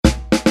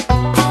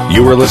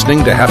You are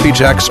listening to Happy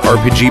Jack's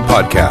RPG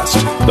Podcast.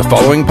 The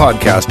following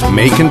podcast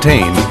may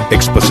contain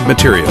explicit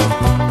material.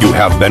 You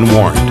have been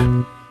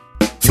warned.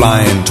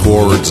 Flying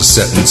towards a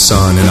setting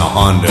sun in a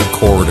Honda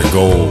Accord of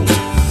gold.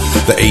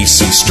 The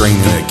AC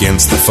straining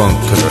against the funk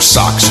because our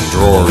socks and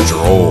drawers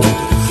are old.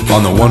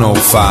 On the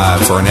 105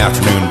 for an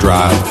afternoon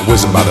drive,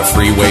 whizzing by the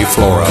freeway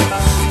Flora.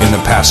 In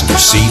the passenger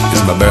seat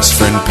is my best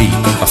friend Pete,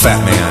 a fat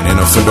man in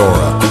a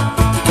fedora.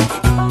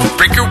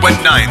 Breaker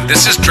 19,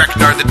 this is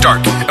Draknar the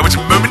Dark. I was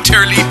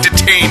momentarily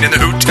detained in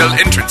the hotel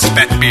entrance,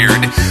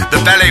 Fatbeard.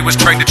 The valet was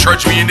trying to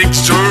charge me an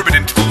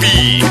exorbitant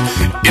fee.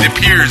 It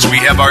appears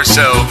we have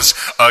ourselves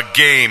a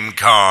game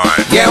con.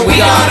 Yeah, we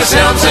got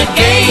ourselves a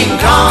game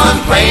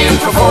con, playing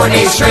for 4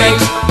 days straight.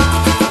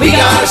 We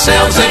got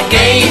ourselves a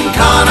game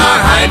con, our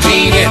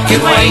hygiene, it can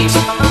wait.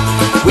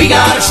 We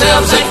got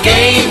ourselves a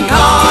game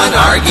con,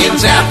 our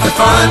game's after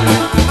fun.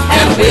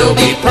 And we'll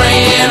be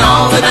playing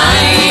all the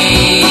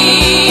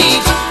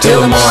night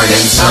till the morning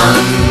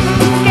sun.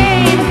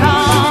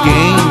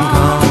 Game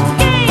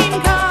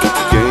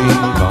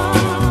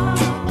Con.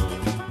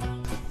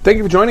 Thank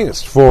you for joining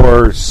us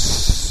for,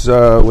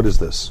 what is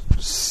this?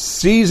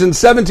 Season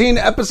 17,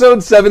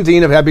 Episode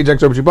 17 of Happy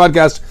Jack's RPG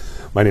Podcast.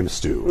 My name is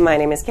Stu. My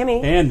name is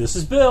Kimmy. And this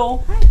is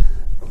Bill. Hi.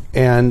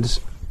 And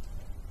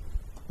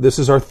this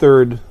is our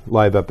third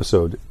live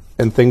episode.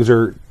 And things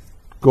are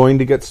going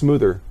to get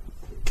smoother.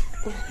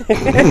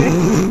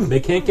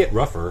 They can't get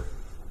rougher.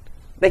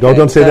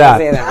 Don't say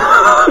that.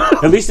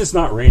 At least it's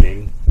not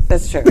raining.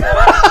 That's true.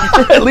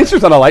 At least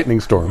there's not a lightning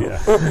storm. Yeah.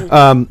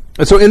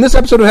 So in this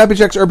episode of Happy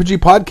Jack's RPG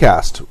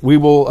Podcast, we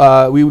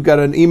got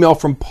an email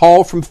from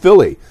Paul from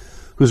Philly,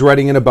 who's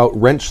writing in about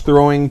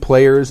wrench-throwing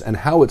players and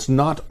how it's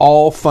not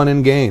all fun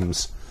and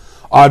games.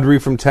 Audrey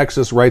from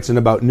Texas writes in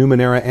about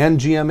Numenera and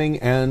GMing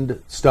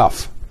and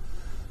stuff.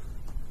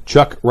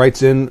 Chuck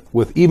writes in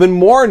with even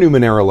more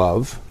Numenera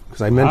love,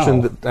 because I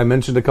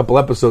mentioned a couple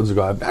episodes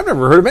ago, I've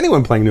never heard of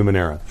anyone playing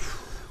Numenera.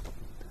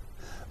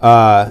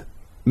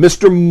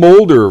 Mr.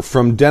 Mulder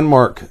from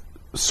Denmark,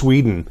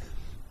 Sweden.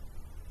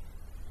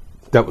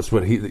 That was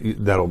what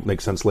that'll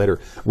make sense later.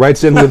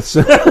 Writes in with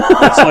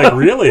It's like,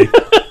 really?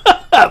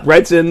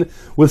 writes in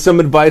with some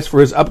advice for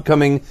his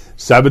upcoming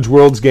Savage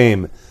Worlds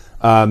game.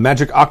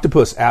 Magic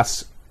Octopus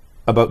asks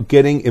about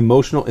getting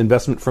emotional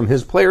investment from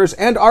his players,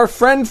 and our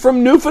friend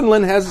from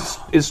Newfoundland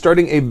is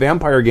starting a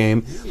vampire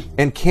game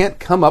and can't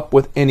come up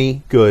with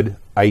any good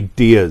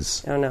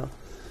ideas. Oh no.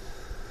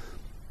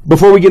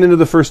 Before we get into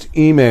the first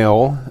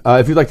email,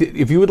 if you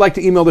would like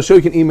to email the show,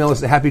 you can email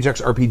us at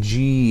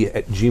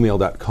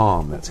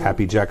happyjacksrpg@gmail.com. That's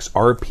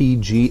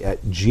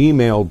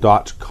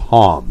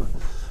happyjacksrpg@gmail.com.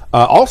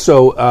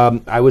 Also,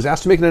 I was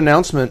asked to make an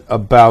announcement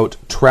about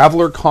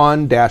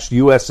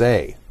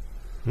TravelerCon-USA,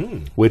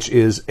 which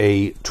is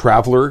a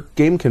Traveler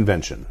game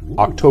convention,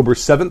 October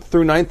 7th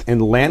through 9th in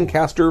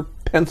Lancaster,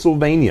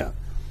 Pennsylvania.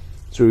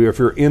 So if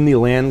you're in the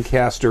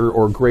Lancaster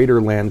or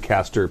greater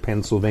Lancaster,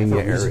 Pennsylvania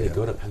area. To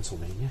go to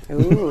Pennsylvania?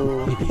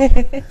 Ooh.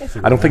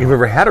 I don't think I've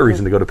ever had a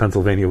reason to go to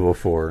Pennsylvania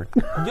before.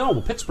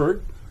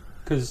 Pittsburgh,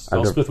 because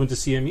I've Elspeth went to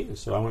CMU,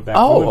 so I went back,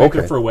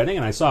 okay. there for a wedding,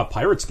 and I saw a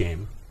Pirates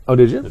game. Oh,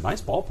 did you? A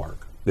nice ballpark.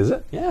 Is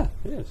it? Yeah,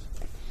 it is.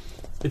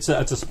 It's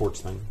a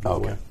sports thing.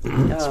 Okay.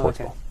 Sports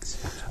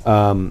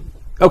ball.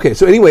 Okay,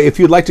 so anyway, if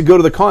you'd like to go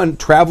to the con,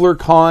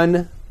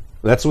 TravelerCon,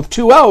 that's with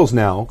 2 L's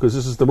now, because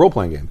this is the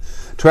role-playing game,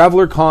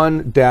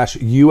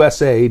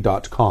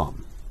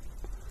 TravelerCon-USA.com.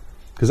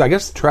 Because I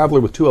guess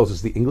Traveler with 2 L's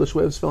is the English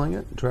way of spelling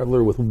it.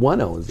 Traveler with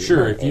 1 L is the Sure,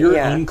 American. if you're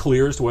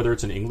unclear as to whether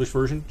it's an English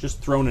version, just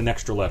throw in an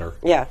extra letter.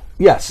 Yeah.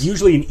 Yes.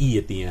 Usually an E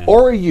at the end.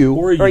 Or a U.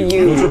 Or a U. Or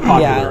U, Those are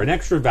popular. yeah. An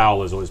extra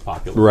vowel is always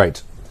popular.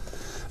 Right.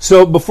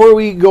 So before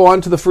we go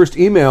on to the first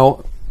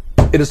email,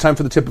 it is time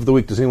for the tip of the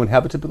week. Does anyone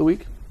have a tip of the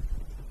week?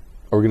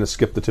 Or we're going to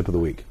skip the tip of the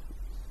week?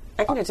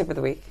 I can do tip of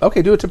the week.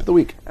 Okay, do a tip of the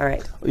week. All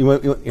right.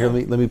 Here,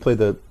 let me play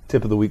the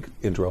tip of the week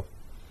intro.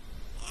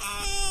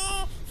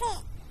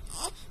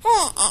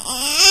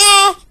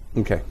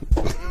 Okay.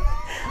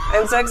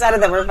 I'm so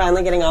excited that we're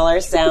finally getting all our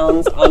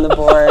sounds on the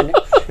board.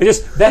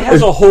 That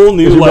has a whole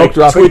new your milk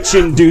dropping?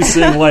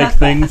 Twitch-inducing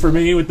thing for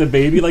me with the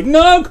baby.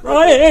 No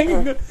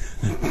crying.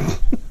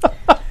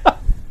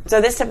 So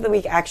this tip of the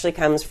week actually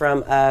comes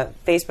from a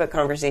Facebook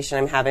conversation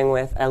I'm having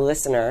with a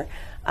listener.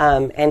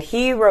 And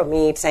he wrote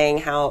me saying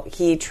how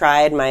he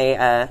tried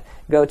my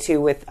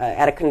go-to with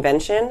at a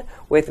convention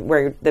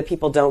where the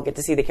people don't get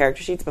to see the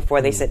character sheets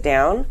before they sit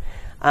down.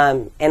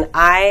 And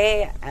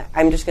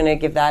I'm just going to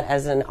give that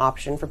as an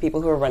option for people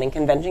who are running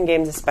convention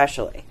games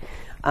especially.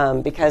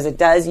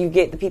 Because you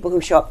get the people who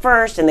show up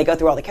first and they go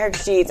through all the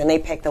character sheets and they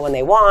pick the one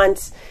they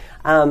want.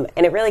 And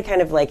it really kind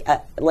of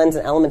lends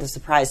an element of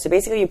surprise. So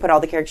basically you put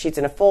all the character sheets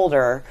in a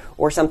folder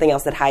or something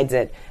else that hides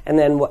it, and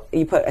then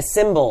you put a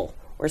symbol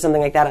or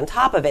something like that on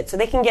top of it, so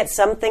they can get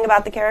something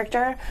about the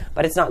character,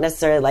 but it's not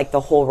necessarily like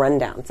the whole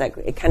rundown. It's like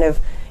it kind of,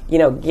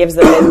 gives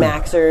the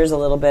min-maxers a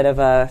little bit of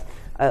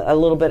a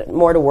little bit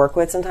more to work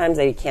with. Sometimes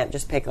they can't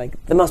just pick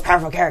the most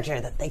powerful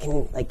character that they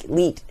can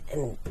lead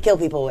and kill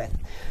people with.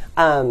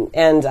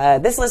 And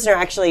this listener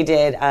actually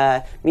did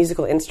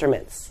musical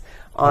instruments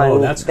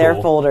on that's their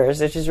cool.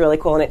 folders, which is really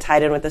cool, and it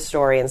tied in with the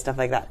story and stuff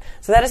like that.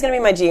 So that is going to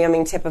be my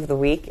GMing tip of the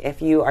week.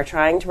 If you are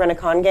trying to run a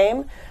con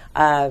game,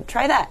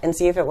 try that and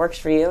see if it works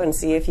for you and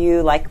see if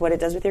you like what it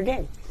does with your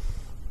game.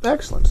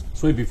 Excellent.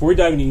 So wait, before we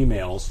dive into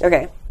emails,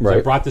 Okay. so I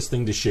Right. brought this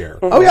thing to share.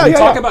 Oh, yeah, we yeah,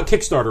 talk yeah. about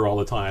Kickstarter all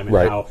the time and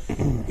Right. how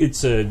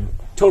it's a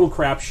total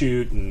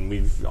crapshoot, and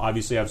we've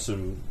obviously have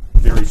some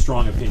very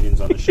strong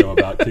opinions on the show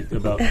about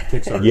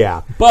Kickstarter.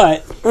 Yeah.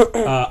 But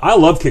I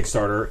love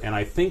Kickstarter, and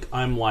I think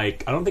I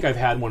don't think I've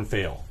had one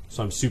fail,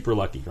 so I'm super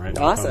lucky. Right?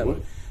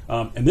 Awesome.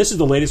 And this is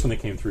the latest one that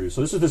came through. So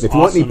this is this If you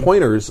awesome. want any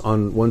pointers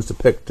on ones to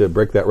pick to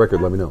break that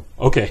record, let me know.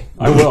 Okay,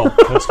 I will.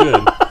 That's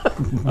good.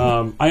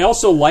 I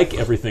also like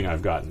everything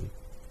I've gotten.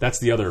 That's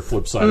the other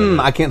flip side of it.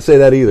 I can't say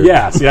that either.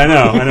 Yeah, see, I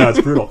know,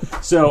 it's brutal.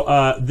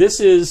 So this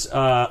is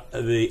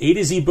the A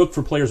to Z book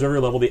for players of every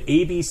level, the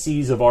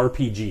ABCs of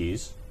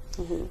RPGs,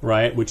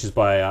 right? Which is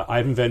by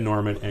Ivan Van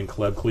Norman and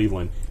Caleb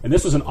Cleveland. And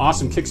this was an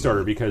awesome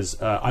Kickstarter because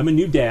I'm a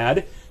new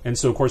dad, and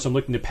so of course I'm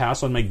looking to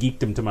pass on my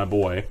geekdom to my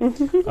boy.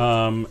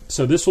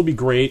 So this will be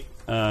great.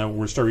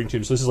 We're starting reading to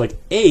him. So this is like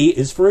A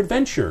is for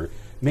adventure.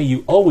 May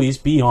you always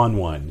be on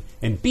one.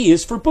 And B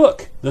is for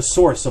book, the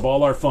source of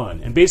all our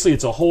fun. And basically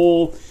it's a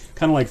whole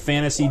kind of like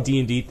fantasy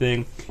D&D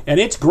thing. And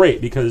it's great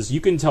because you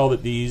can tell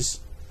that these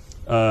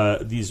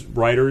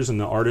writers and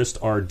the artists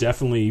are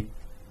definitely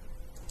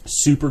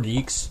super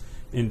geeks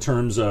in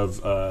terms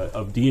of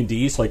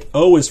D&D. It's like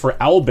O is for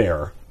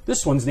Owlbear.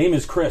 This one's name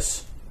is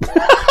Chris.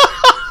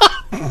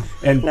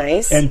 And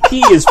Nice. And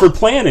P is for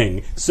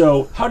planning.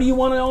 So how do you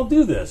want to all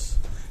do this?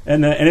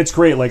 And it's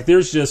great. Like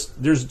there's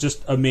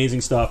just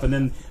amazing stuff. And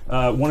then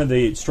one of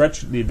the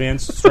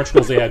advanced stretch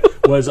goals they had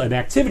was an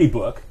activity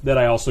book that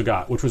I also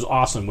got, which was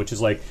awesome. Which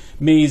is like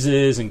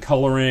mazes and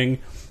coloring.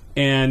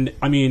 And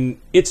I mean,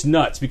 it's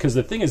nuts because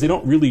the thing is, they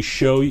don't really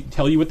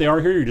tell you what they are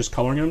here. You're just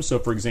coloring them. So,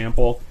 for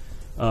example,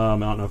 I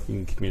don't know if you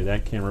can kick me to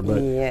that camera,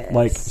 but Yes.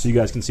 like so you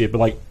guys can see it. But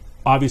like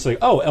obviously,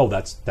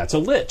 that's a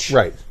lich,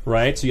 Right.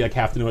 Right. So you like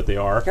have to know what they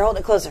are. Here, hold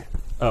it closer.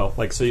 Oh,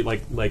 like so, you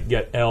like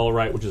get L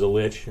right, which is a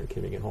lich. Here,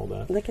 can we get hold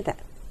of that? Look at that.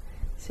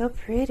 So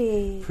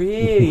pretty.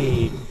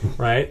 Pretty,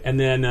 right? And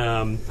then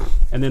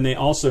they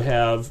also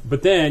have,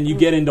 but then you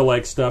get into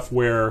like stuff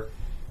where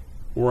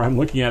I'm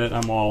looking at it, and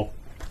I'm all,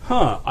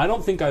 I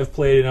don't think I've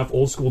played enough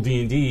old school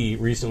D&D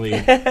recently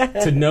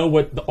to know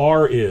what the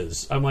R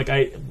is. I'm like,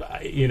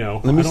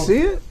 Let me see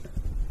it.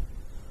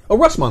 Oh,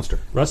 Rust Monster.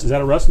 Rust, is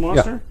that a rust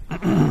monster?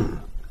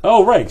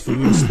 Oh, right. So you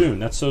need a spoon.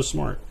 That's so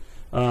smart.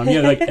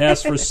 Like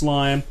S for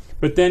slime.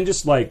 But then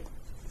just like,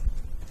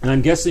 and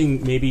I'm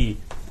guessing maybe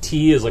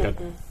T is like a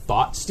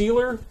thought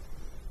stealer.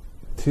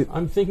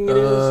 I'm thinking it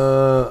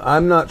is.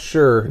 I'm not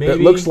sure. Maybe.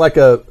 It looks like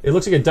a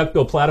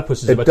duckbill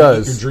platypus is It about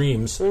does. to eat your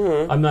dreams.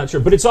 I'm not sure,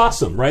 but it's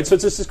awesome, right? So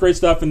it's just this great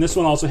stuff, and this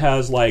one also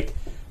has like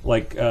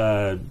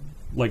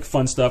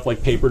fun stuff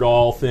like paper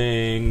doll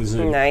things,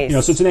 and, Nice.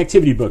 So it's an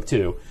activity book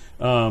too,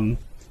 and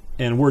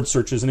word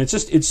searches, and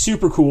it's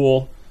super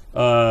cool,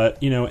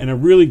 and a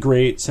really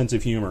great sense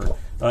of humor.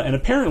 And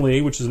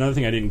apparently, which is another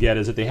thing I didn't get,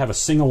 is that they have a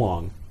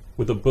sing-along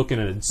with a book and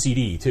a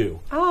CD too.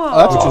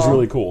 Oh. Which is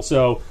really cool.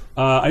 So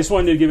I just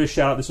wanted to give a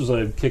shout out. This was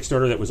a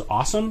Kickstarter that was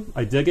awesome.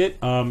 I dig it.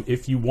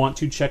 If you want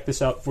to check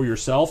this out for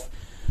yourself,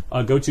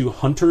 go to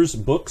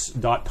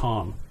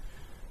huntersbooks.com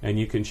and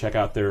you can check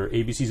out their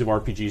ABCs of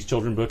RPGs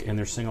children book and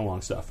their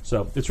sing-along stuff.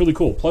 So it's really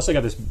cool. Plus I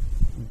got this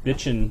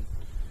bitchin'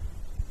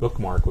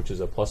 bookmark, which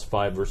is a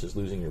 +5 versus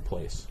losing your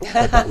place.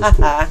 I thought was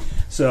cool.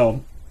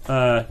 So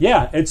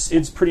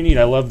it's pretty neat.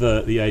 I love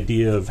the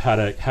idea of how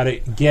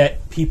to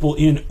get people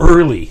in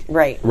early.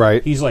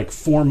 Right. He's like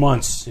 4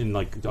 months in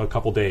like a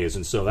couple days,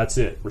 and so that's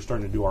it. We're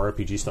starting to do our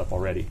RPG stuff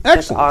already. That's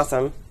excellent.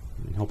 awesome.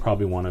 And he'll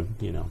probably want to,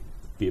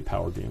 be a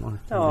power gamer.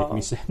 And Aw. make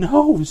me say,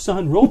 "No,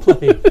 son,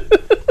 roleplay.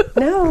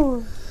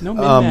 No. No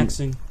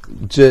min-maxing."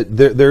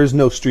 There's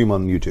no stream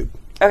on YouTube,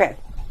 Okay.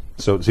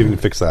 so see if we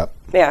can fix that.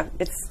 Yeah,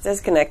 it's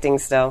disconnecting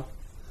still.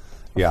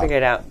 Yeah. Figure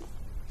it out.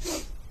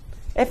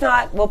 If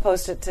not, we'll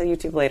post it to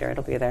YouTube later.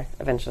 It'll be there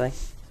eventually.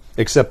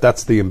 Except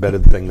that's the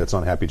embedded thing that's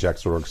on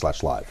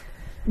happyjacks.org/live.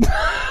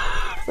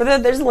 But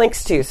there's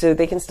links too, so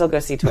they can still go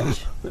see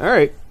Twitch. All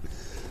right.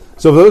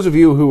 So those of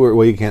you who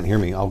are, you can't hear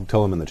me, I'll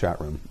tell them in the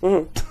chat room.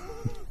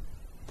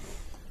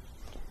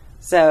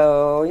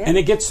 So, yeah, And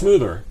it gets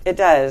smoother. it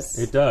does.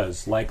 It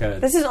does. Like a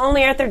This is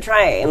only our third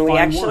try, and we fine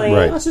actually, wine.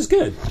 Right. This is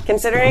good.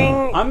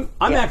 considering... I'm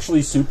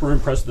actually super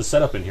impressed with the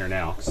setup in here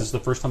now, because this is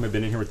the first time I've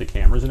been in here with the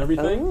cameras and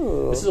everything.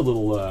 Ooh. This is a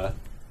little...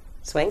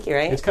 Swanky,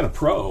 right? It's kind of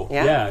pro.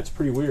 Yeah. It's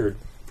pretty weird.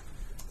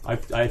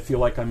 I feel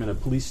like I'm in a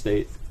police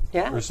state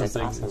Yeah, or that's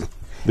something. awesome.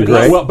 The But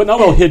gray? not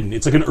well hidden.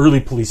 It's like an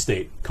early police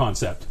state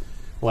concept.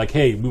 Like,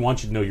 hey, we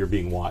want you to know you're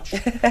being watched,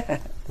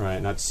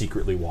 right? Not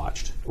secretly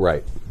watched.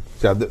 Right.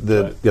 So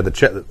the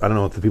chat. I don't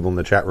know if the people in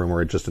the chat room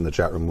are just in the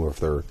chat room or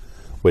if they're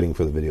waiting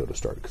for the video to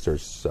start because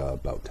there's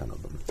about 10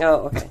 of them.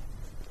 Oh,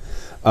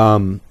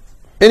 okay.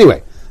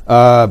 Anyway,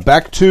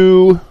 back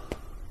to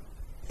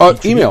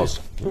emails.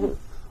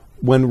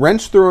 When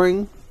wrench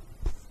throwing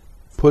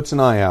puts an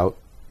eye out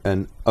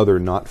and other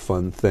not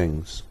fun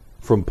things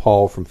from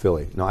Paul from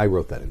Philly. Now, I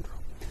wrote that intro.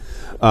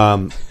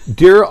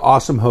 Dear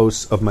awesome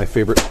hosts of my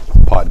favorite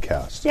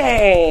podcast.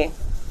 Yay!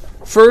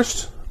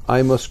 First,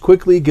 I must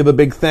quickly give a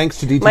big thanks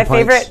to DT My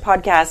Pints. favorite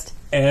podcast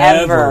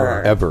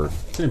ever. Ever.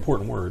 It's an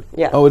important word.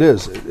 Yeah. Oh, it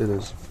is. It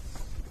is.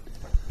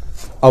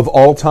 Of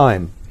all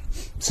time,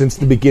 since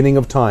the beginning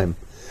of time.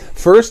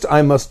 First,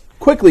 I must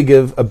quickly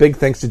give a big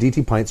thanks to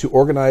DT Pints, who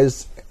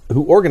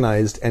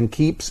organized and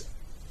keeps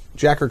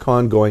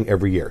JackerCon going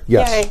every year.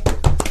 Yes. Yay.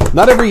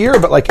 Not every year,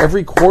 but like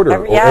every quarter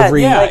or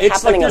every. Yeah, like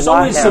it's like happening there's a lot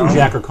always now. some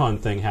JackerCon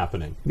thing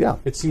happening. Yeah.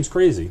 It seems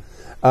crazy.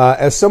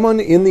 As someone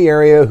in the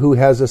area who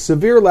has a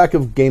severe lack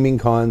of gaming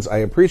cons, I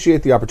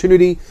appreciate the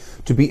opportunity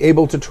to be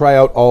able to try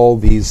out all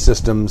these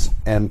systems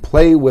and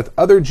play with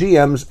other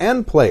GMs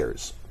and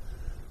players.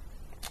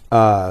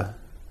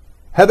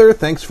 Heather,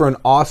 thanks for an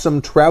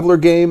awesome Traveler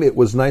game. It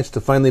was nice to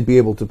finally be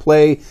able to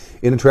play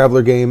in a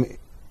Traveler game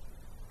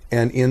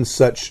and in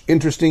such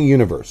interesting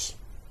universe.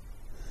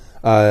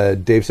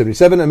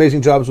 Dave77,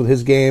 amazing jobs with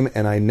his game,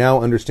 and I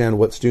now understand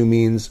what Stu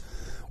means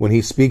when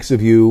he speaks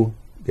of you.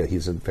 Yeah,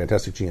 he's a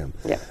fantastic GM.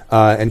 Yeah.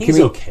 And He's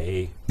Kimmy,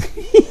 okay.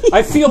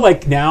 I feel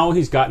like now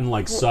he's gotten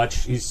like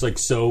he's like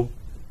so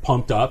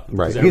pumped up. 'cause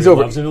Right. everybody He's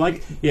over- loves him.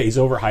 Like, yeah, he's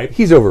overhyped.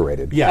 he's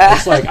overrated. Yeah,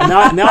 it's like now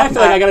I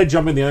feel like I got to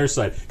jump in the other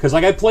side because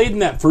like I played in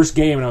that first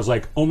game and I was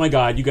like, oh my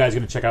god, you guys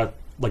got to check out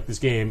like this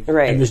game,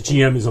 Right. and this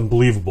GM is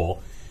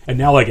unbelievable. And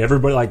now like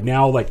everybody like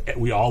now like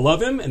we all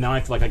love him, and now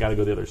I feel like I got to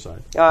go the other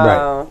side.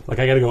 Right. Like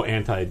I got to go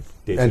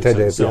anti-Dave.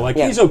 Anti-Dave, So yeah. like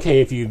Yeah. he's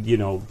okay if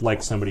you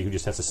like somebody who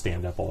just has to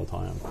stand up all the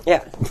time.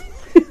 Yeah.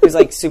 Who's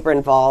like super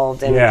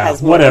involved and Yeah,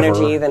 has more whatever.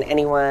 energy than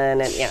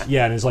anyone, and yeah.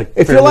 Yeah, and it's like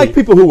If you fairly- like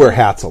people who wear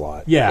hats a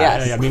lot. Yeah,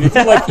 Yes. I mean, if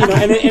you like,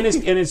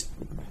 and it's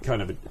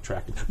kind of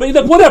attractive,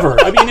 but whatever.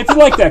 I mean, if you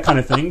like that kind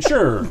of thing,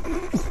 sure,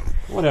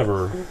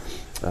 whatever.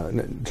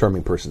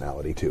 Charming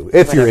personality, too,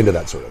 if you're into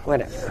that sort of thing.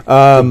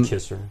 Whatever.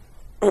 Kiss her.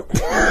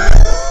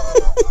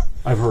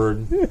 I've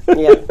heard.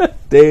 Yeah.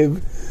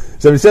 Dave,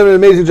 77,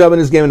 amazing job in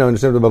his game, and I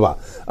understand, blah, blah,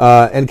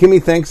 blah. And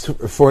Kimmy, thanks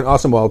for an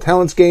awesome Wild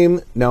Talents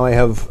game. Now I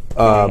have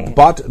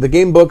bought the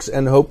game books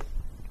and hope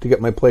to get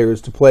my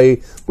players to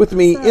play with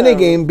me in a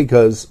game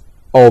because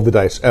all the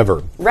dice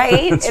ever.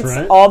 Right? It's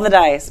right. all the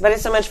dice, but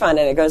it's so much fun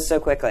and it goes so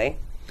quickly.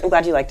 I'm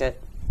glad you liked it.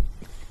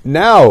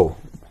 Now,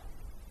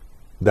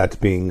 that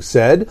being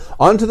said,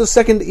 on to the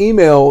second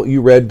email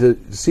you read to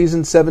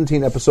Season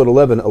 17, Episode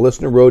 11. A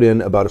listener wrote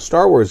in about a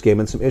Star Wars game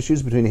and some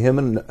issues between him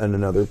and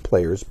another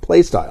player's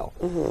playstyle.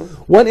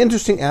 One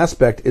interesting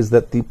aspect is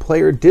that the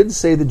player did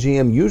say the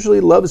GM usually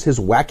loves his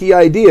wacky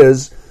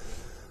ideas,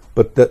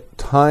 but that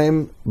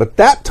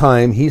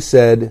time he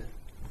said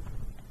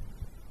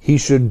he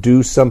should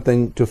do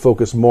something to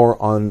focus more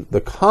on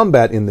the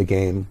combat in the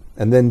game,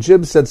 and then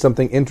Jib said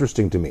something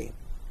interesting to me.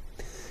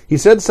 He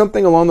said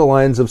something along the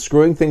lines of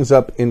screwing things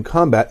up in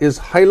combat is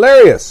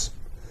hilarious.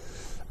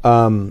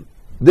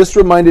 This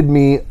reminded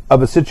me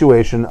of a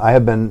situation I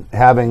have been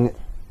having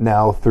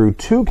now through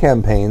 2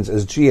 campaigns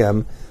as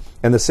GM,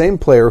 and the same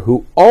player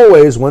who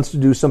always wants to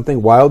do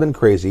something wild and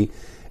crazy,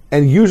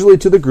 and usually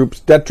to the group's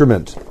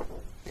detriment.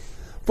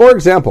 For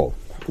example,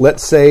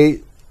 let's say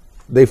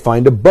they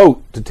find a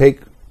boat to take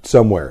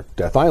somewhere,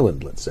 Death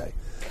Island, let's say.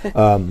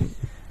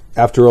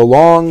 After a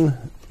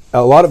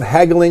lot of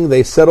haggling,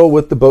 they settle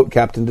with the boat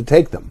captain to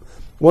take them.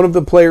 One of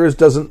the players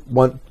doesn't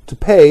want to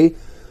pay,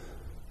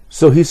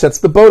 so he sets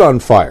the boat on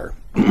fire.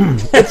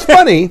 It's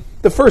funny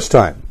the first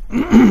time.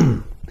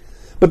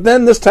 But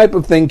then this type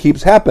of thing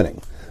keeps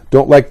happening.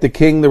 Don't like the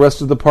king the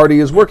rest of the party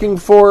is working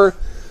for,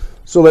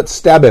 so let's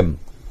stab him.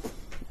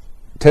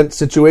 Tense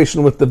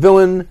situation with the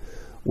villain,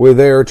 where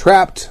they're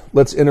trapped.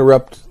 Let's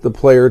interrupt the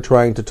player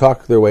trying to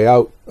talk their way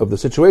out of the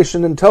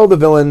situation and tell the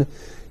villain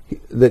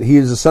that he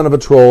is the son of a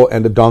troll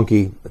and a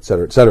donkey,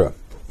 etc., etc.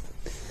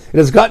 It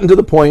has gotten to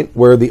the point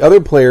where the other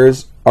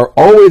players are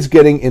always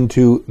getting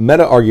into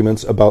meta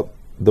arguments about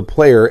the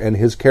player and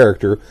his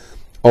character,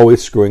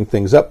 always screwing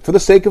things up for the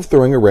sake of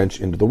throwing a wrench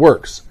into the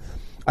works.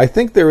 I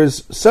think there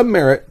is some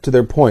merit to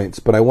their points,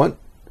 but I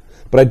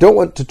don't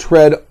want to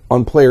tread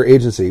on player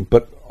agency,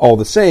 but all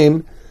the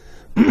same,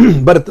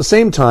 but at the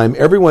same time,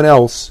 everyone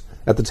else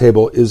at the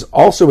table is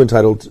also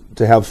entitled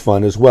to have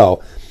fun as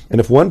well. And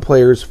if one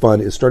player's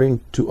fun is starting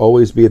to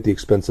always be at the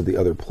expense of the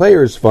other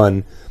player's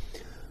fun,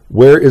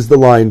 where is the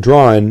line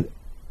drawn,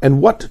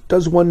 and what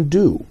does one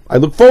do? I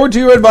look forward to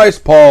your advice,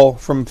 Paul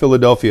from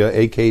Philadelphia,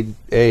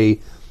 a.k.a.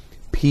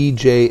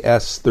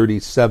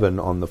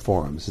 PJS37 on the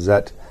forums. Is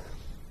that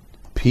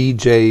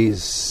PJ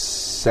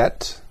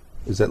Set?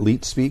 Is that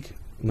Leet speak?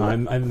 No,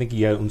 I think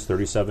he owns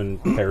 37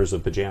 pairs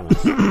of pajamas.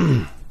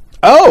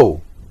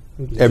 Oh!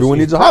 Everyone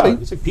needs a hobby.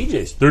 It's like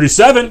PJs.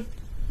 37.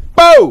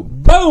 Boom!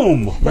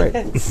 Boom.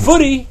 Right.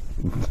 Footy.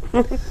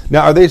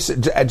 Now, are they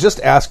just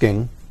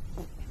asking?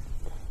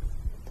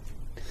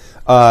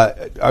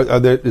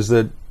 Is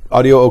the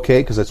audio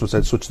okay? Because that's what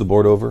I switched the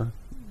board over.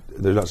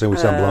 They're not saying we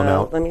sound blown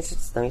out. Let me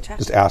check.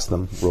 Just ask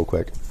them real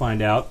quick.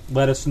 Find out.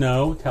 Let us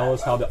know. Tell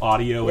us how the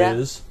audio Yeah.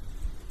 is.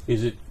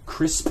 Is it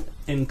crisp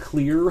and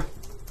clear?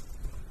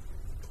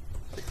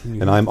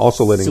 And I'm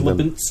also letting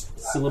them.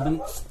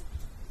 Syllabants.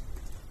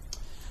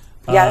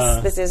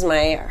 Yes, this is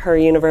my Her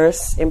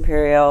Universe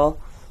Imperial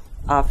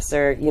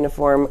Officer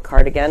uniform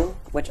cardigan,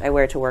 which I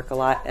wear to work a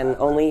lot, and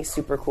only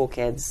super cool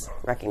kids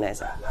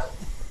recognize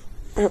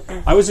it.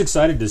 I was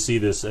excited to see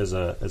this as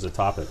a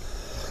topic.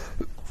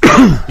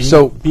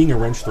 Being a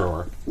wrench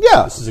thrower.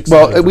 Yeah. This is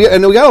exciting.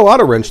 Well, we got a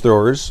lot of wrench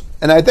throwers,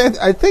 and I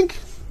think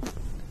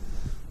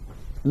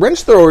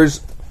wrench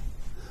throwers,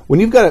 when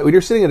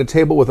you're sitting at a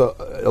table with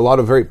a lot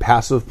of very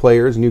passive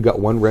players, and you've got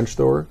one wrench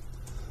thrower,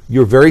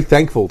 you're very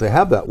thankful to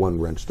have that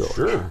one wrench thrower.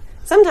 Sure.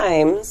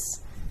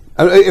 Sometimes.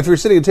 If you're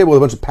sitting at a table with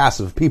a bunch of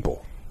passive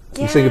people,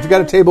 I'm saying if you've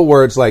got a table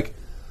where it's like,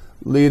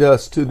 lead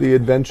us to the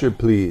adventure,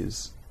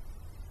 please.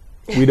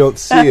 We don't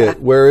see it.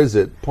 Where is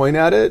it? Point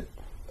at it.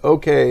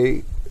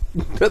 Okay.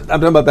 I'm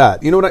talking about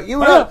that. You know what?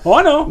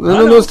 I know.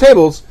 Those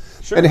tables.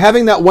 Sure. And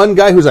having that one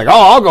guy who's like, oh,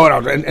 I'll go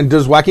out and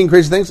does wacky and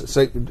crazy things. It's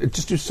like,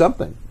 just do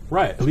something.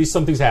 Right. At least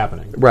something's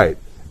happening. Right.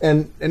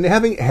 And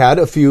having had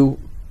a few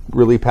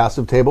really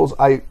passive tables,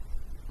 I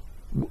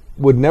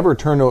would never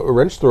turn a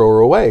wrench thrower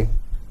away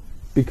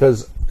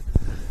because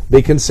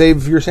they can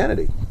save your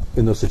sanity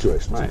in those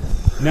situations. Right.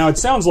 Now it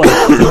sounds like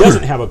he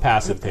doesn't have a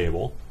passive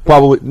table.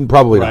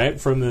 Probably right?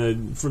 not. From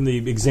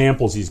the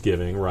examples he's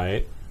giving,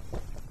 right?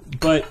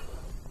 But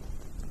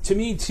to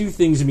me, two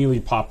things immediately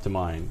pop to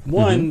mind.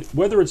 One,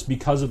 whether it's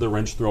because of the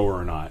wrench thrower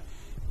or not,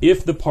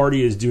 if the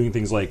party is doing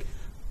things like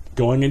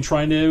going and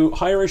trying to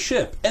hire a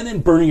ship and then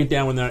burning it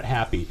down when they're not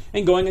happy,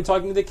 and going and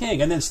talking to the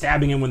king and then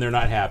stabbing him when they're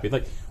not happy,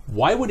 like,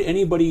 why would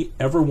anybody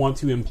ever want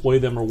to employ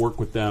them or work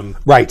with them,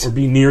 right, or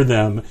be near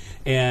them?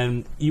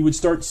 And you would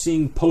start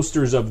seeing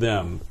posters of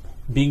them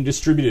being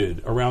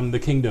distributed around the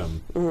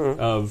kingdom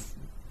of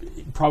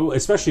probably,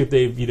 especially if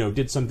they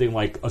did something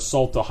like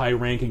assault a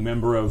high-ranking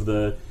member of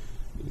the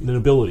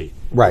nobility,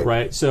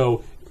 right.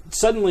 So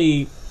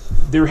suddenly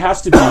there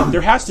has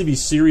to be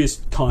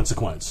serious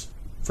consequence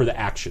for the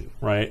action,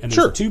 right? And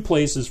there's two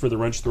places for the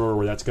wrench thrower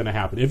where that's going to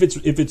happen. If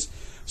it's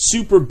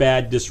super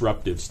bad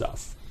disruptive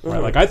stuff,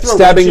 right? Like I throw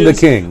stabbing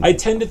wrenches, the king. I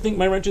tend to think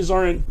my wrenches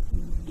aren't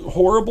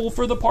horrible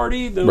for the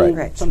party,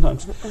 though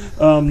sometimes.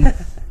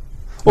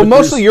 Well,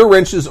 mostly your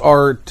wrenches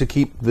are to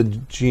keep the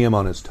GM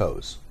on his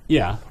toes.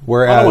 Yeah.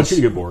 Whereas I don't want you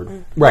to get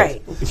bored.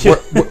 Right.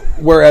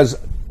 Whereas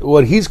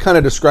what he's kind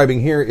of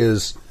describing here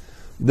is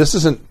this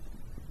isn't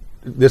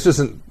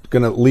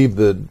going to leave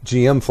the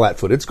GM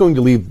flat-footed. It's going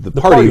to leave the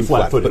party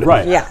flat-footed.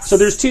 Right. Yes. So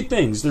there's two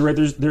things.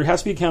 There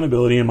has to be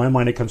accountability. In my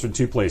mind, it comes from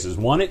two places.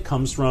 One, it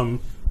comes from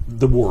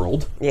the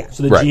world. Yeah.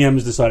 So the GM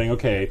is deciding,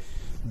 okay,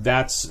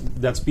 that's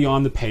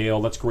beyond the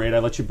pale. That's great. I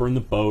let you burn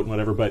the boat and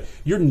whatever, but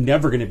you're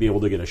never going to be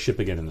able to get a ship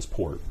again in this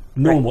port.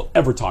 No one will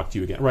ever talk to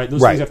you again. Right.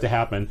 Those things have to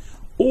happen.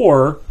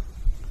 Or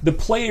the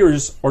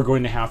players are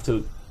going to have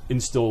to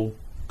instill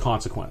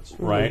consequence.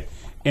 Right.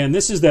 And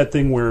this is that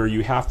thing where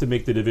you have to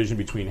make the division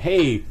between,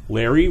 hey,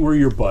 Larry, we're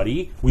your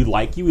buddy. We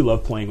like you. We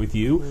love playing with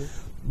you.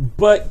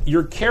 But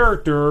your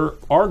character,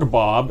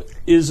 Argabob,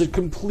 is a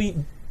complete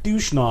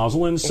douche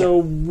nozzle, and so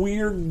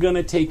we're going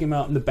to take him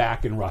out in the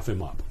back and rough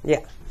him up. Yeah.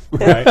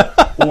 Right?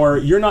 Or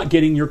you're not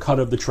getting your cut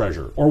of the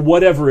treasure, or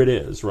whatever it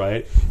is,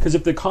 right? Because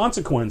if the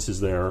consequence is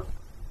there,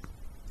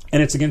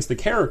 and it's against the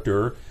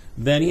character,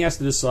 then he has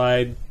to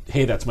decide,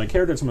 hey, that's my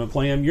character, that's I'm going to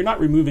play him. You're not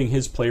removing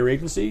his player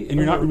agency, and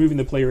you're not removing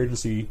the player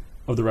agency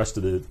of the rest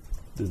of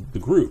the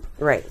group.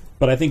 Right.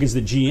 But I think as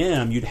the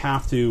GM, you'd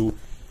have to,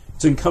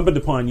 it's incumbent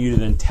upon you to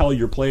then tell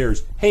your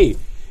players, hey,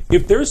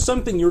 if there's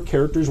something your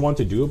characters want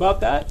to do about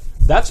that,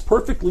 that's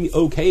perfectly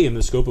okay in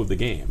the scope of the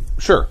game.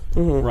 Sure.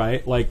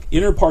 Right? Like,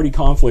 inter-party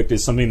conflict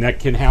is something that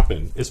can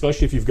happen,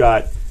 especially if you've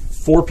got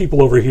 4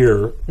 people over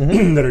here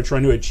that are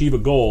trying to achieve a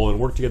goal and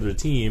work together as a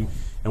team,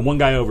 and one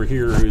guy over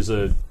here who's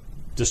a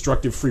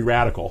destructive free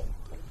radical.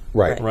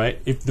 Right?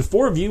 If the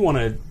 4 of you want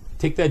to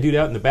take that dude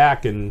out in the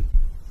back and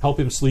help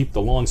him sleep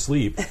the long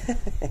sleep,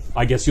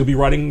 I guess you'll be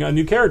writing a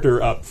new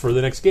character up for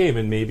the next game,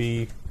 and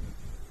maybe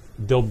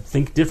they'll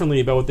think differently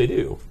about what they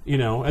do,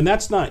 and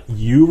that's not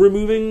you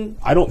removing,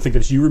 I don't think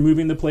that's you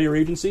removing the player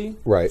agency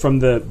from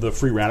the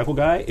free radical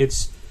guy.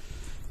 It's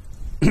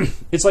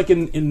like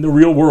in the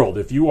real world,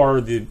 if you are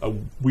a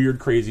weird,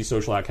 crazy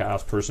social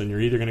outcast person,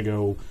 you're either going to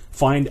go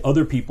find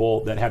other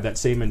people that have that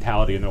same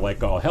mentality, and they're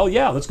like, oh, hell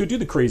yeah, let's go do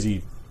the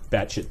crazy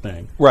batshit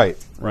thing.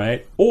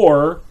 Right?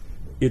 Or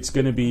it's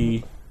going to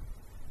be,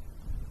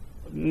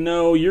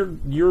 no,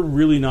 you're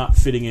really not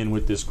fitting in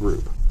with this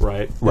group,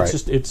 right? It's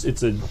just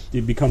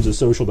it becomes a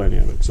social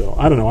dynamic. So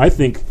I don't know. I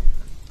think,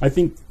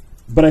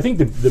 but I think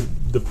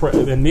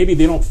and maybe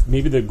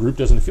the group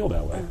doesn't feel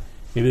that way.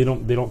 Maybe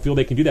they don't feel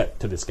they can do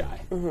that to this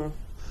guy.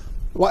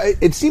 Well,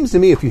 it seems to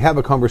me if you have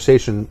a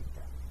conversation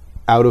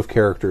out of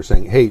character,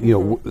 saying, "Hey,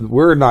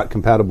 we're not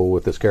compatible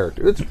with this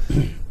character." It's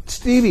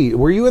Stevie.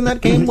 Were you in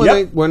that game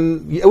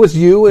when it was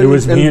you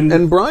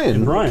and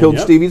Brian killed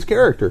Stevie's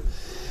character?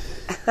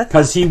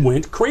 Because he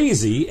went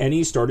crazy and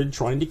he started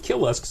trying to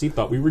kill us because he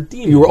thought we were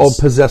demons. You were all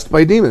possessed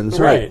by demons,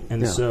 right?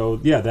 And so,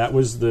 that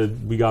was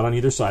we got on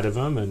either side of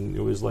him, and it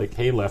was like,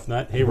 hey, left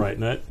nut, hey, right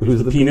nut.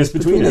 Who's the penis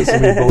between us?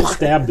 And we both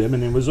stabbed him,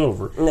 and it was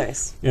over.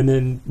 Nice. And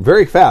then...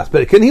 Very fast.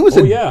 But he was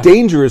a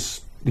dangerous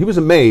He was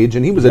a mage,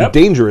 and he was a Yep.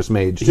 dangerous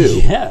mage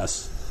too.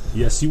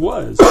 Yes, he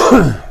was.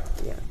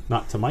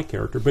 Not to my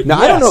character, but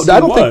Now yes, I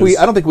don't know. he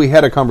I don't think we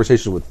had a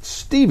conversation with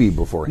Stevie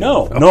beforehand.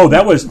 No,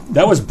 that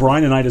was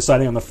Brian and I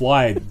deciding on the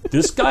fly.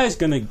 This guy's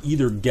going to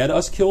either get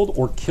us killed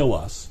or kill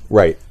us.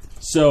 Right.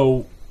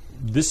 So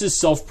this is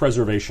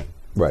self-preservation.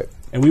 Right.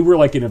 And we were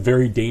like in a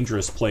very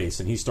dangerous place,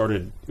 and he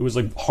started. It was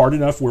like hard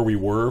enough where we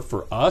were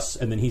for us,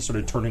 and then he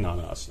started turning on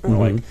us. And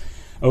we're like,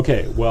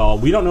 okay, well,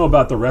 we don't know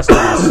about the rest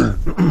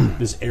of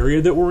this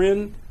area that we're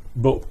in,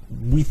 but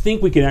we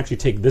think we can actually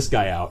take this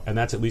guy out, and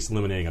that's at least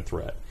eliminating a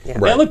threat. Yeah.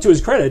 And I look to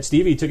his credit,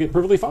 Stevie took it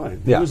perfectly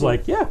fine. Yeah. He was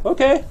like, yeah,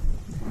 okay.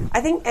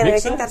 I think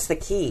Makes sense. that's the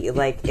key.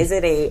 Like, is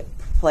it a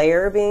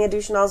player being a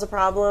douche nozzle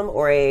problem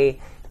or a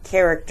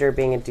character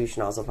being a douche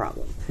nozzle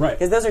problem? Right.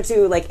 Because those are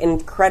two like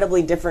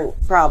incredibly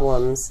different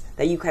problems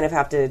that you kind of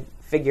have to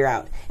figure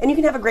out. And you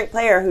can have a great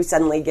player who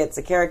suddenly gets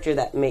a character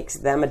that makes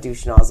them a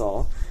douche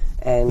nozzle,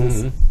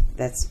 and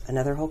that's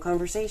another whole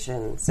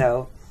conversation.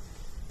 So,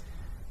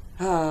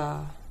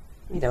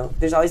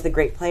 there's always the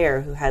great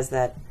player who has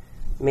that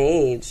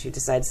mage who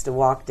decides to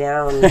walk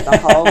down the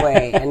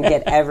hallway and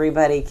get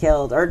everybody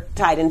killed or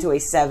tied into a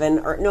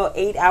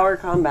 8-hour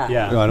combat.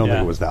 Yeah. No, I don't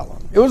think it was that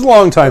long. It was a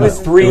long time. It was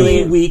ago.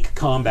 3-week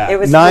combat. It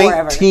was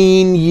forever.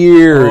 19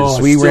 years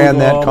Oh, we still ran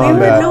that long.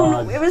 combat.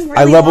 No, it was really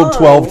I leveled long.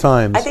 12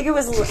 times. I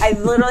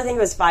literally think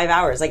it was 5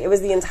 hours. Like, it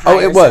was the entire Oh,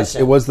 it was.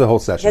 session. It was the whole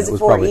session. Because It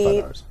was 4E probably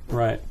 5 hours.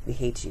 right. We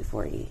hate you,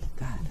 4E.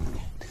 God.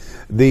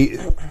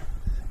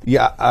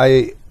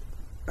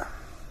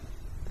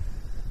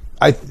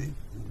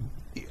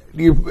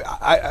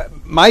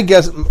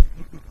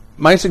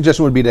 My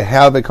suggestion would be to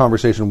have a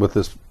conversation with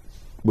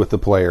the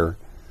player,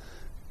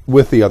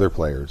 with the other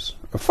players.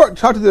 Talk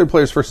to the other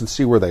players first and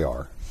see where they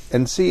are,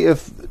 and see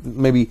if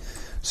maybe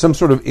some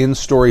sort of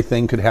in-story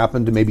thing could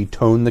happen to maybe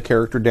tone the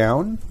character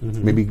down,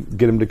 maybe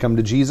get him to come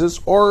to Jesus,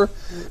 or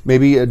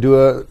maybe do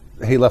a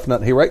hey left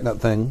nut, hey right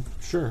nut thing.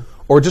 Sure.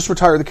 Or just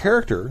retire the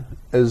character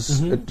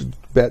as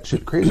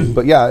batshit crazy.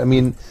 But yeah, I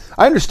mean,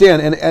 I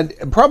understand,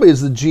 and probably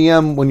as the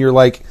GM, when you're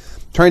like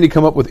trying to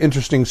come up with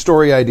interesting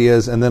story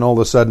ideas, and then all of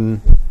a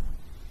sudden,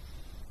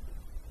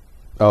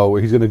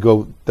 he's going to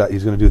do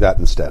that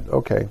instead.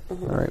 Okay, all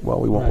right.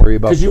 Well, we won't worry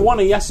about because you want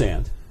a yes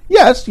and.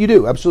 Yes, you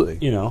do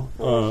absolutely.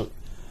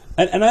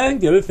 And I think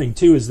the other thing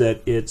too is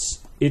that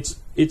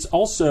it's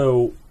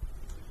also.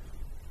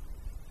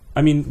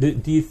 I mean,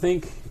 do you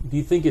think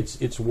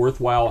it's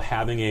worthwhile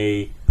having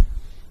a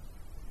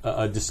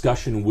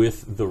discussion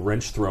with the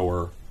wrench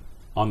thrower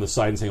on the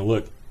side and saying,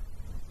 look,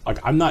 like,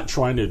 I'm not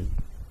trying to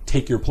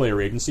take your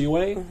player agency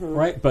away,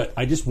 right? But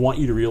I just want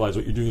you to realize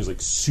what you're doing is like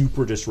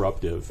super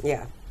disruptive.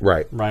 Yeah.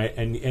 Right. Right.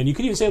 And you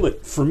could even say,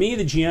 look, for me,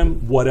 the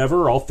GM,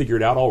 whatever, I'll figure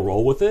it out, I'll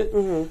roll with it.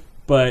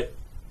 But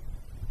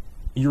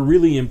you're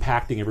really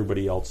impacting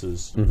everybody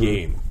else's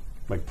game,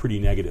 like, pretty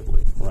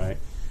negatively, right?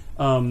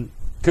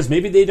 Because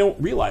maybe they don't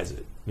realize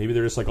it. Maybe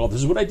they're just like, oh, this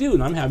is what I do,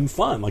 and I'm having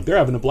fun. Like, they're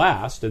having a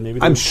blast, and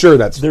maybe I'm sure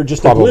they're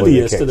just probably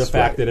oblivious the to the case,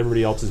 fact right. that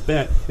everybody else is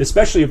bent,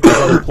 especially if those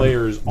other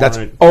players That's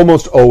aren't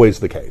almost always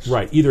the case.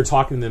 right, either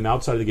talking to them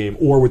outside of the game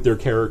or with their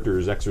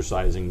characters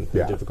exercising the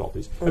Yeah.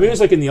 difficulties. I mean, it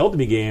was like in the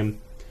Ultimate game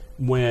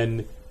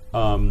when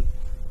when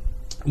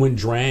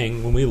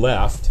we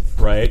left,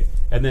 right,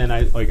 and then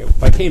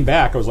I came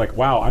back, I was like,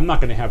 wow, I'm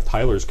not going to have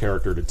Tyler's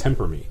character to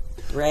temper me.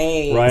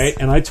 Right,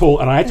 and I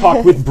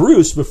talked with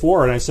Bruce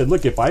before, and I said,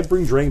 look, if I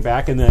bring Drang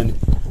back and then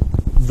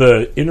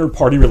the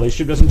inter-party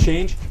relationship doesn't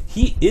change,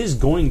 he is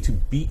going to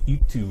beat you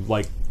to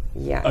like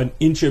an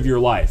inch of your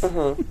life,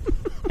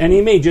 and he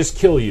may just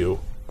kill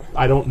you.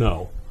 I don't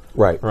know.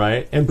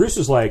 Right, and Bruce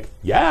was like,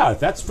 yeah, if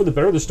that's for the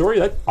better of the story,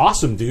 that's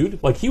awesome,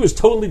 dude. Like, he was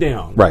totally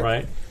down.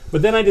 Right,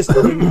 but then I just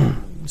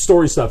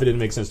story stuff, it didn't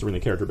make sense to bring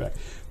the character back.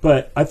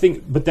 But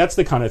that's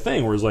the kind of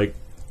thing where it's like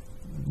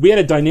we had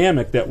a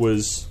dynamic that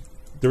was.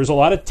 There was a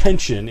lot of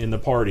tension in the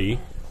party,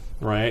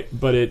 right?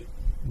 But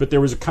there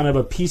was a kind of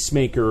a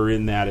peacemaker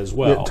in that as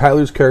well. Yeah,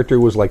 Tyler's character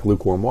was like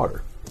lukewarm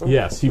water.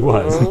 Yes, he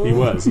was. He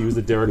was. He was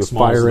the Derek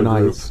Smalls fire of the and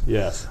group. ice.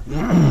 Yes.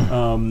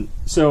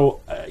 So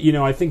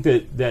I think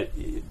that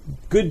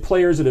good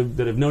players that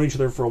have known each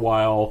other for a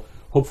while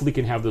hopefully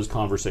can have those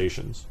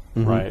conversations,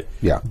 right?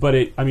 Yeah. But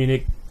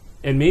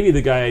and maybe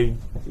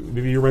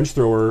maybe your wrench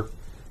thrower,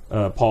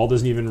 Paul,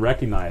 doesn't even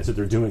recognize that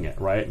they're doing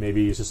it, right?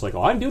 Maybe he's just like,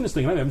 oh, I'm doing this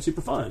thing and I'm having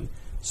super fun.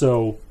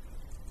 So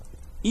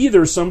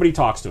either somebody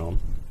talks to him,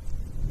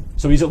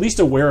 so he's at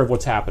least aware of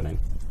what's happening,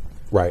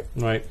 Right.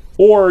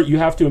 or you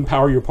have to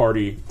empower your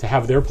party to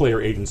have their player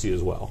agency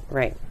as well.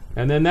 Right.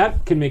 And then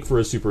that can make for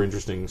a super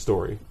interesting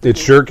story. It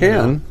sure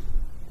can.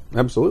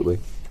 Absolutely.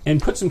 And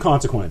put some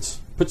consequence.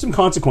 Put some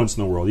consequence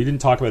in the world. You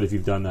didn't talk about if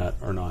you've done that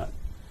or not.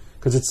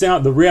 Because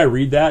the way I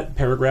read that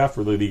paragraph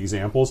or the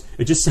examples,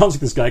 it just sounds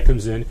like this guy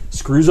comes in,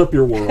 screws up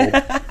your world,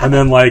 and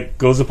then like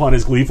goes upon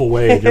his gleeful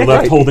way, and you're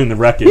left holding the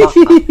wreckage.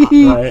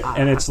 Right?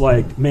 And it's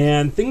like,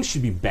 man, things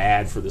should be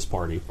bad for this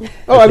party.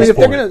 Oh, I mean,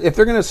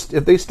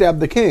 if they stab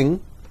the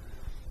king,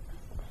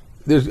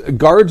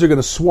 guards are going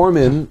to swarm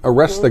in,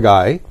 arrest the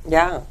guy.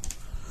 Yeah.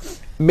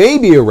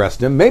 maybe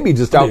arrest him, maybe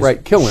just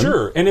outright kill him.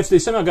 Sure, and if they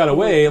somehow got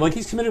away, like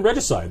he's committed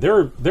regicide.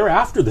 They're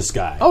after this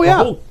guy. Oh, yeah.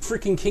 The whole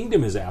freaking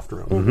kingdom is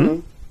after him. Mm-hmm.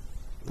 Right?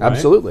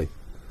 Absolutely.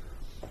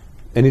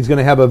 And he's going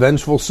to have a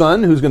vengeful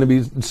son who's going to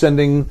be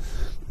sending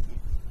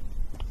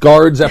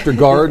guards after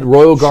guard,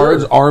 royal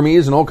guards, Sure.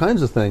 armies, and all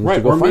kinds of things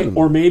to go find him.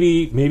 Or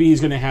maybe he's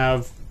going to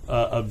have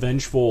a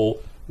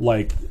vengeful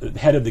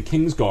head of the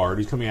king's guard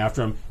who's coming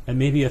after him, and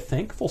maybe a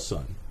thankful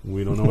son.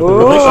 We don't know what the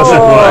relationship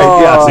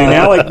was. Yeah.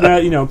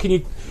 See now,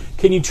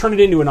 can you turn it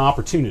into an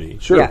opportunity?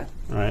 Sure. Yeah.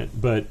 Right.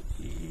 But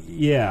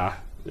yeah,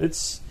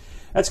 that's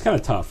kind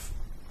of tough.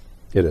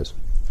 It is.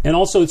 And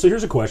also, so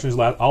here's a question.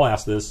 I'll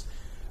ask this.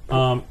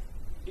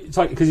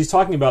 Because he's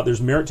talking about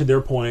there's merit to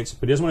their points,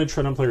 but he doesn't want to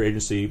tread on player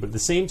agency. But at the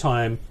same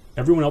time,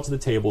 everyone else at the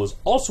table is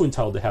also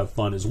entitled to have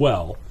fun as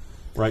well,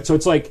 right? So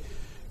it's like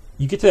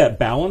you get to that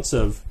balance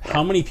of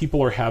how many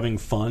people are having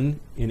fun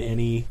in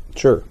any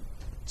Sure.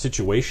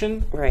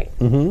 situation. Right.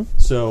 Mm-hmm.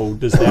 So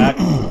does that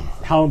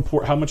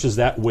how much does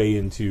that weigh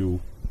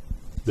into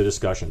the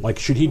discussion? Like,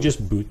 should he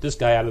just boot this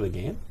guy out of the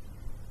game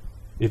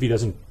if he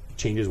doesn't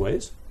change his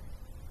ways?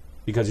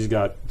 Because he's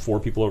got 4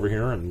 people over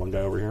here and 1 guy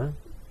over here?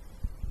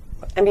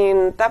 I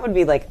mean, that would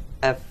be like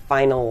a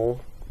final,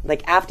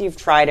 like after you've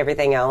tried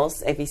everything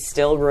else, if he's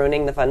still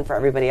ruining the fun for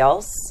everybody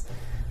else.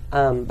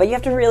 But you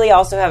have to really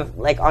also have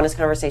like honest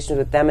conversations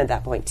with them at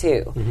that point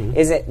too. Mm-hmm.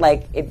 Is it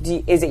like,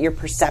 is it your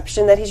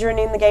perception that he's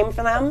ruining the game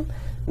for them?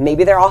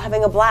 Maybe they're all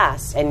having a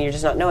blast and you're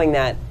just not knowing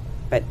that.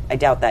 But I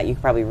doubt that. You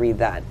could probably read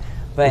that.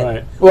 But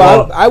Right.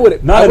 Well, I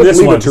would not I in would this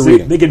leave one. it to See,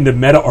 reading. they get into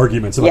meta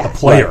arguments about Yeah. the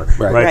player,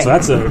 Right. So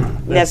that's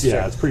true.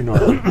 That's pretty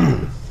gnarly.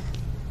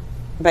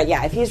 But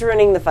yeah, if he's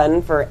ruining the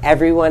fun for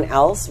everyone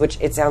else, which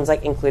it sounds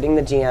like including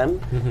the GM,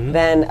 Mm-hmm.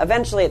 then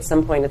eventually at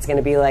some point it's going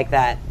to be like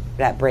that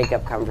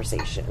breakup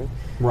conversation.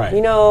 Right.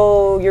 You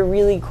know, you're a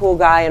really cool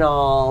guy and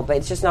all, but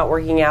it's just not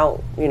working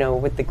out,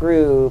 with the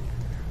group.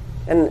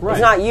 And Right.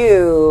 it's not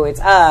you,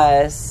 it's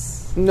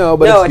us. No,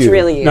 but no, it's it's you.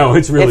 really you. No,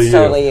 it's really you.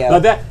 Totally you. Now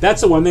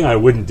that's the one thing I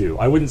wouldn't do.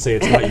 I wouldn't say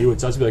it's not you.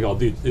 It's us. Be like, oh,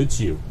 dude, it's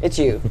you, It's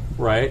you.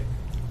 right?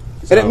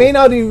 And it may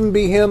not even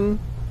be him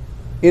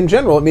in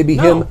general. It may be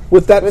No. him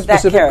with that With that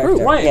specific character.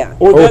 group. Right. Yeah.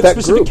 Or Or that that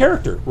specific group.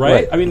 character, right?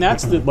 Right. I mean,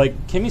 that's the, like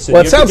Kimmy said.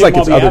 Well, you it have to sounds give like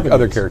them it's all the other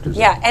avenues. characters.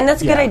 Yeah, and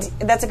that's a Yeah. good idea.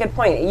 That's a good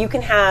point. You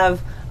can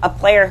have a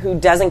player who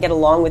doesn't get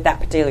along with that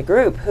particular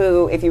group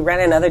who, if you ran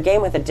another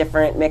game with a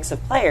different mix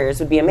of players,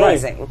 would be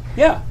amazing. Right.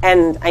 Yeah.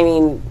 And I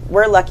mean,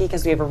 we're lucky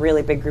because we have a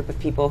really big group of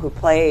people who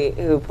play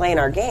in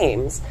our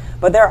games.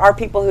 But there are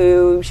people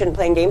who shouldn't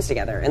play in games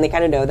together, and they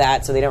kind of know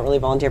that, so they don't really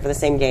volunteer for the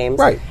same games.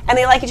 Right. And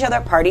they like each other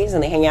at parties,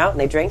 and they hang out, and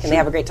they drink, and they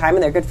have a great time,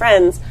 and they're good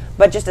friends.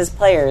 But just as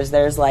players,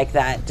 there's like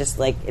that, just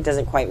like it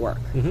doesn't quite work.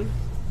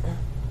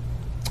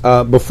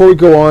 Before we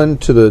go on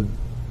to the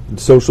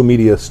social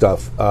media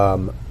stuff,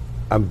 I'm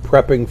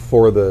prepping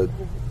for the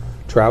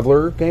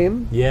Traveler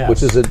game, Yes.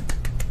 which is a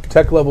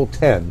tech level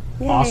 10.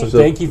 Awesome. So-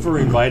 Thank you for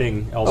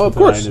inviting Elspeth of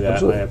course, and I to that.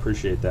 absolutely. I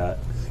appreciate that.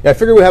 Yeah, I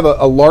figure we have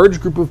a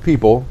large group of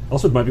people.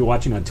 Elspeth might be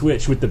watching on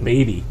Twitch with the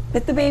baby.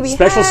 With the baby,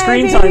 Special hi,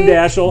 screen baby. time,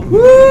 Dashel.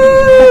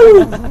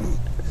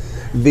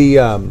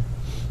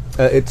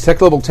 It's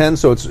tech level 10,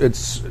 so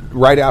it's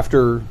right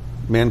after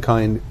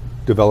Mankind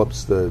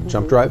develops the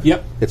jump drive.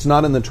 Yep. It's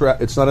not in the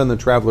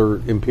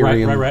Traveler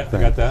Imperium. Right. I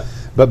thing. got that.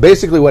 But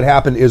basically, what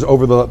happened is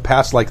over the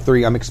past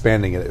I'm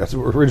expanding it.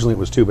 Originally, it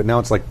was 2, but now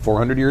it's like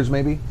 400 years,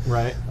 maybe.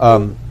 Right.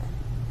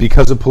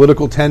 Because of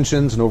political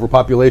tensions and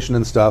overpopulation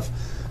and stuff,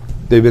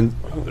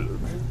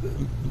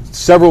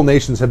 several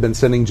nations have been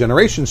sending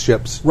generation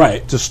ships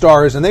Right. to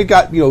stars, and they've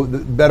got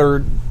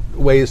better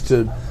ways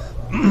to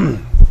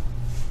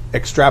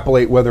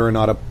extrapolate whether or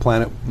not a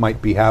planet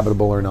might be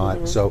habitable or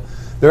not. So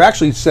they're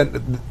actually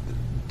sending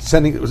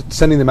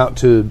them out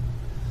to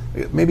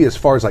maybe as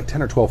far as like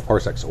 10 or 12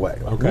 parsecs away.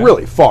 Okay.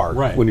 Really far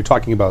Right. when you're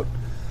talking about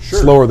Sure.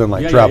 slower than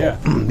light Yeah, travel.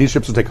 yeah. These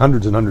ships will take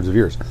hundreds and hundreds of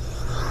years.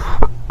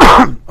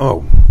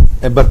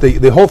 But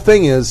the whole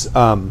thing is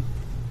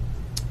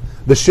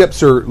the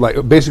ships are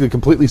like basically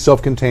completely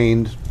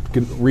self-contained,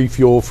 can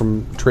refuel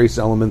from trace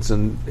elements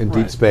in deep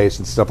Right. space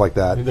and stuff like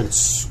that. Either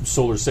it's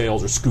solar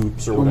sails or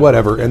scoops or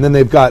Whatever. And then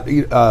they've got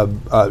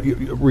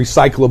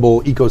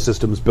recyclable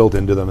ecosystems built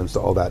into them and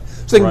all that.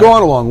 So they can go Right.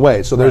 on a long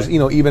way. So there's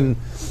Right. even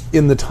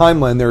in the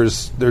timeline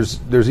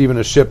there's even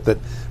a ship that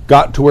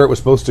got to where it was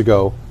supposed to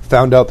go,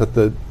 found out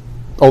that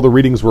all the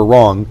readings were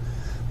wrong,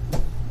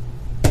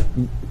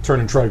 turn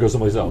and try to go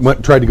someplace else.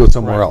 tried to go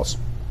somewhere Right. else.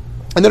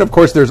 And then, of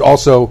course, there's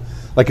also,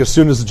 like, as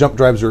soon as the jump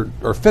drives are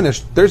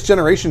finished, there's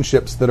generation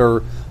ships that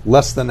are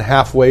less than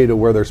halfway to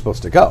where they're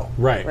supposed to go.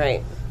 Right.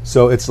 Right.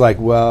 So it's like,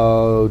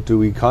 well, do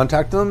we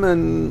contact them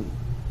and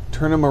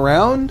turn them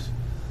around?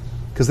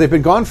 Because they've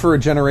been gone for a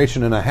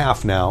generation and a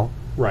half now.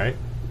 Right.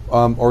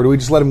 Or do we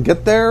just let them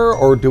get there?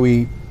 Or do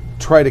we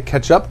try to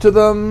catch up to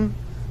them?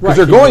 Because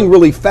Right, they're going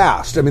really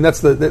fast. I mean, that's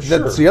Sure.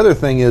 the other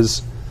thing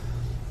is,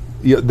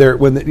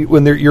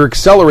 you're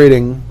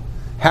accelerating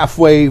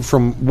halfway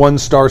from one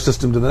star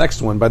system to the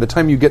next one. By the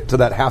time you get to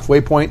that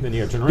halfway point, Then you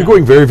gotta turn you're around.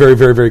 going very, very,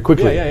 very, very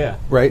quickly. Yeah.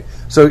 Right?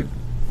 So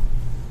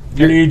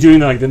you're doing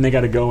then they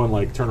got to go and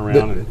like turn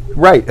around and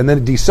right, and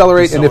then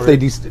decelerate. And if they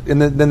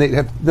then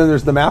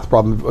there's the math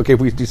problem. Okay, if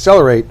we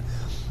decelerate,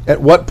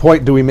 at what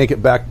point do we make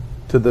it back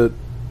to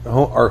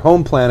our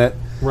home planet?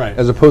 Right.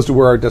 As opposed to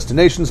where our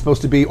destination is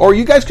supposed to be, or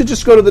you guys could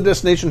just go to the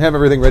destination and have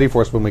everything ready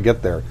for us when we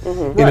get there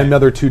in Right.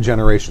 another 2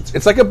 generations.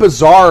 It's like a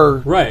bizarre,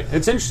 right.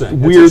 It's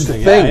interesting. weird It's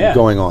interesting. thing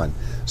going on.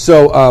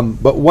 So,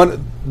 but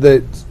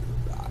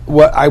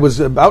what I was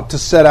about to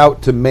set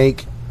out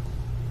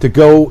to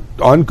go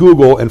on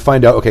Google and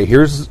find out. Okay,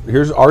 here's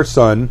our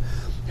sun,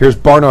 here's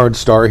Barnard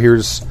Star,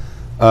 here's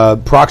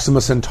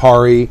Proxima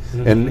Centauri,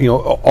 and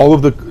all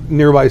of the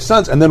nearby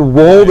suns, and then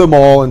roll them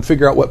all and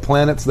figure out what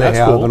planets they That's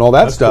have cool. and all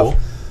that That's stuff. cool.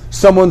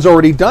 Someone's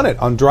already done it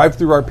on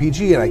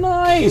Drive-Thru-RPG, and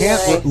I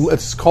can't.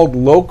 It's called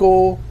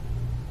Local.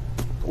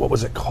 What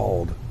was it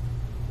called?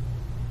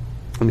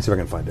 Let me see if I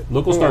can find it.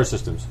 Local star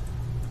systems.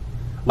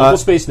 Local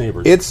space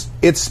neighbors.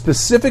 It's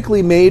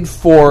specifically made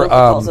for.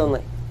 Calls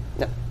only.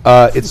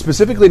 No. It's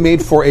specifically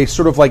made for a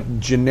sort of like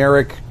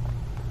generic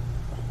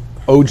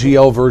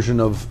OGL version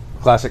of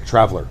Classic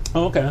Traveler.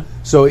 oh, okay.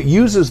 So it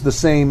uses the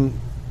same.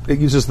 It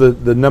uses the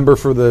number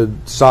for the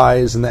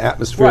size and the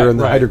atmosphere Right, and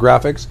the right.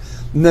 hydrographics,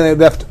 and then they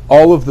left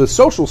all of the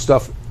social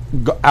stuff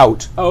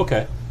out. Oh,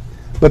 okay.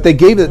 But they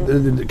gave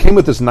it came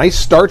with this nice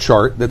star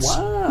chart that's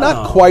Wow.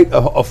 not quite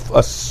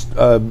a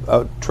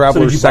So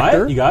traveler did you buy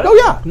sector. it? You got it? Oh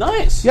yeah,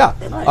 Nice. yeah.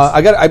 Nice.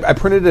 I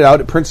printed it out.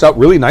 It prints out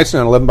really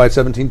nicely on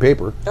 11x17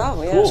 paper.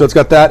 Oh, yeah. Cool. So it's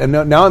got that, and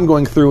now I'm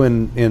going through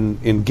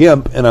in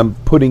GIMP, and I'm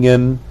putting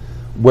in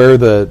where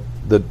the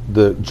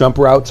jump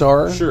routes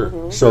are. Sure.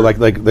 So like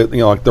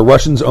the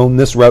Russians own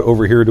this route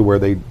over here to where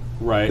they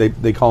Right.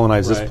 they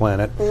colonize this Right.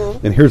 planet,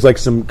 and here's like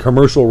some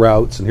commercial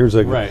routes, and here's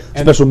like Right.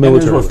 special and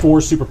military. there were 4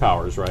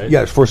 superpowers, right?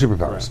 Yeah, it's 4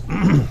 superpowers: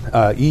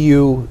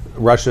 EU,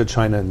 Russia,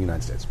 China, and the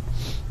United States.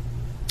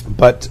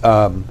 But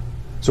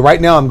so right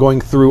now I'm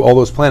going through all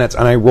those planets,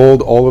 and I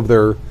rolled all of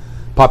their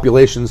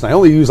populations. And I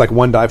only use like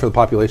 1 die for the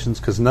populations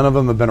because none of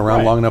them have been around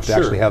Right, long enough to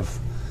sure. actually have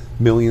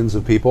millions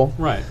of people.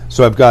 Right.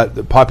 So I've got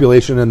the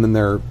population, and then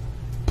their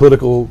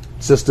political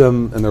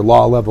system, and their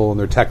law level, and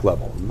their tech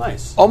level.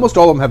 Nice. Almost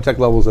all of them have tech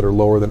levels that are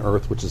lower than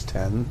Earth, which is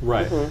 10.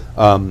 Right.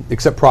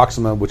 Except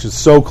Proxima, which is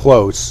so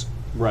close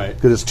Right.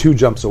 because it's 2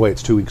 jumps away.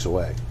 It's 2 weeks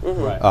away.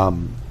 Right.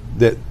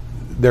 That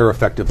they're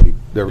effectively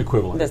they're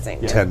Equivalent. The same.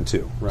 Yeah. 10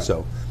 too. Right.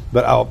 So,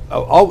 but I'll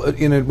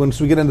once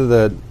we get into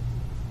when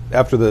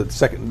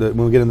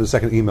we get into the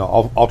second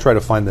email, I'll try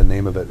to find the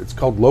name of it. It's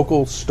called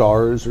Local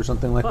Stars or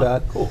something like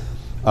that. Cool.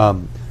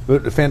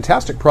 But a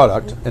fantastic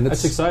product, and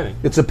it's That's exciting.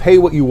 It's a pay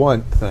what you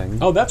want thing.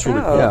 Oh, that's really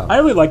cool. Yeah. I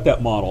really like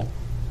that model.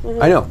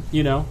 I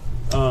know.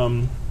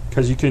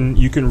 Because you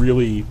can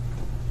really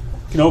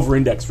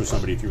over-index for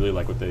somebody if you really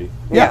like what they.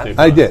 Yeah, what they've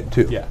I done. did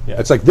too. Yeah.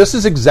 It's like this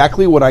is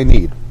exactly what I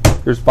need.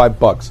 Here's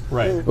 $5.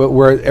 Right. But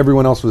where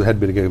everyone else had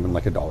been given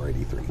like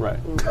 $1.83. Right.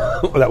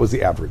 Well, that was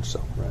the average.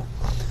 So.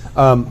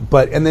 Right.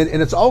 But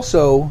it's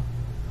also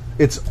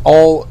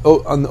all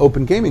on the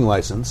Open Gaming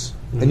license,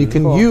 and you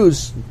can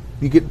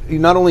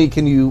not only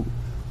can you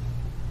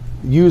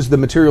use the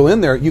material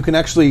in there, you can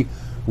actually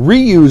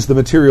reuse the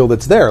material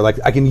that's there. Like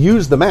I can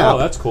use the map. Oh,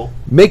 that's cool.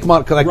 Make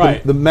like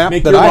the map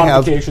Make that your I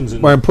have modifications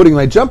and- where I'm putting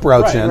my jump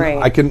routes Right. in. Right.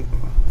 I can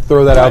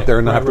throw that out there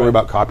and not Right, have to worry right.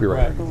 about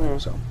copyright. Right. Or anything,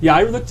 so. Yeah,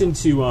 I looked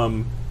into.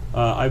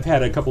 I've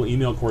had a couple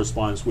email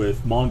correspondence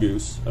with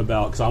Mongoose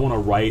because I want to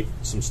write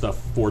some stuff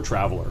for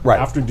Traveler. Right.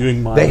 After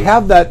doing my They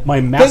have that my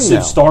thing massive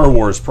now. Star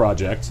Wars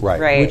project.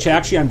 Right. Which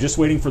actually I'm just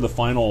waiting for the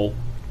final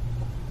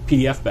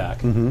PDF back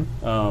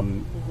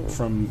Mm-hmm.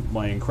 from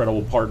my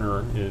incredible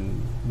partner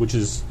which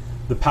is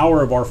the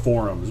power of our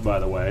forums, by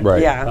the way.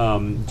 Right. Yeah.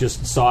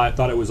 Just saw it,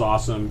 thought it was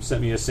awesome,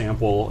 sent me a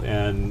sample,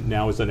 and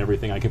now has done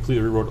everything. I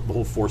completely rewrote the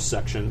whole Force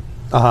section.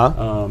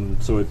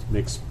 So it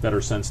makes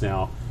better sense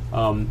now.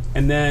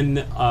 And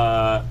then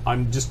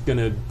I'm just going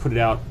to put it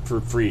out for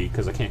free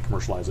because I can't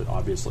commercialize it,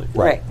 obviously.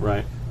 Right.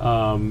 Right.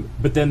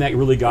 But then that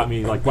really got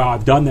me like, wow,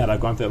 I've done that. I've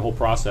gone through that whole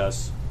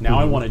process. Now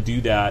I want to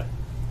do that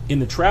in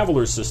the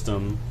Traveler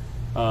system,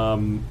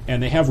 and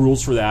they have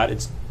rules for that.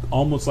 It's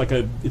almost like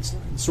it's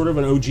sort of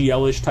an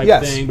OGL-ish type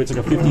Yes. thing, but it's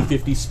like a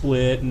 50-50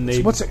 split. And they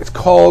What's it? It's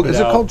called? put Is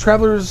it out- called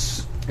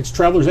Travelers? It's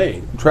Traveler's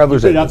Aid.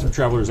 Traveler's You put it Aid. out to the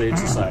Traveler's Aid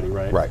Society,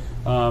 right? Right.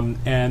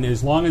 And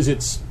as long as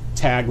it's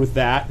tagged with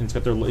that, and it's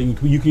got you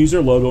can use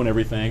their logo and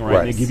everything, right? Right.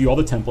 And they give you all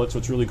the templates, so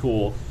it's really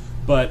cool.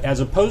 But as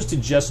opposed to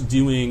just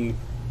doing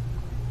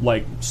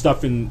like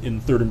stuff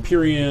in Third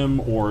Imperium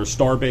or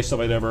star-based stuff,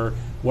 whatever,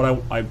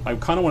 what I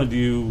kind of want to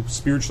do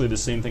spiritually the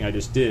same thing I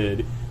just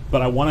did,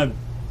 but I want to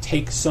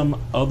take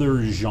some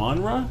other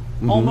genre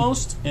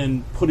almost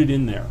and put it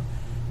in there,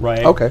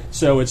 right? Okay.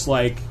 So it's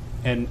like,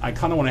 and I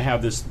kind of want to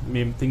have this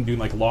main thing doing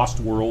like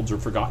Lost Worlds or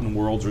Forgotten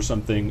Worlds or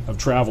something of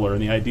Traveler,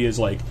 and the idea is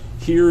like,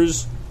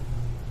 here's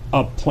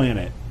a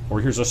planet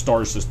or here's a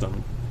star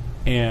system,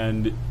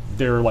 and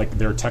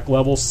they're tech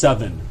level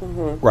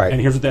 7, Right. and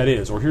here's what that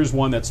is, or here's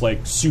one that's like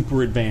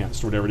super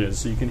advanced or whatever it is.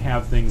 So you can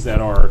have things that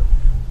are,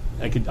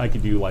 I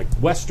could do like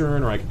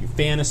Western, or I could do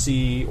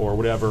fantasy or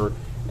whatever,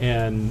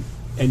 and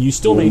and you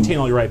still maintain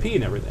all your IP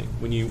and everything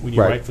when you Right.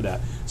 write for that.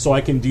 So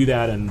I can do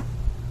that and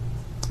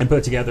put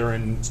it together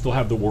and still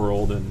have the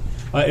world and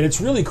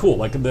it's really cool.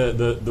 Like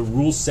the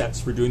rule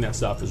sets for doing that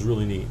stuff is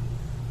really neat.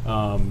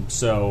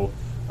 So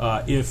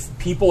if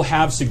people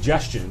have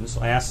suggestions,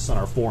 I asked this on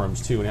our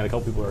forums too, and I had a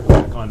couple people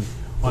back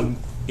on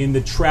in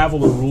the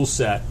Traveler rule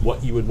set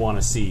what you would want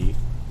to see,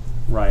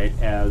 right?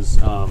 As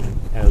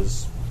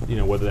you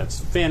know, whether that's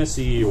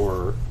fantasy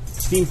or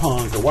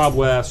steampunk or Wild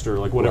West or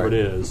like whatever Right.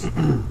 it is.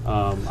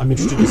 I'm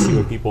interested to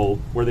see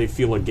where they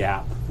feel a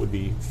gap would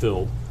be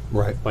filled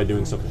Right. by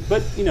doing something.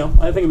 But you know,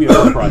 I think it'd be a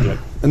fun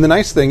project. And the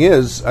nice thing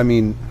is, I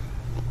mean,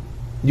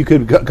 you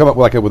could come up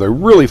with a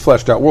really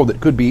fleshed out world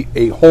that could be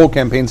a whole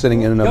campaign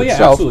setting in and of Oh yeah,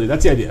 itself, absolutely.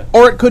 That's the idea.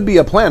 or it could be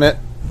a planet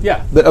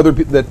Yeah. that other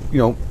people that you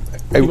know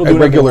a People do whatever they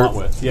regular want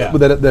with, yeah.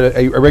 that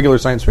a regular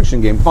science fiction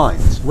game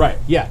finds. Right.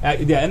 Yeah.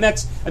 Yeah. And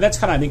that's kind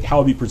of I think how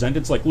it'll be presented.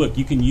 It's like, look,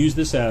 you can use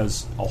this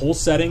as a whole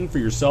setting for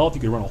yourself.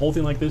 You can run a whole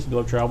thing like this,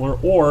 Beloved Traveler,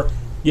 or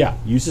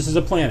use this as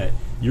a planet.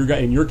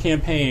 In your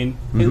campaign.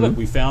 Hey, look,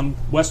 we found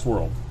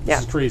Westworld. This Yeah.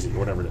 is crazy, or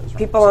whatever it is. Right?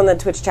 People on the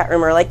Twitch chat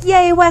room are like,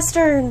 "Yay,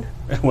 Western!"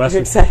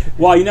 Western. excited.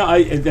 Well, you know,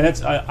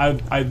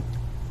 I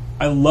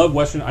love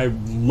Western. I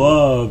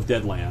love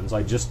Deadlands.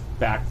 I just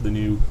backed the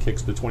new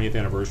the 20th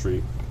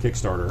anniversary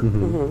Kickstarter,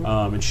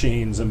 and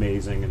Shane's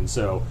amazing, and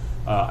so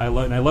I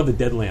love the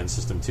Deadlands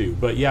system too.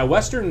 But yeah,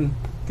 Western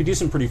could do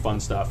some pretty fun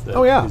stuff that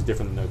is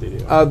different than what they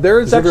do.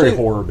 There's It's actually very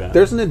horror bent.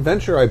 there's an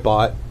adventure I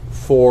bought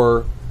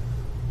for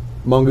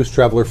Mongoose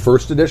Traveler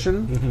First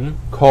Edition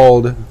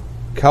called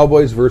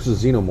Cowboys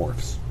versus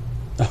Xenomorphs.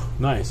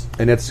 Nice.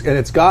 And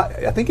it's got,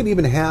 I think it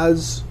even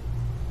has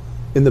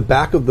in the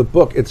back of the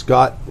book, it's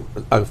got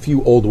a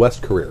few Old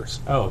West careers.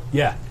 Oh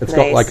yeah. It's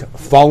got Nice. like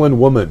Fallen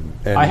Woman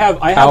and I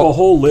have a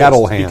whole list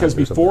Cattle Hand because or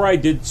before something. I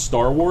did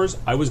Star Wars,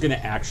 I was going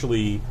to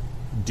actually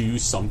do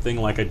something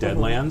like a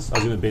Deadlands. I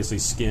was going to basically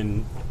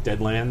skin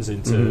Deadlands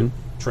into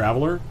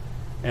Traveler,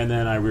 and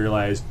then I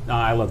realized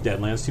I love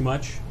Deadlands too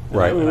much. And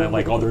Right. and I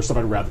like other stuff.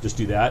 I'd rather just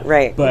do that.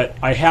 Right. But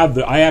I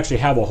actually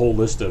have a whole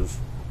list of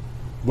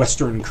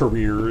Western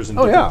careers and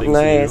different yeah. things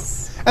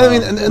Nice. to do. And I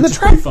mean, and the which is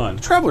pretty fun.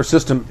 Traveler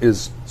system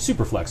is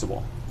Super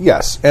flexible.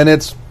 yes, and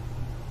it's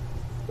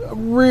a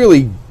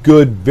really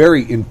good,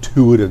 very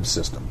intuitive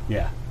system.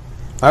 Yeah.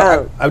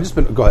 I've just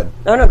been go ahead.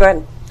 Oh no, go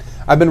ahead.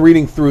 I've been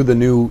reading through the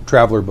new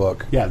Traveler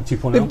book. Yeah. The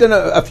 2.0. They've done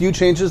a few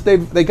changes. They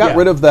got Yeah.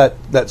 rid of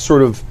that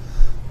sort of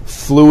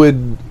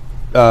fluid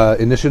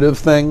initiative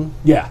thing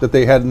Yeah. that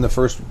they had in the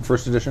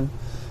first edition,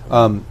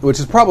 which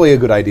is probably a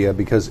good idea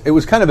because it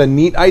was kind of a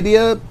neat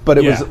idea, but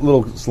it was Yeah. a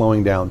little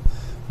slowing down.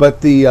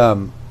 But the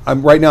I'm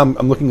right now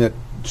I'm looking at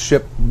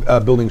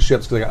building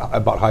ships because I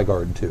bought High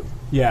Guard too.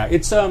 Yeah.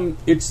 It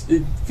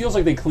feels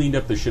like they cleaned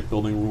up the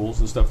shipbuilding rules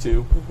and stuff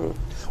too.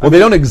 Well, they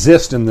don't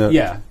exist in the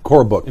Yeah.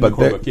 core book, In the but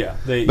core they, book, yeah.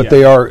 They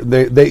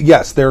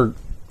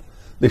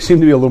seem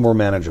to be a little more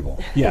manageable.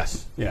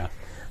 Yes. Yeah.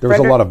 There was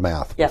a Frederick- lot of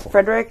math. Yeah,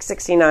 before.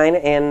 Frederick69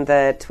 in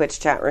the Twitch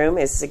chat room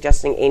is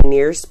suggesting a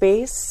near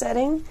space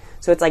setting.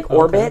 So it's like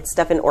orbit,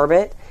 stuff in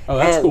orbit. Oh,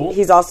 that's and cool.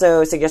 He's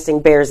also suggesting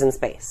bears in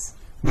space.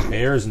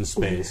 Bears in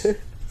space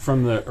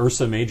from the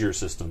Ursa Major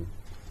system.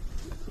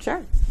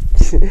 Sure.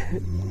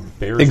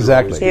 Bears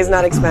Exactly. He has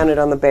not expounded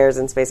on the bears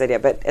in space idea,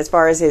 but as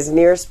far as his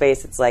near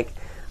space, it's like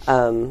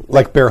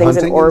Like bear things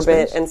hunting in in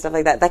orbit space? and stuff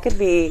like that. That could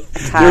be a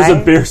tie.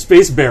 There's a bear,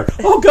 space bear.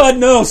 Oh God,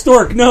 no,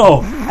 Stork,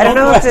 no! I don't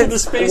know if the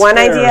it's space one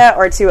bear. idea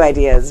or two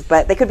ideas,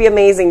 but they could be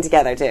amazing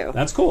together too.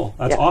 That's cool.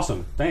 That's Yeah.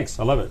 awesome. Thanks.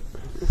 I love it.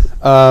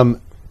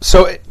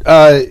 So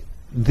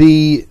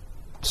the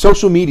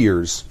social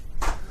meteors,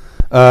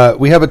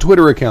 we have a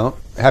Twitter account,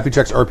 Happy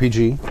Checks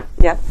RPG.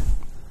 Yep.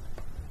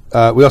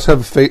 We also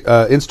have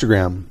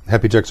Instagram,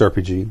 Happy Checks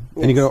RPG,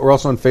 and we're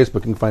also on Facebook.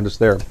 You can find us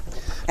there.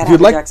 At If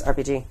you'd Happy like Jacks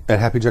RPG. at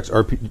Happy Checks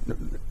RPG,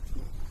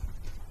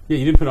 Yeah,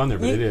 you didn't put it on there,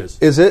 but it is.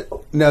 is it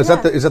now? Is Yeah.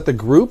 that the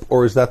group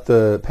or is that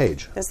the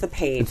page? That's the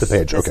page. It's the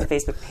page. That's Okay. the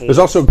Facebook page. There's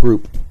also a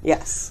group.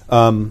 Yes.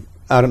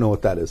 I don't know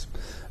what that is.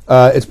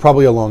 It's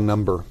probably a long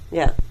number.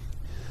 Yeah.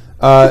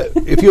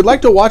 If you'd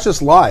like to watch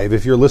us live,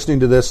 if you're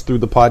listening to this through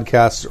the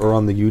podcast or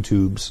on the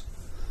YouTubes,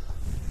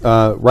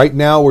 right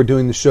now we're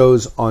doing the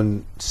shows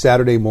on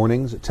Saturday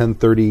mornings at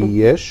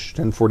 10:30-ish,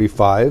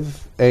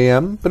 10:45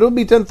 a.m., but it'll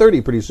be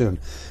 10:30 pretty soon,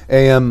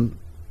 a.m.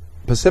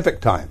 Pacific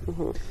time.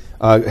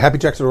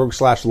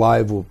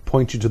 HappyJacks.org/live will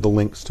point you to the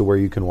links to where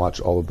you can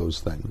watch all of those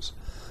things.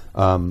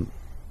 And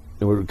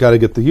we've got to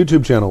get the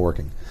YouTube channel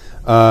working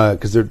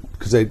because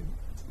they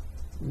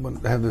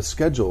have this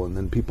schedule, and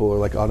then people are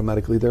like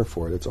automatically there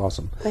for it. It's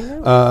awesome.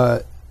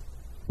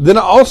 Then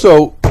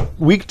also,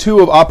 week 2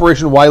 of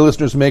Operation Why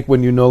Listeners Make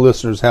When You Know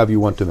Listeners Have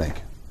You Want to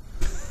Make.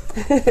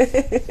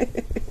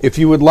 If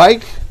you would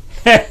like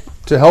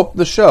to help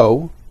the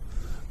show,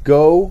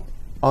 go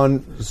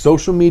on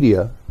social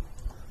media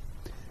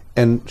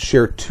and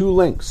share 2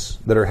 links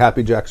that are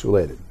Happy Jacks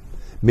related.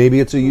 Maybe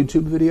it's a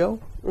YouTube video.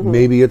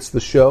 Maybe it's the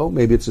show.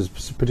 Maybe it's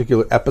a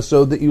particular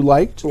episode that you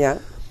liked. Yeah.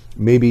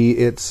 Maybe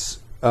it's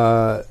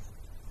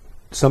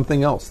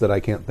something else that I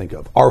can't think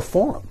of. Our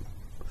forum.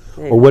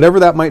 or whatever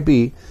that might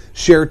be,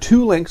 share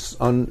 2 links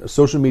on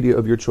social media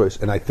of your choice,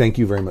 and I thank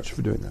you very much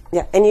for doing that.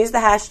 Yeah, and use the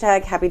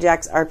hashtag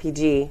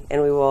HappyJacksRPG,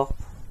 and we will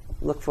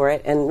look for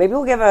it, and maybe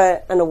we'll give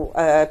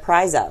a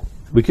prize up.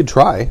 We could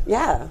try.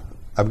 Yeah.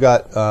 I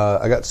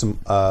got some.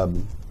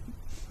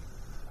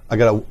 I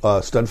got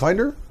a stud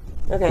finder.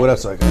 Okay. What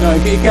else? I got? No,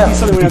 it could be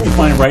something we have to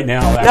find right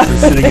now after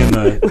sitting in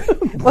the.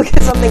 We'll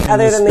get something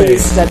other than the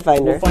space. stud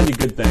finder. We'll find a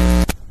good thing.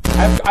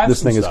 I have This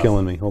some thing is stuff.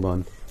 killing me. Hold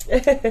on.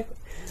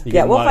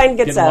 Yeah, we'll find good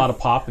getting stuff. a lot of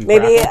pop and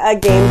maybe crackle. a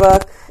game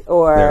book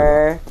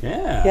or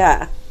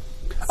Yeah.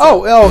 Oh,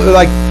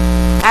 like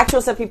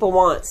actual stuff people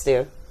want,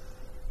 Stu.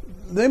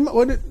 they.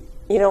 What?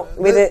 You know,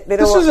 they don't.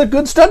 This is a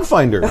good stud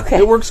finder. Okay.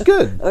 It works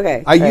good.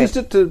 Okay, I great. used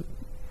it to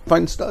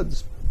find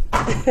studs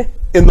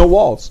in the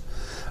walls.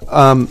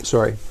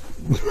 Sorry.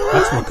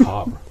 That's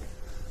macabre.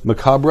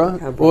 Macabre?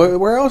 Well,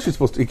 where else are you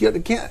supposed to? You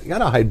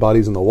gotta hide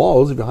bodies in the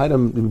walls. If you hide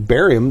them, you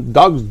bury them,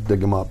 dogs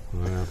dig them up.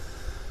 Yeah.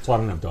 That's why I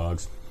don't have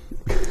dogs.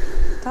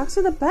 Dogs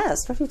are the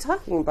best. What are you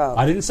talking about?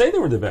 I didn't say they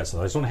were the best.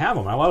 I just don't have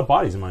them. I have a lot of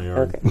bodies in my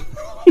yard.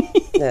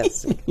 Okay.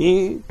 Yes.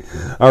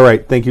 All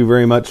right. Thank you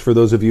very much for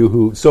those of you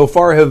who so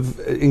far have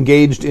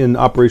engaged in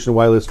Operation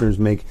Why Listeners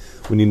Make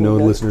when you know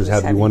listeners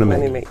have you want to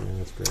make. Yeah,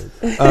 that's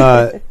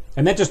great.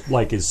 And that just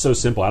is so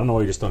simple. I don't know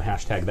why you just don't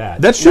hashtag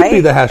that. That should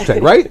be Right? the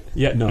hashtag, right?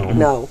 Yeah, no.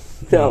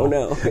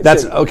 No.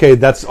 That's okay.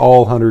 That's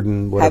all 100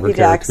 and whatever Happy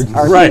Jacks characters.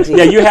 RPG. Right.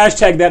 Yeah, you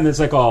hashtag that and it's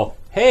like all,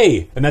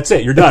 hey, and that's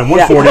it. You're done.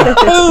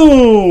 140.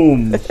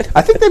 Boom.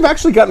 I think they've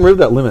actually gotten rid of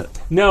that limit.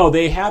 No,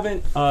 they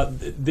haven't.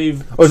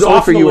 They've Oh, it's only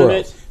softened for the URLs.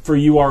 limit for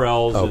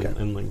URLs Okay.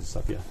 and links and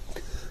stuff, yeah.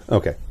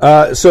 Okay.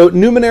 So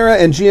Numenera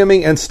and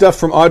GMing and stuff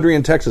from Audrey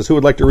in Texas. Who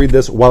would like to read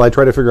this while I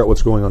try to figure out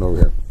what's going on over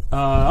here?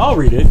 I'll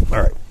read it.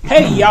 All right.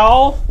 Hey,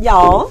 y'all.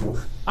 Y'all.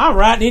 I'm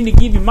writing in to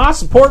give you my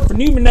support for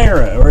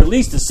Numenera, or at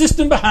least the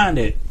system behind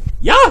it.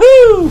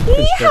 Yahoo!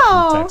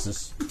 Yeehaw! From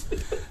Texas.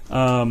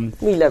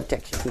 We love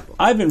Texas people.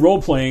 I've been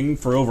role-playing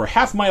for over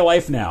half my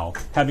life now,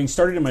 having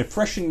started in my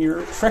freshman year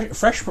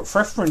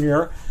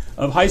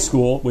of high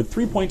school with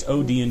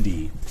 3.0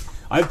 D&D.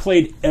 I've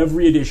played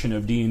every edition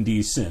of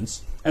D&D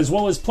since, as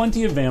well as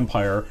plenty of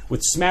Vampire,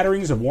 with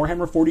smatterings of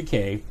Warhammer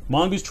 40k,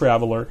 Mongoose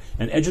Traveler,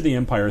 and Edge of the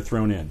Empire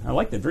thrown in. I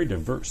like that, very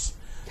diverse.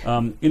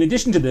 In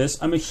addition to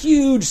this, I'm a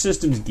huge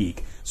systems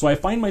geek, so I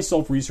find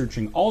myself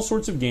researching all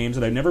sorts of games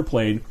that I've never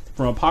played,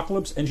 from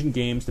Apocalypse Engine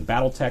games to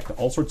Battletech to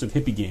all sorts of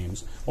hippie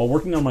games, while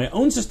working on my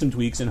own system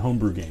tweaks and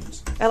homebrew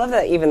games. I love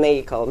that even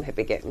they call them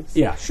hippie games.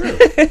 Yeah, sure.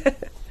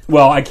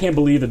 Well, I can't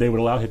believe that they would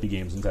allow hippie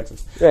games in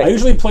Texas. Right. I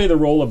usually play the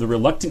role of the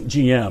reluctant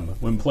GM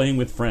when playing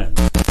with friends.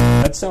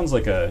 That sounds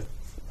like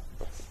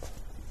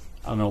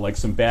like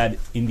some bad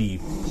indie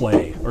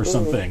play or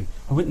something.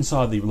 I went and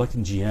saw the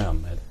reluctant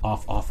GM at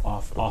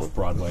off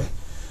Broadway.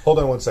 Hold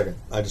on 1 second.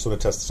 I just want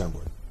to test the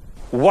soundboard.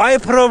 Why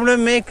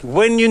problem make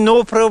when you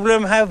know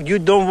problem have you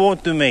don't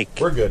want to make?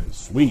 We're good.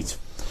 Sweet.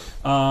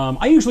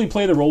 I usually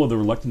play the role of the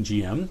reluctant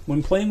GM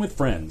when playing with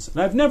friends,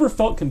 and I've never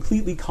felt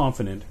completely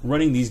confident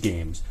running these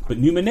games, but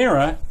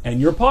Numenera and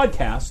your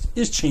podcast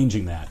is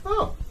changing that.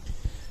 Oh.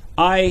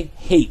 I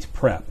hate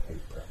prep.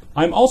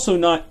 I'm also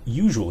not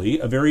usually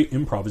a very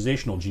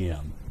improvisational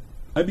GM.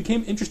 I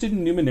became interested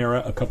in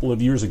Numenera a couple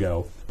of years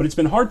ago, but it's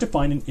been hard to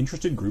find an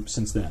interested group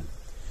since then.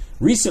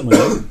 Recently,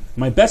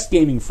 my best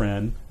gaming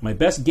friend, my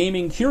best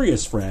gaming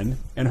curious friend,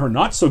 and her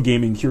not so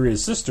gaming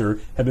curious sister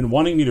have been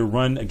wanting me to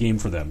run a game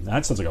for them.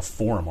 That sounds like a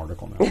forum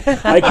article now.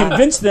 I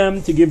convinced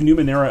them to give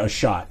Numenera a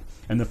shot,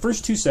 and the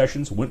first 2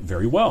 sessions went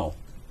very well.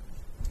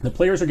 The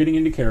players are getting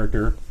into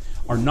character,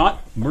 are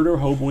not murder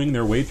hoboing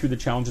their way through the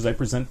challenges I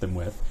present them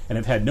with, and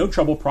have had no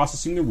trouble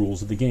processing the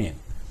rules of the game.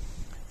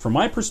 From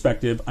my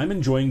perspective, I'm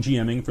enjoying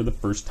GMing for the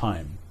first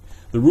time.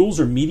 The rules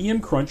are medium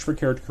crunch for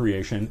character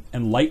creation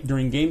and light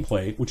during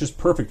gameplay, which is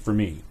perfect for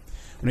me.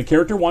 When a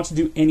character wants to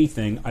do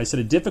anything, I set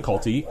a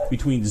difficulty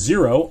between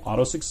 0,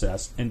 auto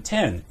success, and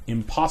 10,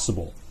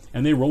 impossible,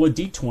 and they roll a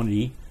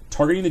d20,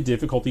 targeting the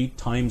difficulty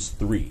times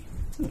 3.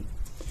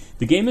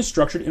 The game is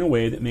structured in a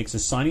way that makes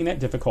assigning that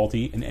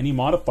difficulty and any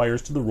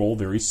modifiers to the roll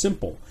very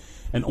simple,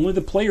 and only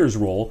the player's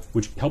roll,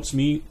 which helps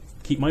me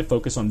keep my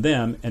focus on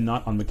them and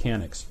not on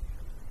mechanics.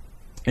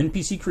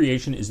 NPC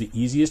creation is the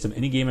easiest of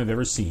any game I've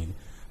ever seen.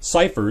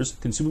 Ciphers,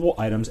 consumable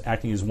items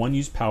acting as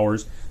one-use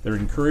powers that are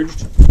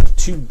encouraged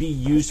to be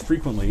used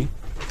frequently,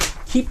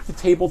 keep the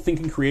table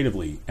thinking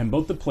creatively, and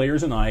both the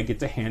players and I get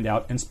to hand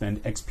out and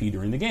spend XP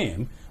during the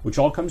game, which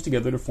all comes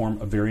together to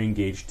form a very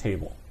engaged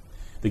table.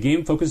 The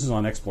game focuses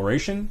on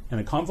exploration and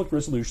a conflict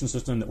resolution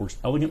system that works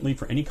elegantly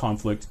for any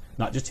conflict,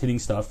 not just hitting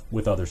stuff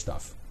with other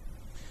stuff.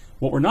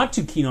 What we're not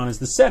too keen on is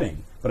the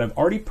setting, but I've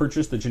already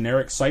purchased the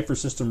generic Cipher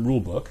System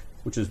rulebook,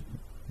 which is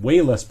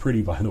way less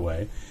pretty, by the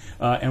way,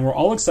 and we're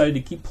all excited to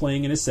keep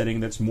playing in a setting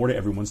that's more to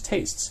everyone's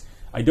tastes.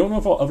 I don't know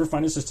if I'll ever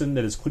find a system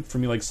that has clicked for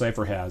me like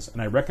Cipher has,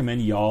 and I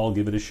recommend y'all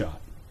give it a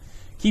shot.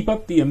 Keep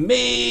up the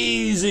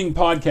amazing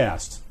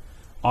podcast.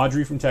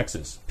 Audrey from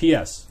Texas.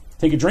 P.S.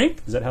 Take a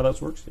drink? Is that how that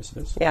works? Yes,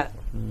 it is. Yeah.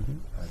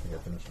 I think I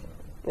finished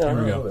one.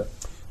 There we go.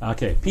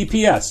 Okay.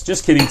 P.P.S.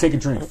 Just kidding. Take a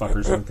drink,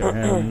 fuckers.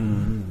 Okay.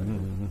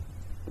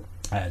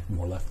 I had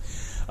more left.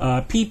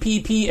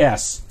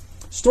 PPPS.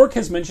 Stork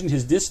has mentioned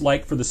his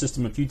dislike for the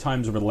system a few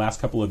times over the last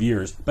couple of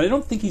years, but I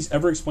don't think he's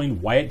ever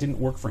explained why it didn't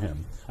work for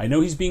him. I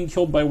know he's being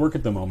killed by work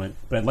at the moment,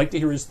 but I'd like to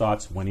hear his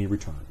thoughts when he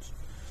returns.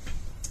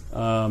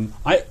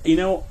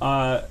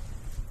 Numenera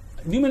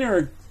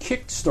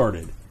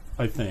kick-started,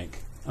 I think.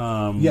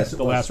 Yes,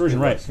 the last version,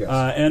 it right? was,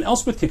 yes. And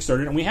Elspeth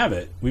kickstarted, and we have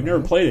it. We've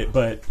never played it,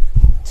 but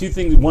two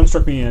things. One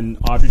struck me, and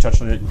Audrey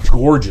touched on it.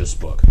 Gorgeous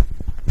book,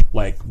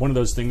 like one of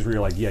those things where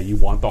you're like, yeah, you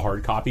want the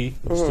hard copy.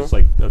 It's just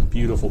like a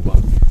beautiful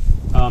book.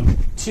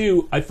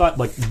 Two, I thought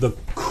like the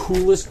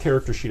coolest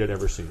character sheet I'd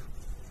ever seen.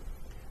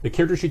 The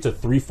character sheet's a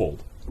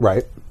threefold,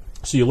 Right.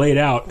 so you lay it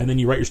out, and then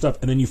you write your stuff,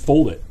 and then you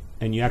fold it,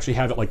 and you actually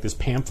have it like this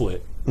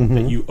pamphlet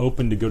that you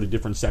open to go to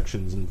different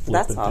sections and flip.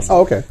 That's and awesome. things.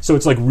 Oh, okay. So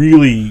it's like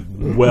really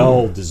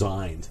well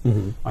designed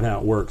on how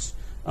it works.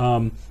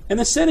 And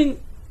the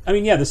setting, I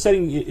mean, yeah, the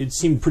setting it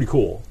seemed pretty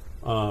cool.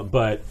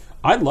 But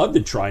I'd love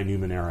to try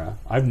Numenera.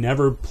 I've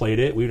never played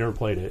it. We've never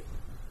played it.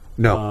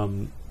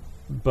 No.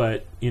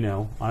 But you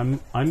know,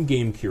 I'm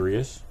game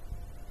curious.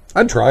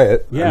 I'd try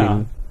it. Yeah. I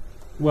mean,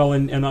 Well,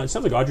 and it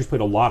sounds like Audrey's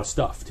played a lot of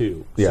stuff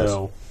too. Yes.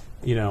 So,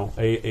 you know,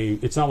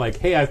 it's not like,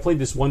 hey, I've played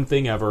this one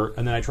thing ever,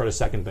 and then I tried a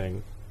second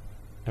thing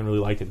and really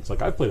liked it. It's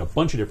like I've played a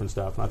bunch of different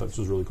stuff, and I thought this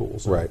was really cool.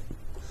 So. right.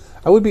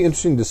 I would be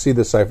interesting to see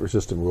the Cypher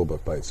System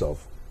rulebook by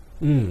itself.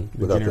 The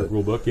generic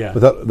rule book, yeah.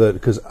 Without the,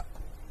 because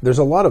there's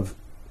a lot of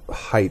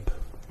hype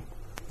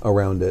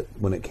around it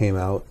when it came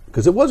out,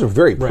 because it was a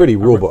very pretty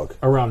rule book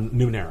around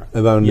Numenera.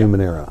 about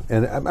Numenera,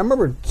 and I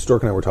remember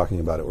Stork and I were talking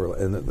about it,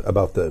 and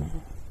about the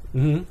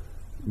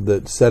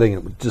setting.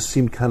 It just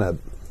seemed kind of.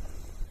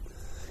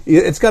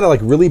 It's got to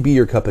like really be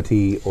your cup of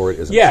tea, or it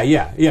isn't.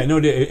 Yeah. No,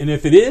 and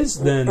if it is,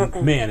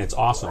 then man, it's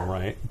awesome,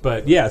 right?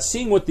 But yeah,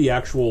 seeing what the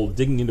actual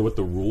digging into what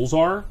the rules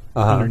are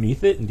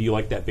underneath it, and do you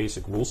like that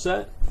basic rule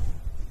set?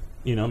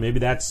 You know, maybe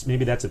that's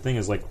a thing,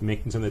 is like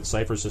making something that's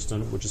Cypher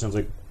System, which it sounds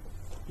like,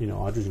 you know,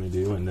 Audrey's going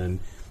to do, and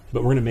then,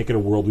 but we're going to make it a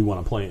world we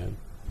want to play in.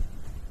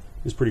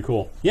 It's pretty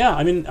cool. Yeah,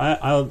 I mean,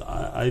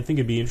 I think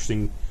it'd be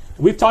interesting.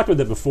 We've talked about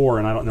that before,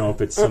 and I don't know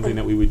if it's something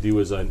that we would do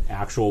as an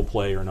actual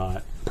play or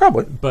not.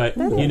 Probably. But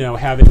you know,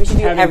 having We should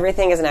do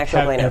everything as an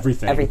actual play now.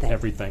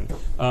 Everything.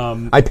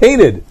 I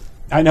painted.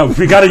 I know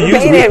we got to use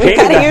it. We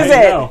gotta use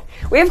it.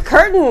 We have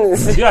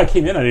curtains. Yeah, I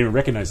came in. I didn't even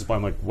recognize it. But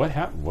I'm like, what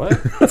happened? What?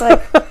 It's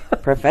like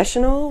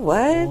professional.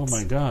 What? Oh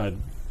my god.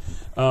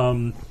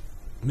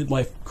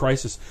 Midlife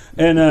crisis,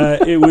 and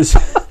it was.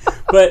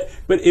 But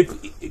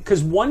if,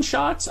 because one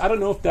shots, I don't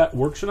know if that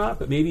works or not.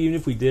 But maybe even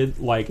if we did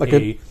like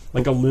a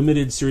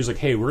limited series, like,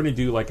 hey, we're going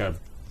to do like a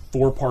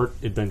 4-part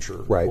adventure,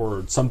 right,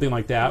 or something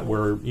like that,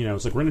 where, you know,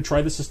 it's like we're going to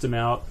try the system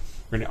out.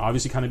 We're going to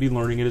obviously kind of be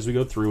learning it as we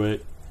go through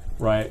it,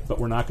 right? But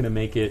we're not going to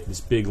make it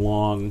this big,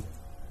 long,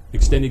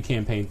 extended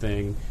campaign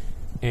thing.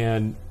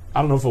 And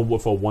I don't know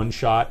if a one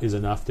shot is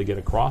enough to get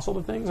across all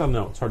the things. I don't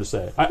know. It's hard to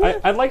say.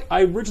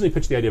 I originally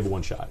pitched the idea of a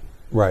one shot,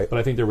 right? But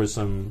I think there were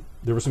some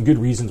good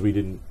reasons we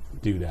didn't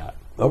do that.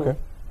 Okay.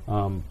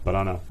 But I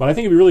don't know. But I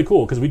think it'd be really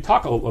cool, because we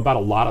talk about a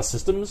lot of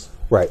systems,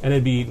 right?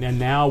 And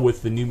now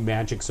with the new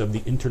magics of the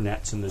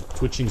internets and the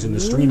twitchings and the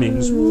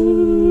streamings,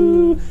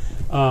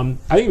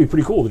 I think it'd be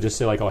pretty cool to just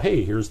say like, oh,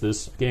 hey, here's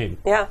this game,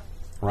 Yeah.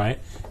 right?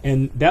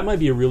 And that might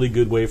be a really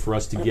good way for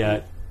us to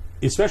get,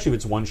 especially if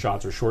it's one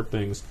shots or short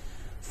things,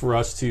 for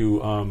us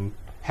to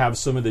have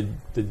some of the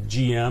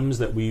GMs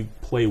that we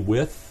play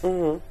with,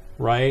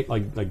 right?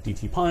 Like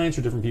DT Pints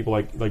or different people,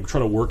 like try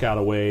to work out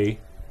a way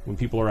when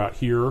people are out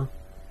here.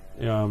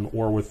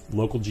 Or with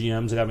local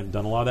GMs that haven't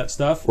done a lot of that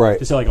stuff, right?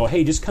 To say like, oh,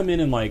 hey, just come in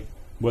and like,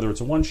 whether it's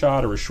a one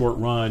shot or a short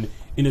run,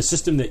 in a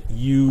system that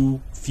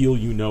you feel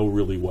you know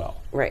really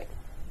well, Right.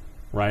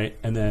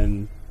 and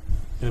then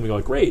we go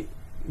like, great,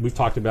 we've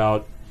talked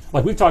about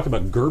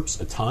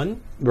GURPS a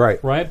ton,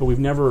 right? But have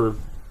we ever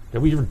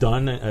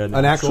done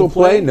an actual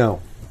play?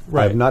 No,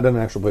 right. I've not done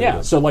an actual play.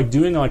 Yeah, so like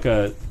doing like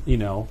a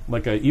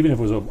even if it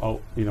was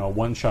a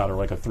one shot or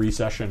like a 3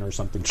 session or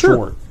something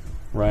short,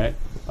 right?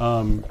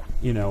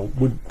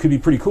 Could be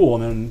pretty cool.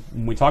 And then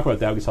when we talk about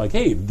that, we say like,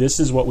 hey,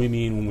 this is what we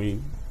mean when we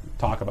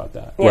talk about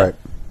that, right?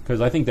 Because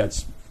I think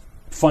that's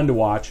fun to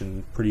watch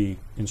and pretty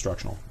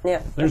instructional.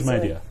 Yeah. There's my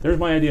idea. There's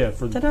my idea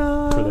for that.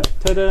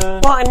 Ta-da!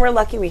 Well, and we're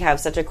lucky we have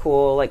such a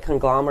cool like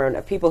conglomerate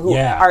of people who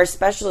are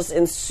specialists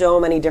in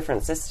so many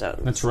different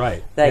systems. That's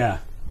right.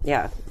 Like,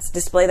 yeah,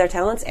 display their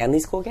talents and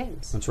these cool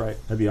games. That's right.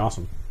 That'd be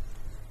awesome.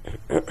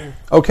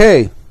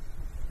 Okay.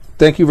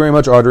 Thank you very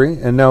much, Audrey.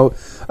 And now,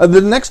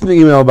 the next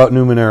email about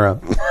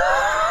Numenera.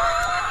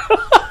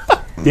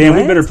 Damn,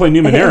 we better play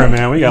Numenera,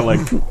 man. We got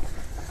like...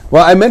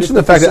 Well, I mentioned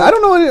the fact that I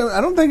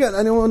don't think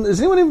anyone... Is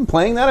anyone even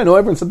playing that? I know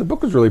everyone said the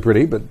book was really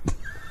pretty, but...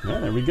 Yeah,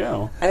 there we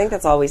go. I think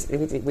that's always...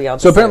 We all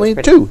so apparently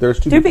two. There's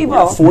two people.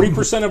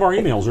 40% of our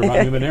emails are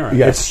about Numenera.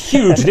 Yes. It's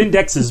huge. It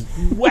indexes,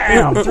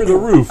 wow, through the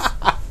roof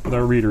with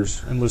our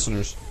readers and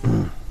listeners.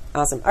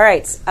 Awesome. All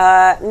right.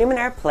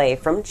 Numenera play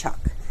from Chuck.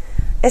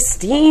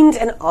 Esteemed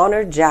and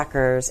honored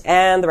Jackers,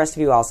 and the rest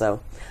of you also.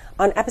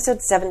 On episode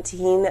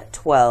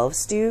 1712,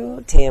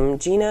 Stu, Tim,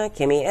 Gina,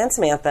 Kimmy, and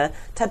Samantha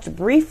touched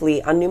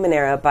briefly on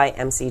Numenera by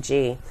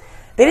MCG.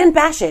 They didn't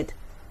bash it,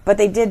 but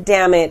they did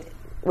damn it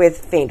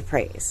with faint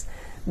praise.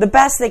 The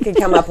best they could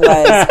come up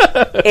was,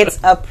 it's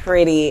a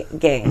pretty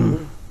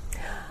game.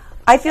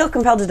 I feel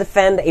compelled to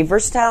defend a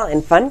versatile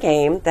and fun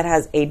game that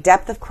has a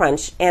depth of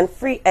crunch and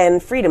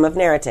freedom of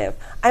narrative.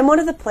 I'm one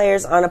of the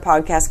players on a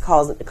podcast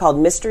called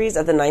Mysteries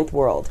of the Ninth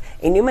World,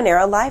 a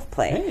Numenera live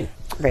play. Hey.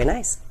 Very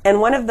nice. And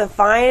one of the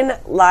fine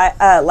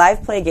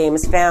live play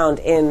games found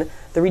in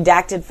the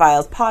Redacted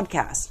Files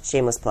podcast.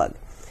 Shameless plug.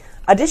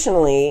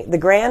 Additionally, the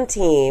grand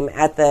team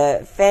at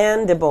the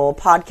Fandible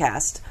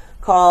podcast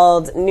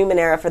called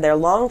Numenera for their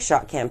long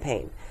shot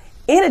campaign.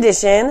 In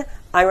addition,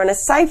 I run a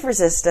Cypher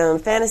System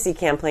fantasy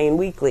campaign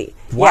weekly.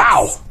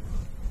 Wow. Yes.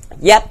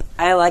 Yep,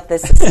 I like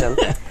this system.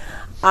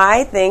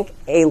 I think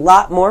a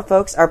lot more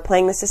folks are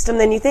playing the system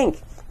than you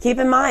think. Keep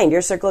in mind,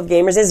 your circle of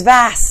gamers is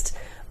vast,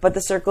 but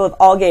the circle of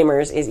all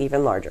gamers is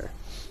even larger.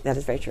 That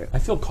is very true. I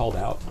feel called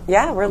out.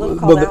 Yeah, we're a little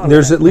called out.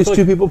 There's at least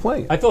two people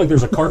playing. I feel like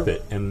there's a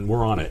carpet, and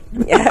we're on it.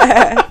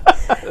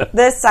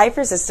 The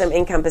Cypher System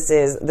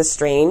encompasses the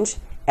strange,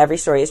 every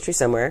story is true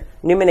somewhere,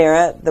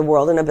 Numenera, the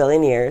world in a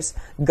billion years,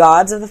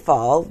 gods of the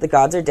fall, the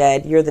gods are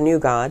dead, you're the new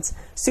gods,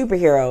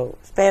 superhero,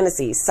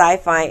 fantasy,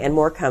 sci-fi, and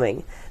more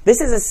coming. This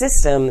is a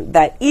system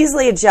that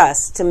easily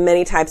adjusts to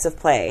many types of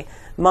play.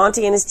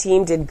 Monty and his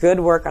team did good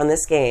work on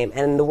this game,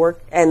 and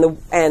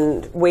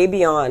and way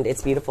beyond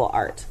its beautiful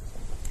art.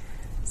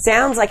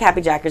 Sounds like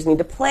Happy Jackers need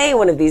to play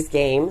one of these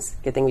games.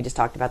 Good thing we just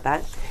talked about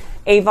that.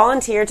 I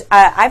volunteer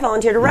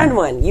to run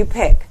one. You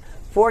pick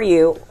for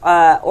you,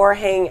 or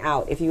hang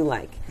out if you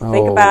like.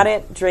 Think about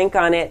it, drink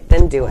on it,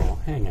 then do it.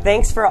 Hang out.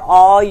 Thanks for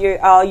all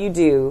you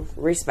do.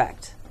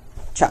 Respect,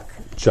 Chuck.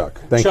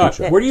 Thank you,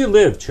 Chuck. Where do you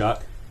live,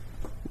 Chuck?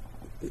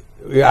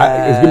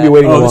 Yeah, it's going to be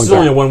waiting a long this is time.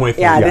 only a one-way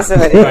thing. Yeah, this is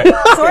it.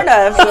 Sort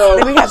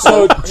of.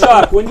 So,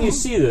 Chuck, when you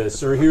see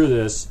this or hear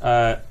this,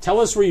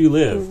 tell us where you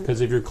live, because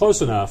if you're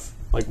close enough,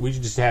 like, we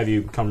should just have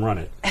you come run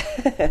it.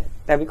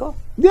 That'd be cool.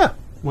 Yeah,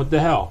 What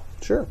the hell?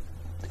 sure.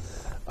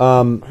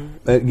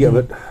 But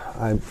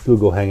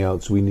Google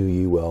Hangouts, we knew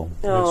you well.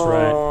 That's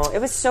right.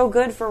 It was so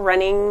good for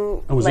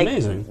running. It was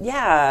amazing.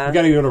 Yeah. You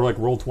got to go to like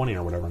Roll20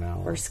 or whatever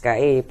now. Or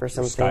Skype or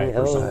something. Skype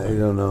or Oh. something.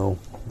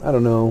 I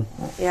don't know.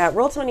 Yeah,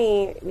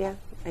 Roll20. Yeah,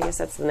 I guess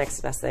that's the next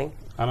best thing.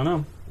 I don't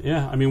know.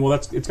 Yeah, I mean, well,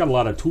 it's got a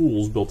lot of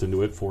tools built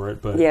into it for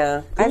it, but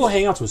Yeah. Google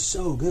Hangouts was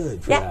so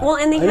good for Yeah, that. well,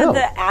 and they I know. had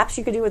the apps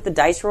you could do with the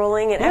dice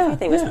rolling and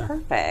everything. It was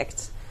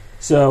perfect.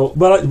 So,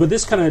 but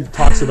this kind of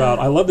talks about.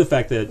 I love the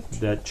fact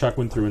that Chuck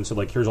went through and said,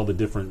 like, here's all the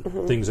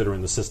different things that are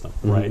in the system,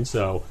 right?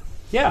 So,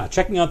 yeah,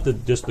 checking out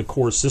just the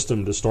core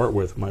system to start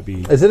with might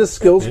be. Is it a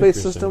skills-based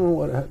Interesting. system?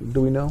 What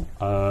do we know?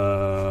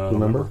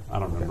 Remember? I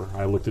don't remember.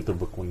 I looked at the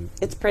book when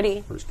It's pretty.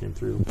 it first came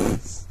through.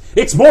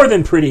 It's more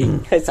than pretty,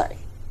 Sorry.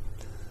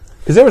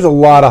 Because there was a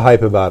lot of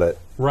hype about it,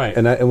 right?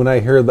 and when I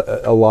hear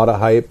a lot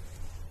of hype,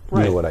 you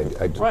Right. know what I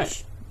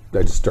Right.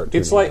 just start.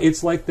 It's tuning like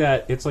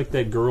out. it's like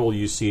that girl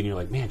you see and you're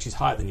like, man, she's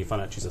hot. Then you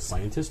find out she's a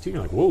scientist too. And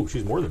you're like, whoa,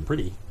 she's more than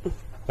pretty.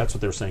 That's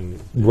what they're saying.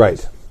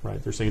 Right.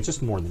 Right. They're saying it's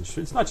just more than.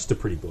 It's not just a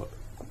pretty book.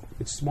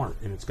 It's smart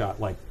and it's got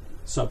like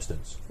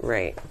substance.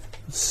 Right.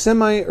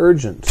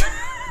 Semi-urgent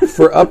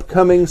for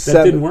upcoming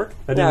That didn't work.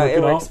 That didn't No, work it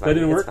at all. works fine. That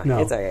didn't It's work. fine. No,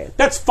 It's all right.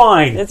 That's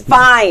fine. It's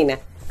fine.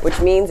 Which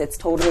means it's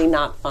totally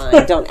not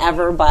fine. Don't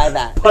ever buy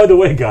that. By the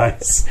way,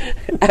 guys,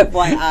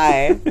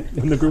 FYI.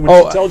 when the group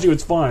Oh, tells you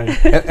it's fine,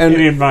 And it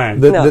ain't fine.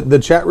 No. the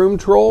chat room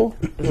troll,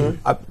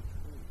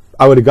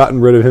 I would have gotten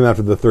rid of him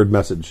after the third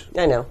message.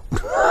 I know.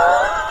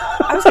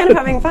 I was kind of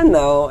having fun,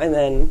 though, and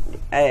then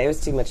it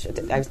was too much.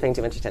 I was paying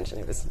too much attention.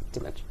 It was too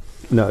much.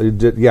 No, it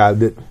did,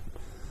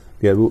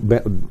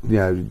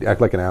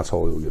 act like an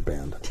asshole, you'll get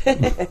banned.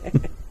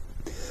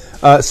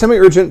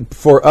 Semi-urgent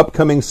for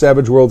upcoming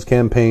Savage Worlds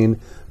campaign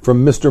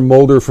from Mr.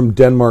 Mulder from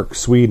Denmark,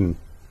 Sweden.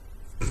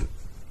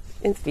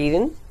 In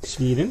Sweden?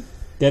 Sweden,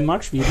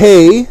 Denmark, Sweden.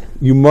 Hey,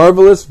 you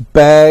marvelous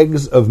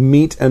bags of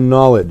meat and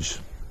knowledge.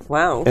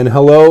 Wow. And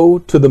hello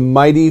to the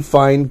mighty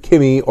fine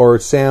Kimmy or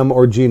Sam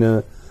or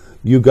Gina,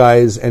 you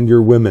guys and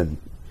your women.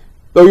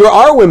 Oh, you're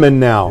our women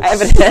now.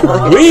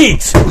 Evidently.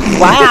 Sweet.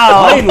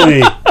 Wow.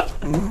 Finally.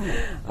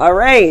 All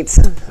right.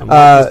 I'm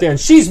gonna stand.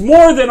 She's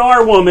more than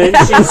our woman.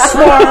 She's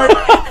smart.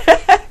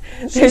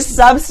 There's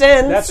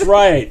substance. That's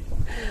right.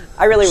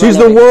 I really She's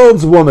run the away.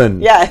 world's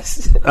woman.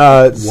 Yes.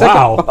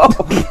 Wow.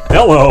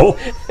 Hello.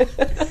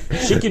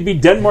 She could be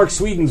Denmark,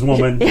 Sweden's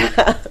woman.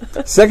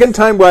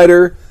 Second-time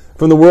writer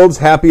from the world's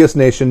happiest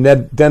nation,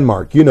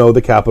 Denmark. You know,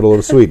 the capital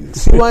of Sweden.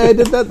 See why I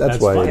did that? That's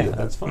why I fun. did that.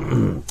 That's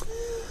fun.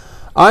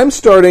 I'm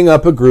starting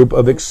up a group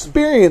of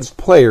experienced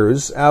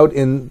players out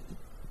in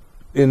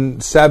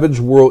Savage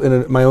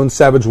World my own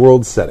Savage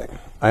World setting.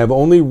 I have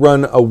only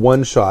run a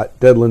one-shot,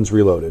 Deadlands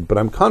Reloaded, but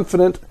I'm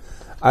confident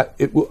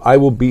I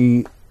will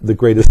be the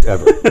greatest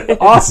ever.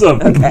 Awesome.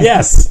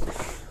 Yes.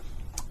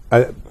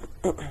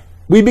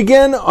 We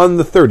begin on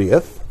the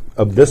 30th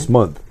of this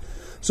month.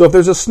 So if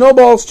there's a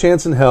snowball's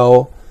chance in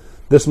hell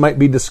this might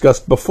be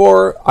discussed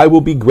before, I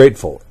will be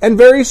grateful. And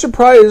very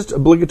surprised,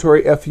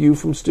 obligatory FU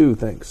from Stu,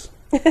 thanks.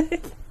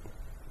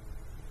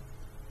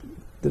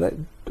 Did I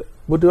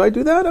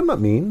do that? I'm not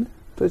mean.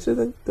 Did I say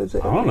that? Did I say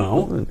I don't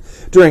know.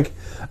 Drink.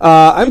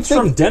 I'm It's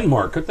from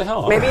Denmark. What the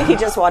hell? Maybe he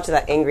just watched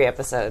that angry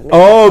episode.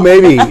 Oh,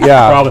 maybe,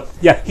 yeah. Probably.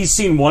 Yeah, he's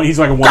seen one. He's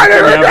like a one.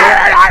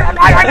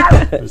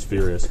 He's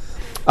furious.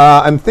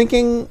 I'm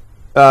thinking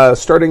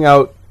starting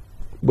out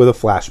with a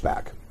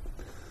flashback.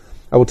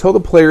 I will tell the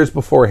players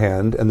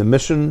beforehand, and the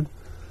mission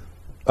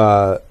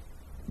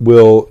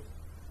will,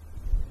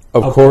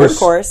 of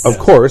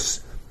course,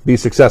 be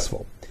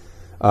successful.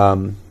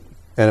 An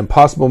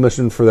impossible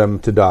mission for them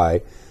to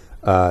die.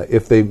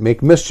 If they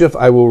make mischief,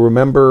 I will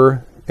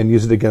remember and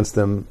use it against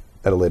them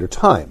at a later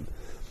time.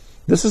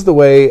 This is the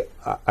way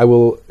I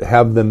will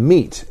have them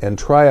meet and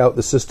try out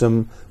the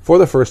system for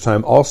the first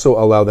time, also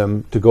allow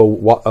them to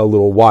go a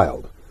little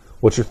wild.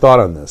 What's your thought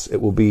on this? It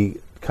will be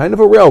kind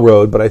of a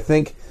railroad, but I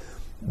think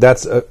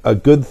that's a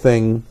good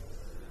thing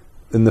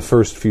in the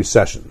first few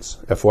sessions.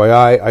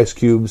 FYI, ice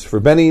cubes for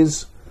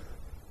bennies.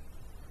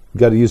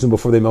 Got to use them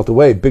before they melt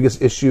away.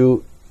 Biggest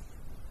issue,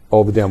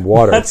 all the damn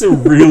water. That's a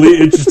really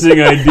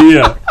interesting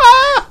idea.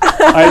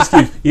 Ice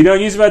cubes. You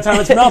don't use it by the time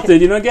it's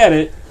melted. You don't get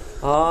it.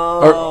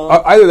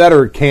 Or either that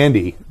or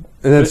candy.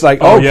 And it's like,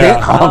 come.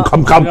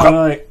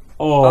 Like,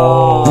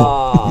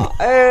 Oh,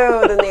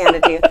 then they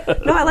added you.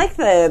 No, I like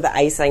the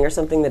icing or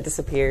something that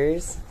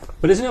disappears.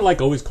 But isn't it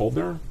like always cold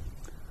there?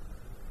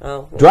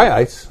 Oh, Dry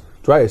ice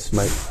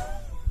might.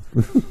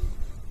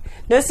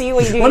 no. See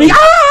what you do.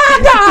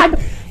 God!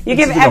 You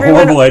give This is a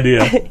everyone horrible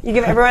idea. You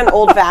give everyone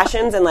old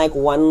fashions and like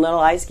one little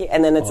ice cube,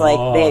 and then it's like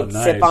they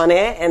nice. sip on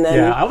it, and then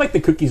Yeah, I like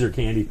the cookies or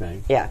candy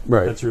thing. yeah.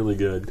 Right. That's really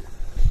good.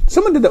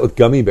 Someone did that with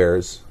gummy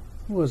bears.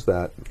 What was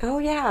that? It Oh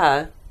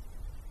yeah,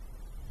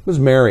 was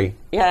Mary.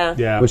 yeah.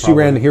 Yeah, When she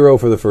probably. ran Hero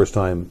for the first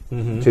time,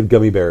 she had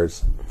gummy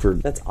bears for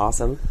That's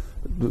awesome.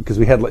 because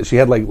we had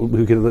like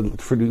we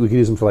could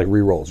use them for like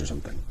re-rolls or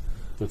something.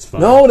 That's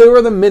fun. No, they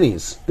were the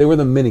minis. They were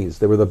the guys.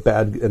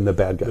 the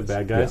bad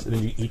guys, Yeah. and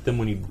then you eat them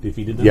when you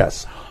defeated them.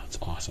 Yes. That's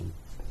awesome.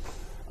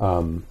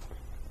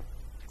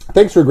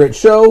 Thanks for a great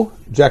show.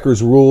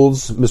 Jackers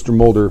rules. Mr.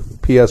 Mulder.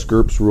 P.S.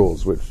 GURPS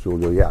rules. Which will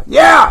go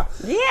yeah.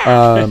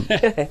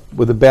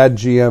 With a bad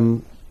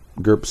GM,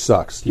 GURPS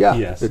sucks. Yeah,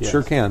 Yes, it yes.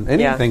 sure can.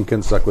 Anything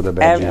can suck with a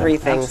bad GM.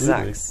 Everything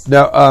Absolutely. sucks.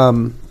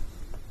 Now,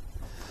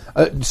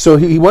 so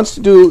he wants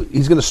to do.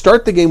 He's going to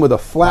start the game with a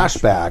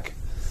flashback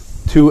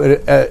to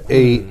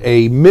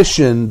a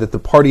mission that the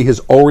party has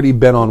already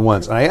been on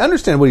once. And I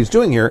understand what he's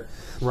doing here.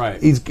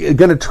 Right. He's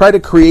going to try to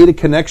create a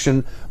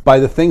connection by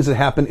the things that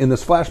happen in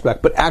this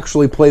flashback, but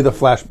actually play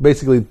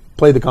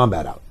the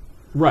combat out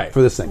Right.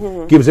 for this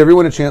thing. Gives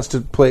everyone a chance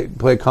to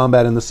play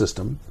combat in the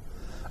system.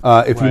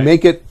 If you Right.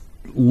 make it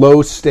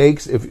low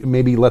stakes, if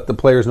maybe let the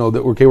players know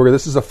that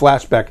this is a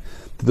flashback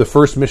to the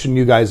first mission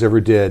you guys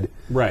ever did,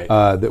 Right.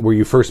 that where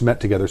you first met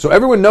together, so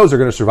everyone knows they're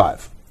going to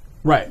survive,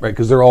 Right. right?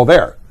 Because they're all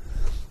there.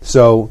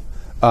 So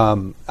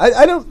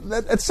I don't.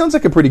 That sounds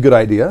like a pretty good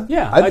idea.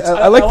 Yeah, I like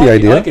the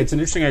idea. I like it. It's an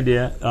interesting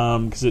idea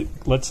because it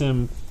lets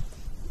him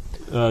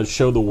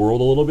show the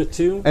world a little bit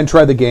too, And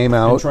try the game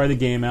out. and try the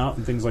game out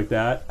and things like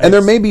that. And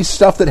there may be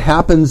stuff that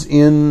happens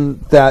in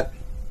that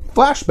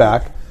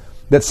flashback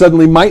that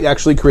suddenly might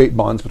actually create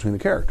bonds between the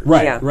characters.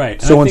 right, Yeah. right.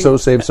 And I So and so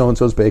think- saves so and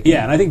so's bacon.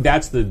 Yeah, and I think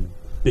that's the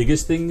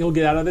biggest thing you'll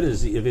get out of it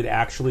is if it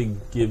actually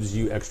gives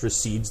you extra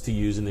seeds to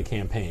use in the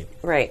campaign.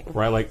 Right.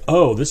 Right, like,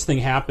 oh, this thing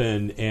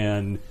happened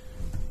and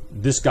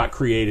this got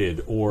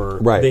created, or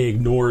Right. they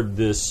ignored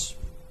this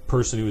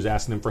person who was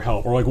asking them for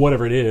help, or like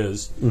whatever it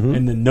is, Mm-hmm.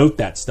 and then note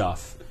that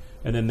stuff.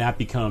 And then that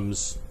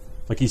becomes,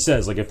 like he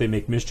says, like if they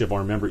make mischief, I'll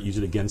remember it, use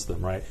it against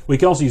them, right? We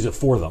can also use it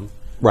for them.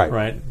 Right.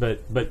 Right. But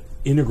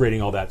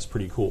integrating all that's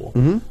pretty cool.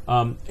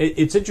 Mm-hmm.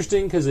 It's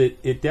interesting because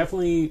it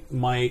definitely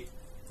might,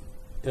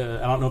 I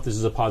don't know if this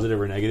is a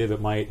positive or negative, it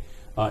might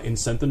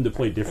incent them to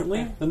play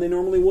differently than they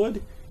normally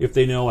would. If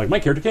they know, like, my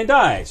character can't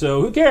die,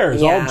 so who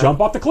cares? Yeah. I'll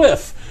jump off the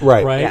cliff.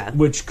 Right. Right? Yeah.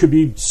 Which could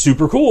be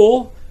super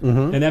cool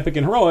Mm-hmm. and epic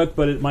and heroic,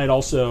 but it might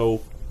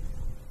also,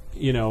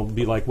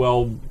 be like,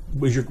 well,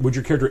 would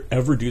your character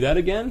ever do that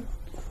again?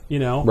 I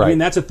Right. mean,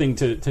 that's a thing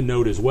to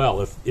note as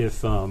well.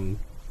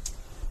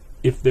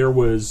 If there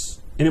was,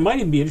 and it might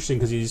even be interesting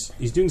because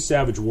he's doing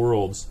Savage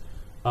Worlds,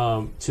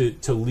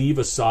 to leave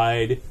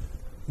aside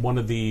one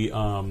of the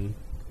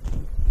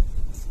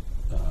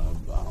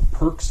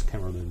perks.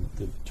 Can't remember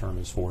the term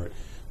is for it,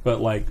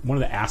 but like one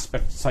of the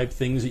aspect type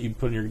things that you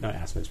put in your, not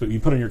aspects, but you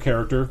put in your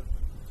character.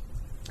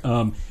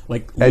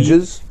 Like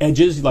Edges?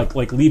 edges, like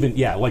leave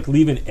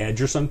an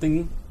edge or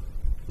something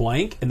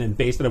blank, and then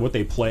based on what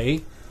they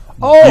play,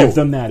 give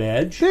them that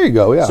edge. There you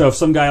go, yeah. So if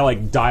some guy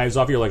like dives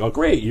off, you're like, oh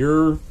great,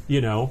 you're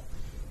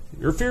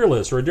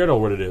fearless or a dread, or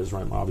what it is,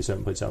 right? Well, obviously I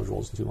haven't played Savage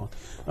Worlds in too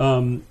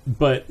long,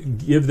 but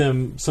give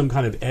them some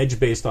kind of edge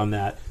based on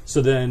that.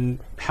 So then,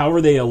 how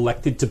are they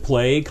elected to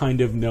play?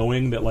 Kind of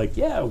knowing that, like,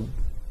 yeah, we're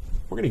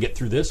going to get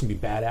through this and be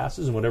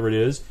badasses and whatever it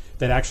is,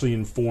 that actually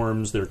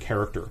informs their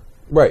character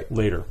Right.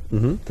 later.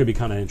 Could be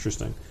kind of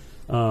interesting.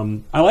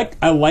 I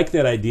like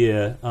that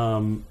idea.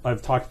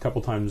 I've talked a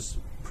couple times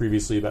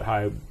previously about how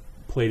I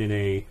played in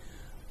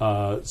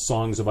a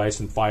Songs of Ice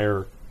and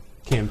Fire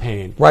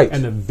campaign. Right.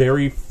 And the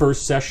very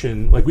first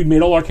session, like we'd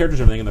made all our characters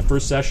and everything, and the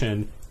first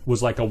session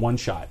was like a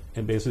one-shot.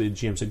 And basically the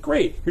GM said,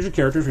 great, here's your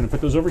characters, we're going to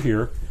put those over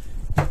here.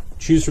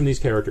 Choose from these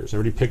characters. I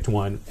already picked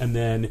one. And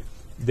then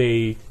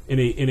they, in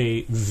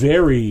a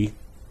very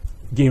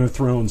Game of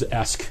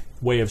Thrones-esque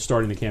way of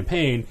starting the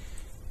campaign,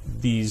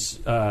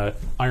 these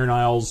Iron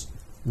Isles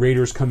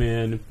raiders come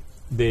in,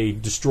 they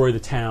destroy the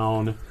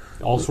town,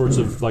 all sorts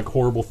of like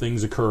horrible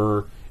things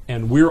occur,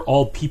 and we're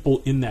all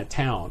people in that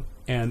town.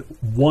 And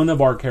one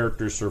of our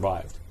characters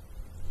survived.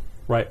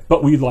 Right?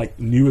 But we like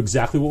knew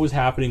exactly what was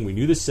happening. We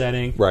knew the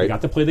setting. Right. We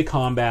got to play the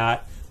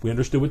combat. We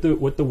understood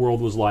what the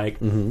world was like.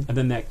 And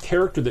then that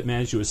character that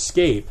managed to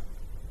escape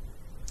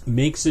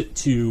makes it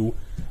to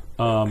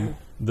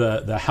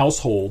the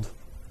household,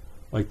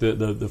 like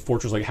the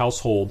fortress like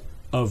household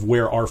of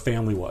where our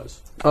family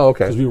was. Oh,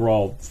 okay. Because we were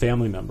all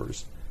family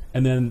members.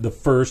 And then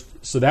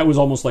so that was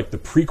almost like the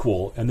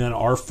prequel. And then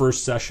our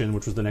first session,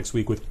 which was the next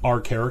week with our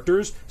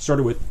characters,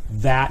 started with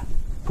that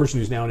person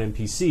who's now an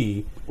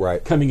NPC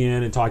Right. coming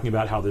in and talking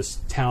about how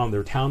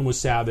their town was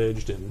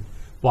savaged and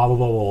blah, blah,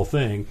 blah, blah, whole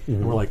thing.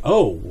 And we're like,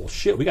 oh, well,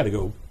 shit, we got to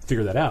go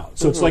figure that out.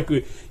 So it's like,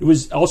 it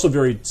was also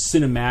very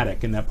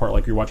cinematic in that part,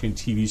 like you're watching a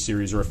TV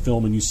series or a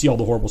film and you see all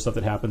the horrible stuff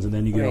that happens, and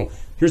then you go, Right.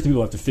 here's the people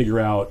who have to figure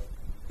out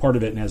part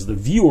of it, and as the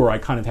viewer, I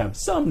kind of have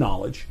some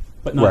knowledge,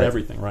 but not Right.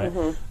 everything, right?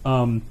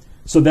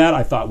 So that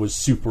I thought was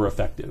super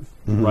effective,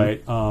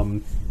 right?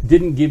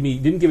 Didn't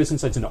give us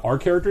insights into our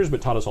characters,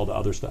 but taught us all the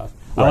other stuff.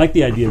 I like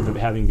the idea of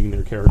having being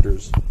their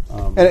characters,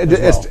 And it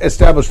as well.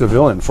 established a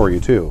villain for you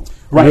too.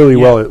 Right, Really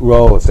yeah.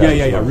 well established.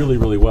 Yeah, villain. really,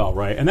 really well,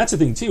 right? And that's the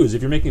thing too, is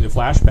if you're making a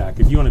flashback,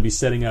 if you want to be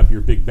setting up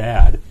your big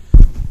bad,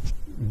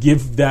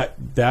 give that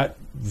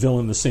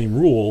villain the same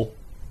rule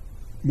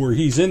where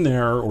he's in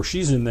there or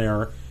she's in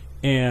there,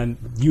 and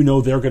you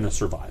know they're going to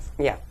survive.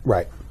 Yeah.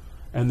 Right.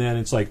 And then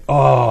it's like,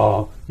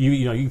 oh,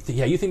 you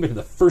think back to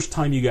the first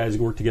time you guys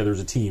worked together as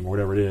a team or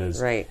whatever it is.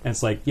 Right. And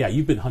it's like, yeah,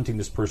 you've been hunting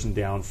this person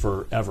down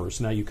forever,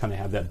 so now you kind of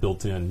have that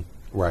built in,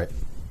 Right.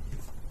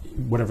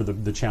 whatever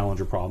the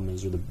challenge or problem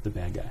is, or the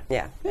bad guy.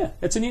 Yeah. Yeah,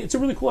 it's a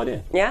really cool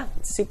idea. Yeah,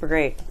 it's super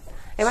great.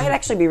 It might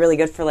actually be really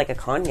good for like a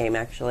con game.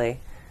 Actually,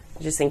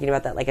 just thinking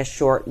about that, like a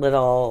short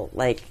little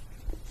like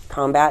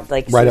combat,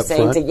 like Right sort of up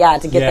saying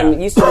front? to get them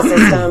used to the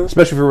system.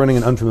 Especially if you're running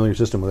an unfamiliar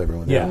system with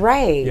everyone. Yeah.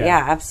 Right. Yeah.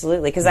 Yeah,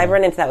 absolutely. Because I've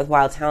run into that with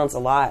Wild Talents a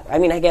lot. I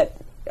mean, I get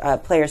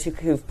players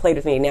who've played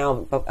with me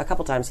now a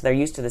couple times, so they're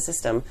used to the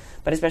system.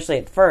 But especially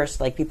at first,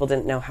 like people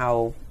didn't know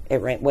how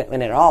it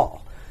went at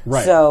all.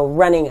 Right. So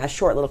running a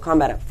short little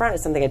combat up front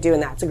is something I do,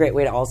 and that's a great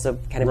way to also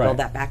kind of Right. build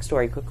that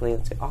backstory quickly.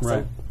 It's awesome.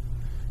 Right.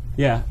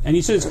 Yeah, and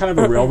you said it's kind of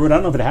a railroad. I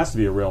don't know if it has to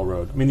be a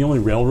railroad. I mean, the only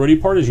railroady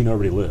part is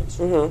everybody lives.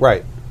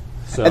 Right.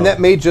 So, And that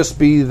may just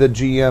be the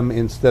GM,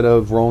 instead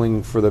of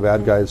rolling for the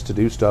bad guys to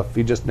do stuff,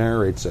 he just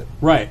narrates it.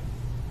 right.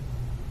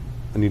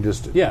 And you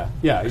just... Yeah.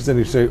 Then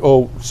you say,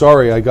 oh,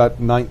 sorry, I got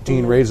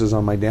 19 raises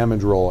on my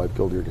damage roll. I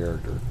killed your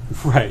character.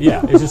 Right,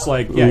 yeah. It's just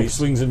like, he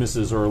swings and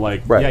misses, or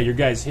like, Right. yeah, your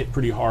guy's hit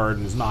pretty hard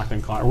and is knocked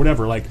unconscious, or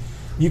whatever. Like,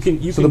 you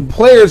can... So the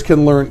players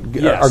can learn,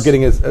 Yes. are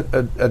getting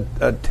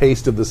a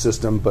taste of the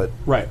system, but...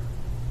 Right.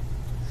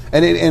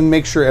 And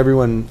make sure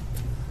everyone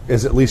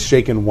is at least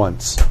shaken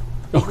once.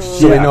 Oh,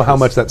 So they know how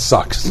much that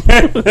sucks.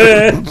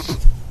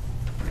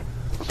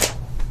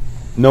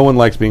 No one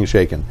likes being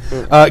shaken.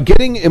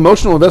 Getting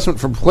emotional investment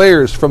from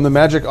players from the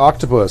Magic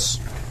Octopus.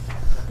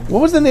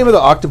 What was the name of the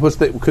octopus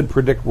that could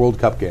predict World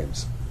Cup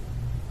games?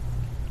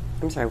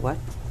 I'm sorry, what?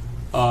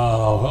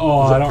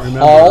 I don't remember.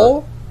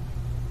 Paul?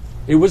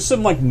 It was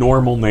some, like,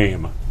 normal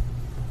name.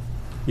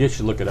 You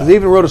should look it up. They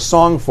even wrote a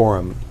song for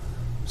him.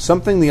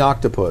 Something the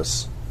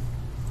Octopus.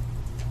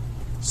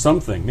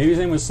 Something. Maybe his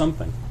name was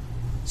something.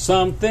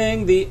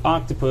 Something the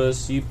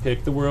Octopus, you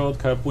picked the World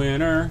Cup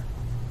winner.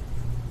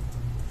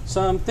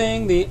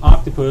 Something the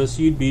Octopus,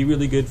 you'd be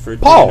really good for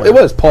Paul. dinner. It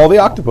was Paul the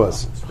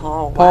Octopus.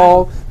 Oh, wow.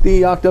 Paul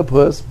the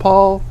Octopus.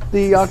 Paul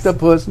the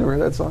Octopus. Never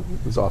heard that song?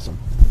 It was awesome.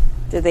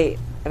 Did they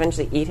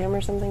eventually eat him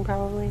or something?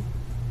 Probably.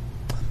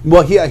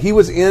 Well, he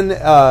was in...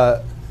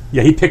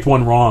 Yeah, he picked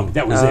one wrong.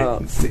 That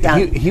was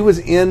it. he was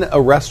in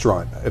a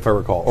restaurant, if I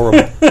recall, or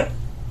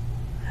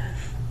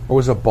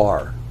was it a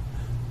bar?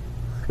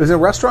 It was in a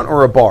restaurant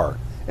or a bar,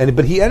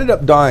 but he ended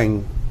up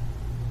dying.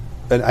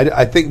 And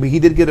I think he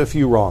did get a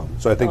few wrong,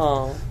 so I think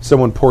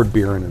someone poured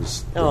beer in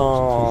his.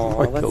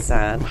 Oh, that's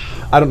sad.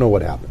 I don't know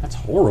what happened. That's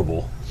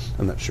horrible.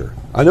 I'm not sure.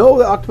 I know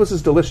the octopus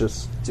is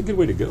delicious. It's a good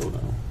way to go, though.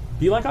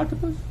 Do you like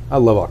octopus? I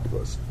love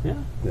octopus. Yeah.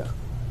 Yeah,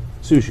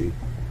 sushi.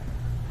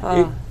 I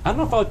don't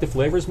know if I like the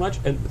flavor as much,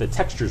 and the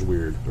texture's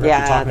weird. We were Yeah,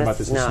 actually talking about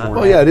that's this not-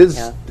 morning. Oh yeah, it is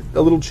Yeah.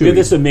 a little chewy. We had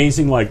this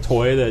amazing like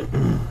toy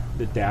that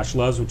that Dash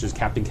loves, which is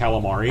Captain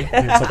Calamari,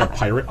 and it's like a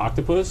pirate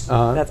octopus.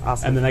 That's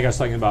awesome. And then that guy's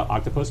talking about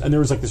octopus, and there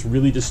was like this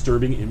really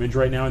disturbing image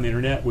right now on the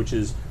internet, which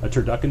is a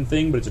turducken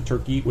thing, but it's a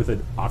turkey with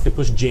an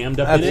octopus jammed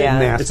up That's in it.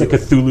 nasty. It's a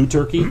Cthulhu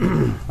turkey.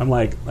 I'm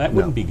like, that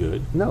wouldn't be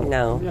good.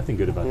 No. Nothing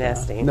good about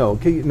Nasty. that. No,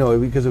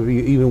 because it would be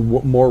even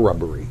more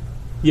rubbery.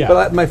 Yeah.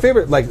 But my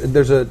favorite, like,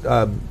 there's a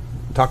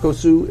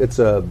takosu. It's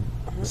a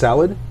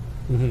salad,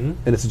 and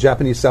it's a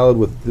Japanese salad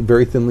with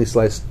very thinly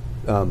sliced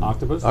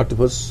Octopus?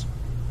 Octopus.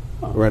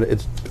 Right.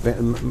 It's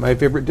my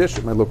favorite dish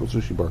at my local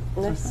sushi bar.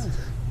 Nice.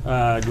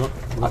 Do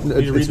you want me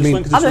to read it's this me.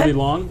 one because I'll it's do really it.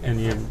 long and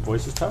your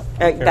voice is tough?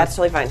 That's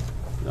totally fine.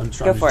 I'm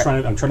Go for it.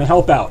 trying to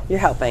help out. You're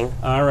helping.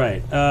 All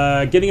right.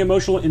 Getting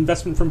emotional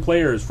investment from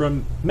players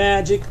from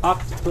Magic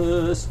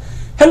Octopus.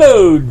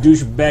 Hello,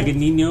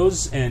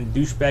 douchebagininos and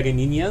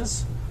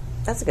douchebagininas.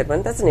 That's a good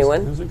one. That's a new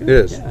one. Those are good. It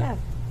is. Yeah.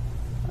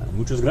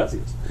 Muchas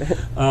gracias.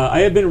 I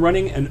have been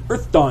running an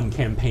Earth Dawn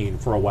campaign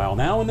for a while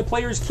now, and the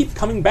players keep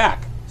coming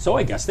back, so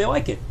I guess they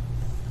like it.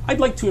 I'd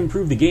like to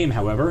improve the game,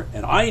 however,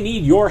 and I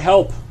need your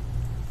help.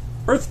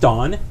 Earth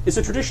Dawn is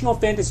a traditional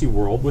fantasy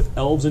world with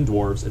elves and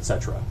dwarves,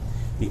 etc.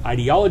 The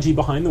ideology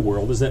behind the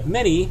world is that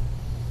many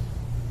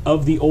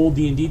of the old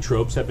D&D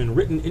tropes have been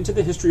written into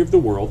the history of the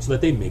world so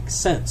that they make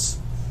sense.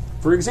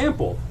 For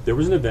example, there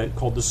was an event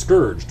called the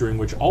Scourge, during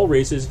which all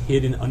races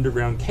hid in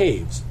underground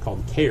caves,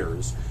 called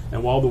cares,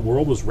 and while the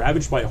world was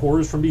ravaged by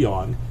horrors from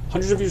beyond,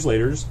 hundreds of years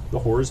later, the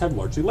horrors have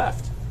largely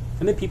left,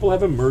 and the people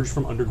have emerged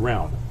from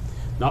underground.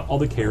 Not all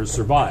the cares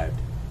survived.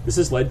 This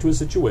has led to a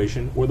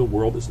situation where the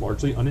world is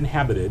largely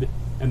uninhabited,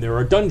 and there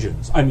are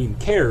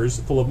cares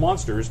full of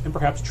monsters and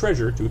perhaps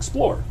treasure to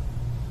explore.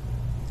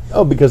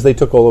 Oh, because they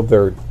took all of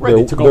their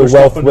They took all their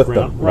their wealth stuff with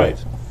underground. them.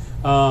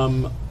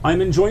 Right.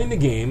 I'm enjoying the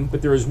game,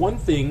 but there is one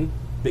thing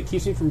that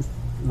keeps me from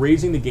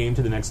raising the game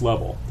to the next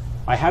level.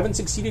 I haven't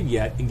succeeded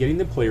yet in getting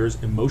the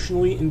players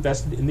emotionally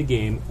invested in the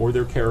game or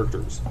their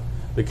characters.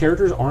 The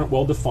characters aren't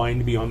well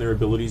defined beyond their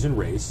abilities and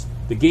race.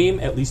 The game,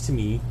 at least to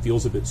me,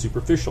 feels a bit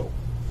superficial.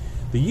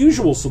 The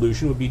usual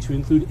solution would be to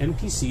include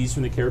NPCs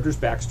from the characters'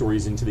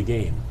 backstories into the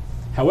game.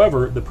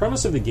 However, the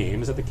premise of the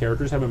game is that the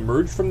characters have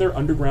emerged from their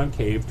underground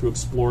cave to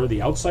explore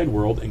the outside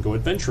world and go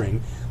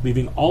adventuring,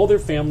 leaving all their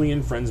family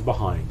and friends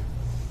behind.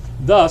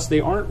 Thus,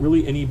 there aren't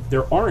really any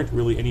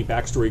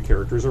backstory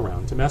characters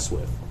around to mess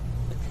with.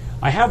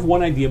 I have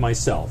one idea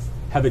myself.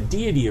 Have a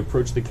deity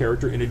approach the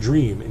character in a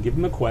dream and give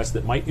them a quest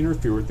that might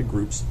interfere with the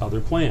group's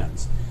other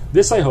plans.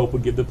 This, I hope,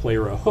 would give the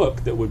player a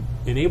hook that would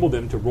enable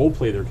them to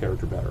roleplay their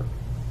character better.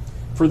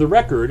 For the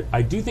record,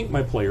 I do think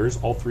my players,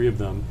 all three of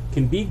them,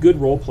 can be good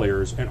role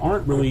players and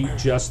aren't really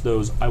just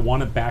those I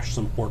want to bash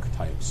some orc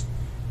types.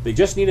 They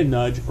just need a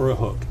nudge or a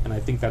hook, and I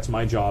think that's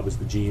my job as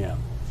the GM.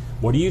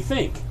 What do you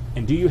think?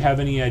 And do you have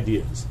any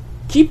ideas?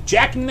 Keep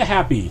jacking the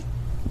happy.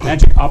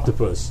 Magic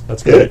Octopus.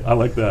 That's good. I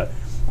like that.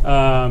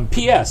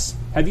 P.S.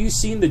 Have you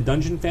seen the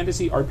Dungeon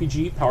Fantasy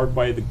RPG powered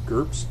by the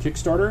GURPS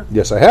Kickstarter?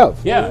 Yes, I have.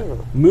 Yeah.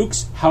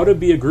 Mook's How to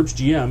Be a GURPS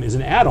GM is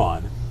an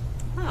add-on.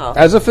 Oh.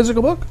 As a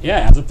physical book?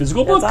 Yeah, as a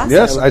physical book. That's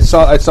Yes,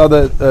 awesome. I saw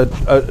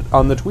the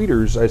on the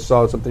tweeters. I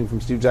saw something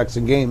from Steve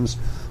Jackson Games.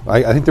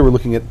 I think they were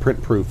looking at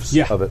print proofs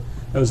of it.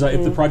 That was,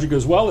 if the project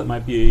goes well, it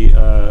might be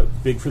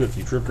big for the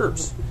future of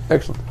GURPS.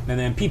 Excellent. And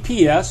then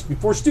PPS,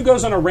 before Stu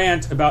goes on a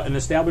rant about an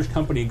established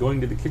company going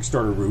to the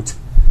Kickstarter route,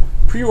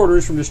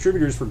 pre-orders from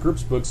distributors for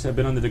GURPS books have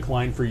been on the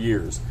decline for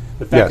years.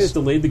 The fact Yes. has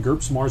delayed the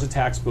GURPS Mars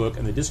Attacks book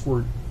and the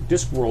Discworld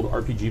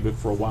RPG book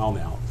for a while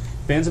now.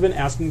 Fans have been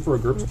asking for a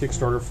GURPS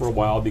Kickstarter for a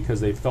while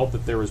because they felt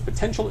that there was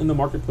potential in the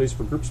marketplace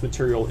for GURPS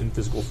material in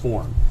physical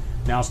form.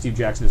 Now Steve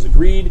Jackson has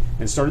agreed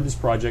and started this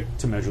project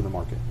to measure the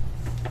market.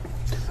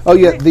 Oh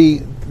yeah,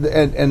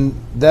 and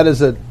that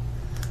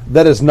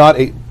is not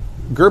a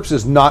GURPS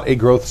is not a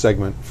growth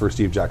segment for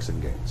Steve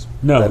Jackson Games.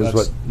 No, that is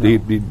that's- what he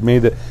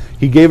made.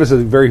 He gave us a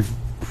very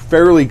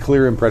fairly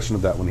clear impression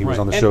of that when he was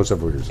Right. on the show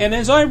several years ago. And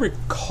as I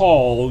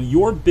recall,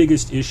 your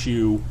biggest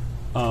issue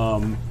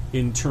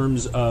in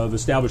terms of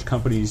established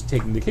companies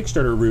taking the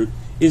Kickstarter route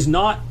is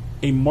not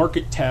a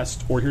market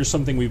test or here's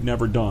something we've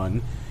never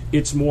done.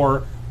 It's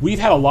more, we've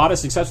had a lot of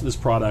success with this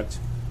product,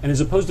 and as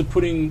opposed to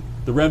putting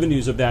the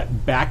revenues of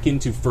that back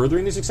into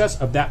furthering the success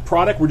of that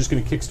product, we're just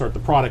going to kickstart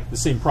the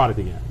same product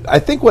again. I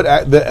think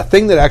the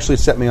thing that actually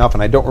set me off,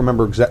 and I don't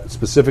remember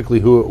specifically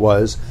who it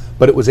was,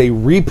 but it was a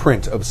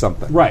reprint of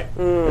something. Right.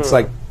 It's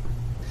like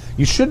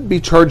you should be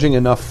charging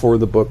enough for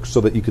the book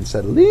so that you can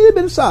set a little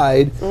bit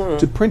aside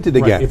to print it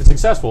Right. again. If it's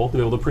successful, to be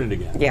able to print it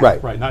again. Yeah.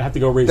 Right. Right. Not have to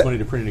go raise money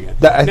to print it again.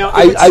 That,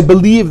 If I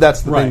believe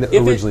that's the right. thing that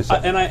If originally it,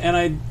 said.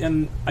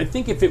 and I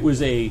think if it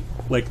was a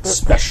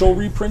special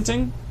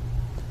reprinting,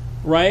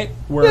 right?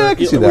 Where, Yeah, I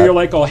can see where that. you're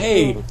like, oh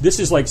hey, this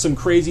is like some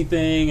crazy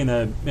thing in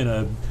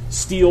a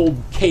steel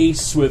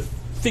case with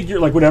figure,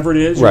 like whatever it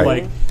is. You're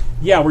Right. like,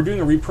 yeah, we're doing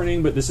a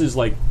reprinting, but this is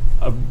like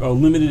a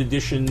limited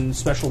edition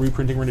special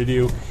reprinting we're going to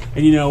do.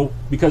 And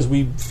because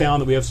we found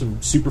that we have some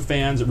super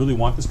fans that really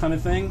want this kind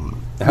of thing.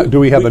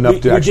 Do we have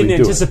enough to actually We didn't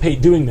do it?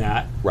 anticipate doing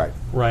that. Right.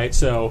 Right.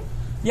 So,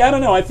 yeah, I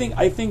don't know. I think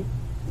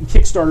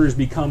Kickstarter has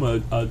become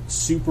a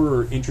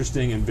super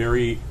interesting and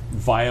very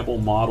viable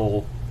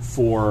model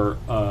for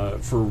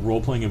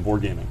role playing and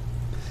board gaming.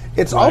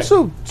 It's Right.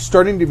 also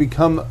starting to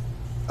become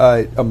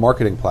a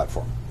marketing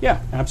platform. Yeah,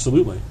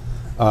 absolutely.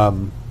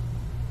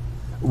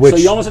 Which, So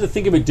you almost have to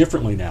think of it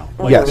differently now,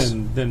 like Yes.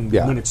 than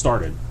Yeah. when it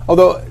started.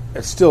 although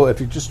still, if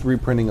you're just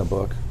reprinting a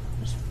book,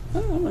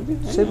 Oh,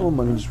 save a little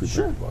money just reprint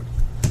Sure. a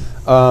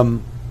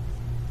book.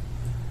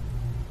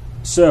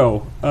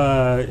 So,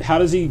 how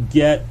does he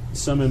get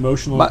some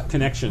emotional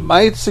connection?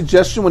 My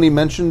suggestion when he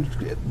mentioned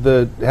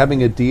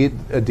having a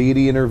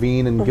deity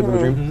intervene and give him a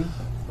dream,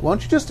 why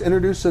don't you just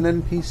introduce an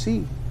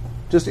NPC?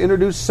 Just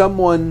introduce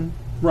someone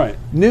Right.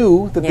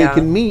 new that they Yeah.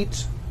 can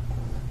meet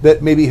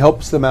that maybe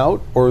helps them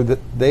out, or that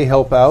they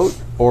help out,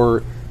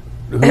 or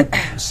who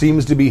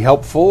seems to be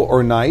helpful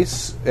or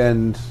nice,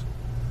 and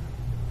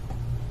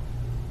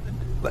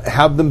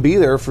have them be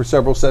there for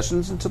several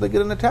sessions until they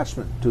get an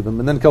attachment to them,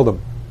 and then kill them.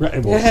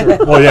 Right. Well,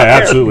 sure. Well, yeah,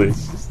 absolutely.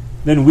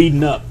 Then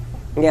weeden up.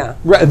 Yeah.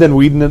 Right, then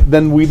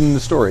weeden the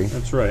story.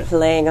 That's right.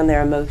 Playing on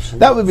their emotions.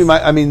 That would be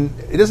my. I mean,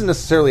 it doesn't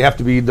necessarily have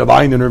to be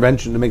divine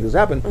intervention to make this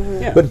happen,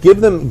 Yeah. but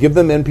give them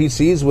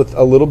NPCs with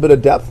a little bit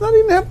of depth. Not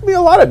even have to be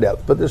a lot of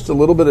depth, but just a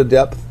little bit of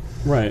depth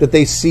Right. that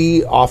they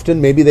see often.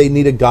 Maybe they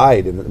need a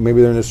guide, and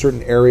maybe they're in a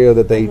certain area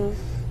that they.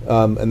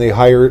 And they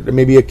hire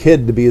maybe a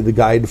kid to be the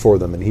guide for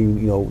them, and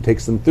he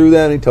takes them through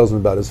that. And he tells them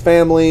about his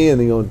family,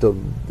 and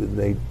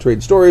they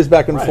trade stories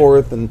back and Right.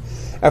 forth. And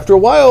after a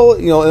while,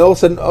 and all of a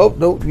sudden, oh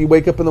no! You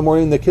wake up in the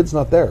morning, and the kid's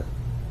not there.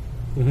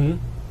 Mm-hmm.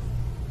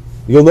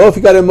 You'll know if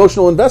you got an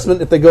emotional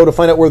investment if they go to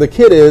find out where the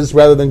kid is,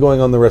 rather than going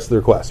on the rest of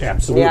their quest.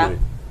 Absolutely.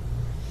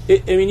 Yeah.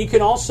 I mean, you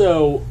can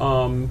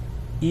also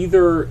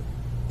either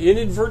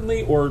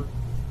inadvertently or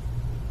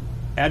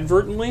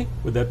advertently.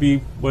 Would that be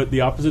what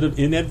the opposite of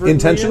inadvertently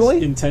Intentionally?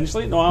 is?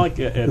 Intentionally? No, I like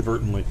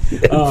advertently.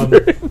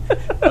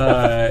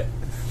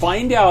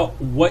 Find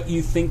out what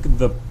you think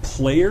the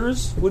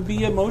players would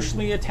be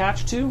emotionally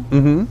attached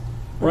to,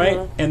 right?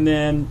 And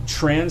then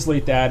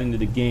translate that into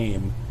the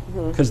game,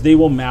 because they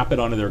will map it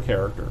onto their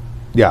character.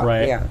 Yeah.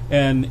 Right. Yeah.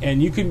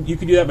 And you can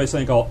do that by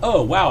saying,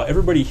 "Oh, wow,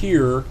 everybody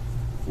here,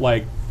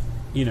 like,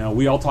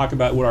 we all talk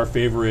about what our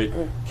favorite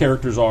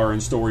characters are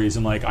in stories,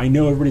 and like, I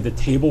know everybody at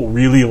the table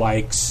really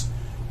likes,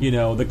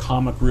 the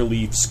comic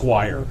relief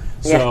squire.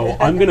 So Yeah.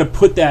 I'm going to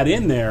put that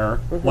in there,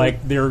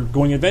 like they're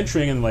going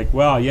adventuring, and like,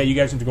 well, yeah, you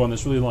guys have to go on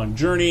this really long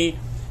journey.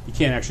 You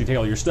can't actually take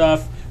all your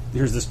stuff.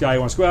 Here's this guy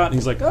who wants to go out, and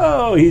he's like,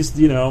 oh, he's,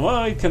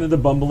 kind of the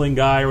bumbling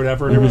guy or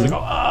whatever. And everybody's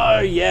like, oh,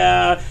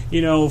 yeah,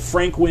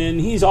 Frank Wynn,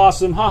 he's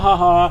awesome, ha, ha,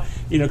 ha.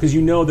 Because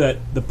that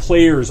the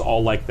players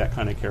all like that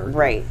kind of character.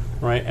 Right.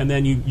 Right? And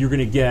then you're going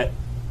to get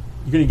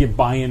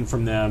buy-in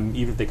from them,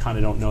 even if they kind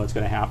of don't know it's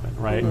going to happen,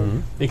 right?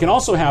 It can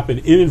also happen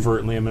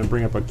inadvertently. I'm going to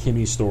bring up a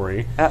Kimmy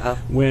story.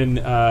 When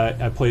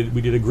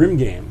we did a Grimm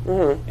game,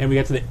 and we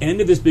got to the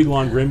end of this big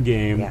long Grimm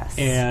game, Yes.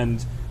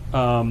 and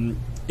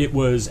it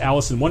was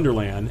Alice in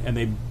Wonderland,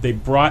 and they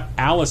brought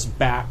Alice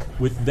back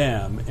with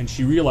them, and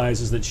she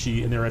realizes that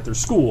and they're at their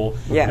school,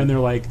 Yeah. and they're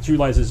like, she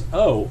realizes,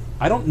 oh,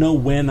 I don't know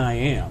when I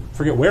am.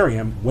 Forget where I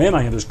am. When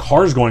I am, there's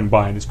cars going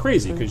by, and it's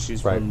crazy because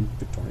she's Right. from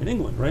Victorian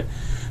England, right?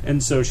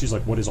 And so she's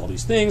like, what is all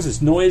these things,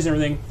 this noise and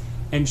everything?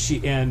 And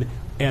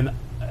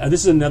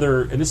this is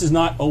another, and this is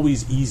not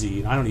always easy,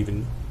 and I don't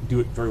even do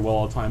it very well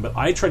all the time, but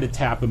I try to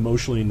tap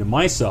emotionally into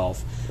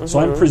myself. So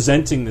I'm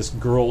presenting this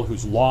girl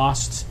who's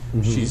lost,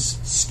 she's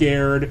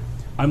scared,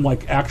 I'm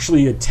like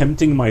actually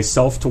attempting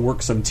myself to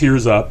work some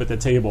tears up at the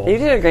table. You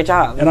did a great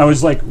job. And I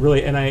was like,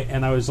 really, and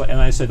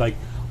I said, like,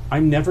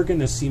 I'm never going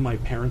to see my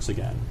parents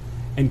again.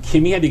 And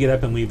Kimmy had to get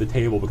up and leave the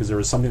table because there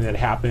was something that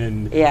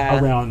happened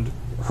around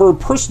her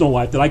personal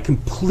life that I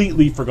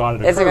completely forgot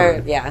it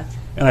occurred. Yeah.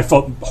 And I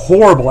felt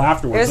horrible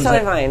afterwards. It was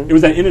totally fine. It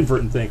was that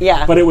inadvertent thing.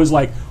 Yeah. But it was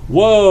like,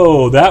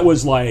 whoa,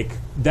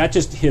 that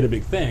just hit a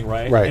big thing,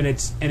 right? Right. And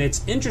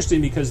it's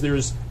interesting because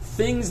there's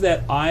things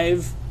that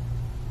I've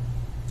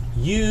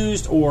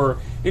used or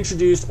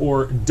introduced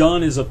or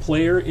done as a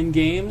player in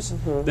games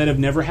that have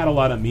never had a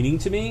lot of meaning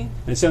to me.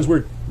 And it sounds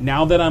weird.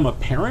 Now that I'm a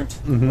parent,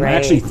 I Right.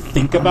 actually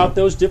think about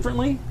those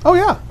differently. Oh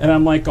yeah. And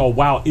I'm like, oh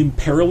wow,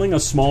 imperiling a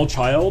small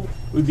child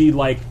would be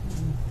like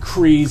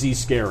crazy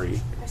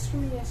scary. Ask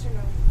me yes or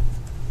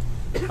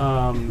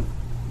no.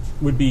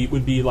 Would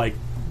be like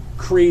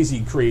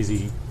crazy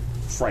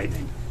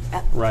frightening,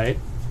 right?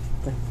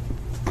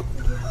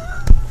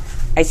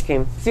 Ice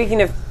cream.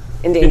 Speaking of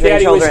And endangering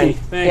Daddy children.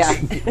 whiskey,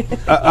 thanks.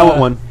 Yeah. I want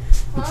one.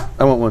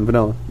 I want one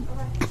vanilla.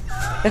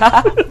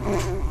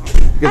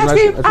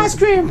 Ice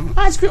cream.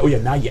 Oh yeah,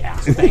 now you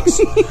ask. Thanks.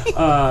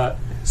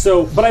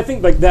 But I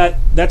think like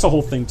that's a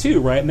whole thing too,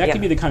 right? And that Yeah.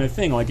 can be the kind of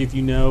thing, like if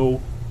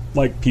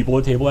like people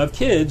at the table have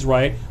kids,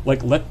 right?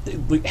 Like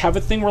have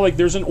a thing where like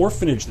there's an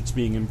orphanage that's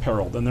being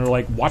imperiled, and they're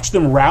like watch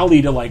them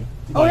rally to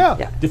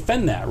Yeah.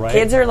 defend that, right?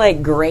 Kids are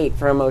like great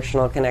for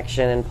emotional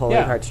connection and pulling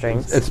Yeah.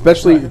 heartstrings.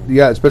 especially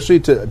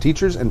to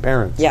teachers and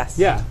parents. Yes.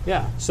 Yeah.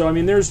 So I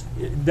mean,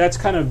 that's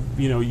kind of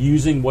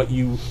using what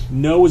you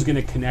know is going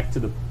to connect to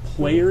the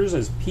players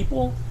as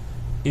people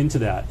into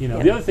that.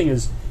 The other thing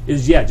is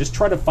is just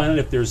try to find out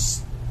if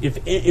there's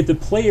if the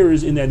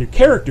players and their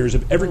characters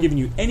have ever given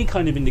you any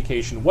kind of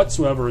indication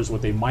whatsoever as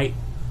what they might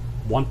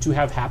want to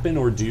have happen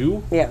or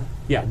do. Yeah.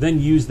 Then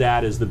use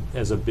that as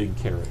a big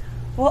carrot.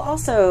 Well,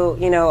 also,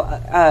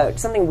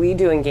 something we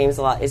do in games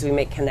a lot is we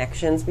make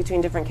connections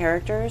between different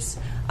characters,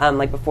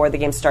 like before the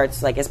game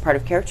starts, like as part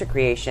of character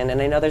creation.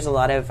 And I know there's a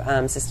lot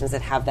of systems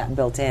that have that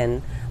built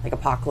in, like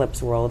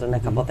Apocalypse World and a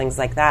couple things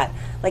like that.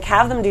 Like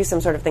have them do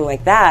some sort of thing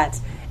like that,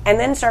 and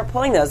then start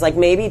pulling those. Like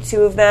maybe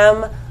two of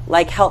them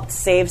like helped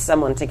save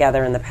someone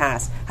together in the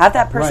past. Have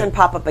that person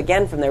pop up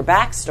again from their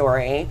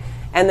backstory.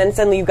 And then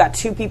suddenly you've got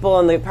two people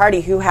in the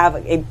party who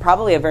have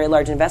probably a very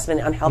large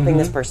investment on helping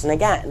this person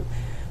again.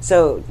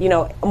 So,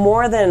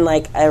 more than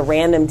like a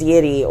random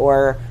deity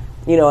or,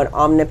 an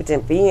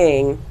omnipotent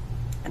being,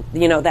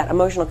 that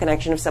emotional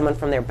connection of someone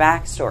from their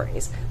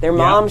backstories. Their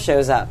mom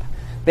shows up.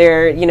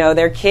 Their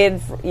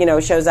kid,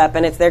 shows up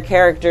and it's their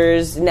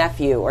character's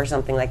nephew or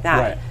something like that.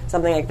 Right.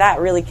 Something like that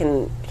really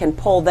can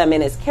pull them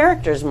in as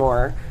characters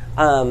more,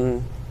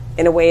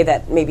 in a way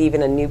that maybe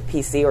even a new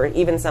PC or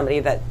even somebody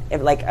that,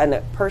 like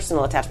a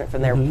personal attachment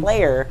from their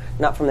player,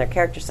 not from their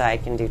character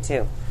side, can do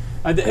too.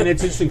 And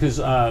it's interesting because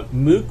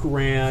Mook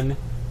ran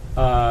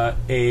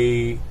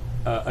a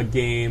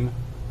game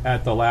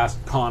at the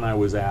last con I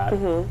was at,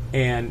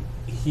 and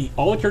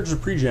all the characters are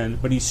pre-gen,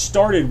 but he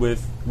started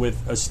with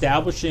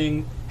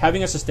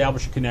having us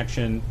establish a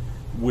connection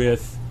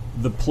with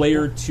the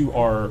player to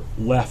our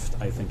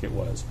left, I think it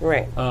was.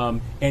 Right.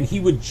 And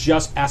he would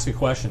just ask a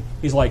question.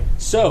 He's like,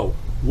 so,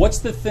 what's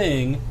the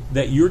thing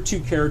that your two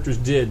characters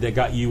did that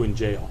got you in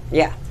jail?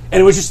 Yeah. And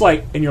it was just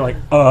like, and you're like,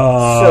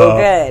 so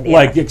good. Yeah.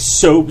 Like, it's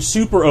so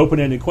super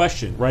open-ended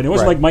question, right? It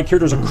wasn't like my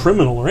character's a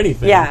criminal or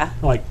anything. Yeah.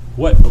 Like,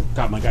 what? Oh,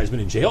 God, my guy's been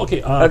in jail?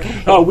 Okay.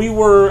 We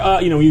were,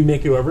 you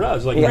make whoever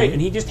does. Like, great.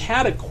 And he just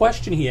had a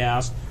question he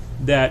asked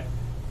that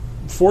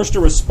forced a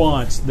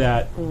response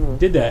that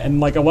did that. And,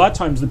 like, a lot of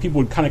times the people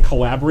would kind of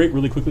collaborate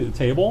really quickly at the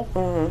table.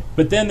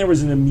 But then there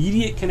was an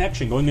immediate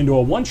connection going into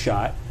a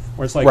one-shot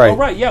where it's like, oh,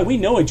 right, yeah, we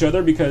know each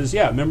other because,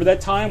 remember that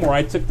time where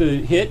I took the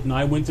hit and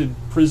I went to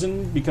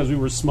prison because we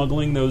were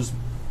smuggling those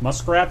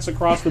muskrats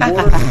across the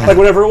border? Like,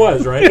 whatever it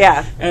was, right?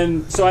 Yeah.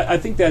 And so I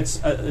think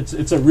that's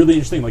it's a really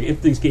interesting, like,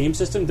 if this game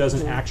system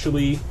doesn't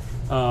actually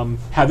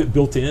have it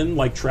built in,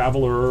 like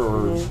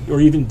Traveler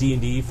or even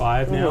D&D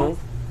 5 now,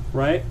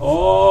 right?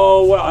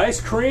 Oh, what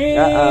ice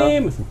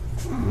cream!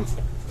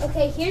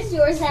 Okay, here's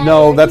yours.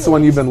 No, that's the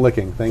one you've been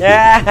licking. Thank you.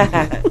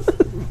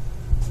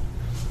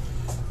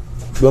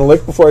 You want to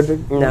lick before I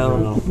take?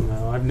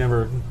 No, I've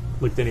never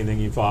licked anything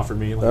you've offered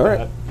me like All right.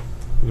 that.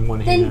 In one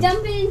Then hand.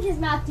 dump it in his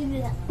mouth. Do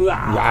that.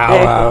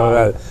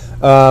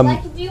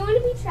 Like, Do you want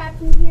to be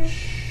trapped in here?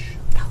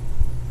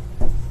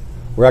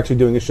 we're actually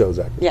doing a show,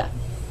 Zach. Yeah.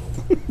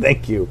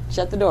 Thank you.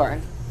 Shut the door.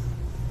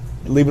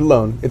 Leave it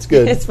alone. It's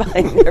good. It's fine.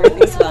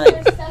 Everything's No, fine.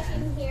 they're stuck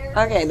in here.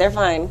 Okay, they're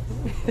fine.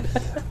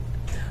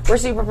 We're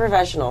super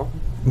professional.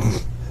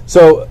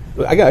 So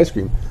I got ice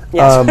cream.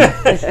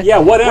 Yes. Yeah,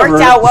 whatever.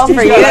 Worked out well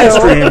Steve's for got you. ice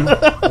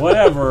cream.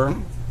 Whatever.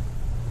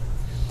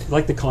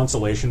 Like the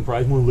consolation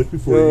prize. Want to lick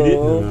before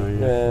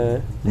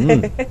you eat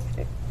it?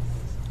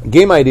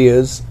 Game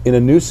ideas in a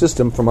new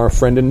system from our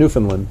friend in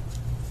Newfoundland.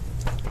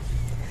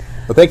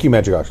 Well, thank you,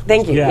 Magic Ox.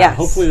 Thank you. Yeah, Yes.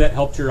 hopefully that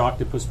helped your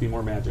octopus be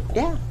more magical.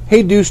 Yeah.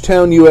 Hey,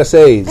 Douchetown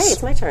USA's. Hey,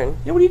 it's my turn.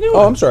 Yeah, what are you doing? Oh,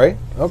 I'm sorry.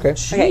 Okay.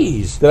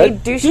 Jeez. Did I- Hey,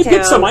 Dude Douchetown.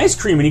 gets some ice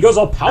cream and he goes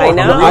all powerful.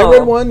 I know. I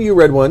read one, you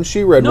read one,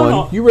 she read No, one,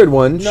 no. you read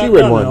one, she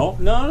read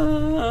one.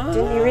 No.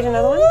 Didn't you read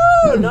another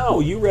one? No,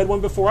 you read one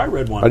before I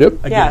read one. I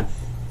did? Again.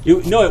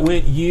 It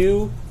went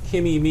you,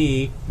 Kimmy,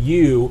 me,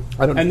 you,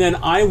 I don't- and then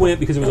I went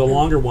because it was a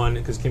longer one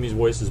because Kimmy's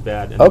voice is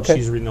bad, and Okay.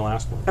 she's reading the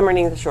last one. I'm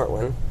reading the short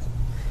one.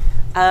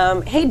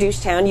 Hey,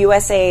 Douchetown,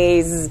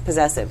 USA's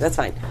possessive. That's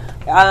fine.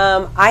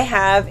 I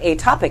have a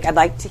topic I'd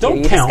like to hear Don't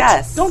you count.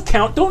 discuss. Don't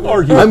count. Don't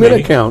argue. I'm with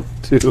going me. to count,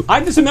 too.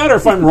 It doesn't matter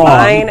if I'm wrong.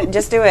 Fine,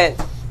 just do it.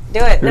 Do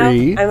it.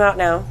 3. No, I'm out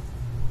now.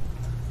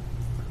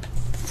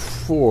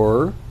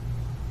 4.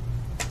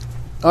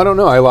 I don't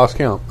know. I lost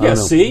count. I Yeah, don't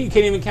know. see? You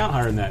can't even count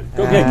higher than that.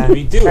 Go ahead,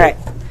 Kimmy. Do All right.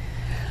 it.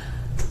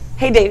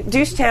 Hey,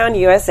 Douchetown,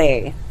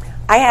 USA.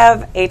 I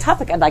have a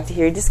topic I'd like to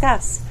hear you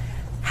discuss.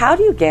 How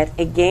do you get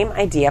a game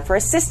idea for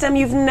a system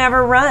you've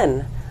never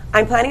run?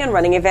 I'm planning on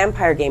running a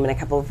vampire game in a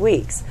couple of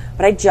weeks,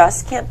 but I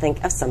just can't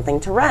think of something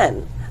to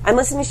run. I'm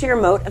listening to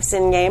your Moat of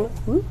Sin game.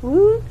 Woo,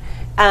 woo.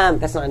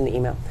 That's not in the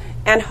email.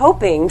 And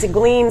hoping to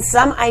glean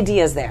some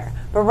ideas there.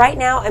 But right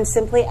now, I'm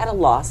simply at a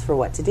loss for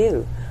what to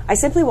do. I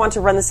simply want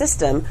to run the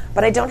system,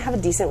 but I don't have a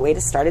decent way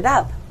to start it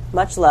up.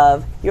 Much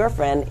love, your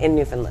friend in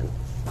Newfoundland.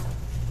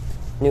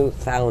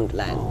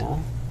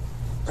 Newfoundland.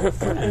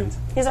 Friend.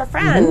 He's our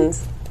friend.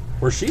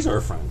 Or she's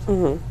our friend.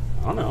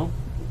 I don't know.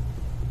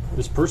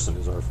 This person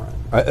is our friend.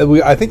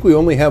 I think we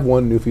only have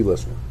one Newfie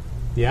listener.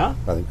 Yeah?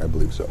 I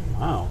believe so.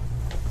 Wow.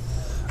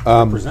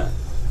 Present.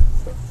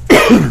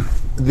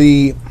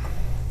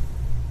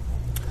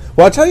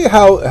 Well, I'll tell you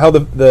how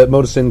the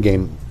Moat of Sin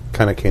game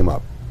kind of came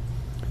up.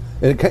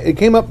 And it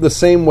came up the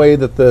same way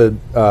that the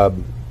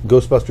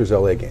Ghostbusters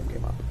LA game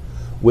came up,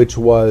 which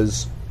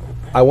was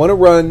I want to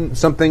run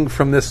something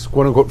from this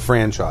quote unquote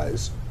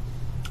franchise,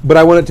 but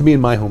I want it to be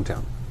in my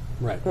hometown.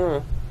 Right.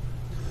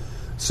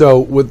 So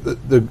with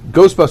the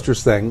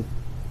Ghostbusters thing,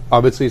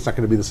 obviously it's not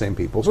going to be the same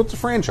people. So it's a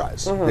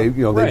franchise. They they've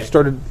Right.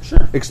 started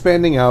Sure.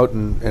 expanding out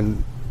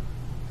and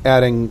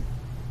adding.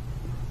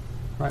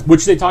 Right.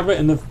 Which they talked about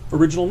in the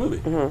original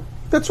movie.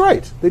 That's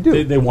right. They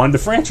do. They wanted a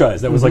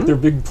franchise. That was like their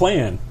big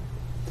plan.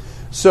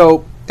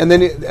 So and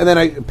then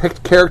I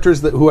picked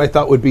characters who I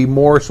thought would be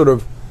more sort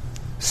of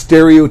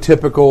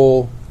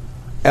stereotypical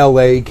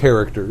LA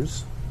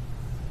characters.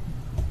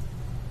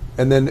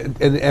 And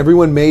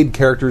everyone made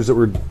characters that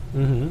were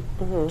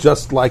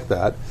just like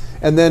that.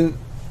 And then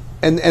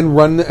and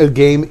run a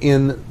game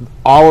in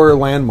our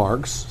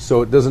landmarks,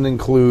 so it doesn't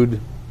include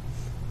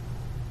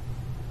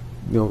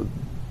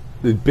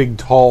the big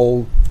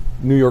tall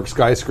New York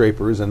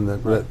skyscrapers and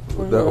the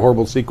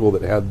horrible sequel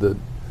that had the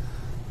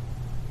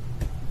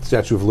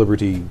Statue of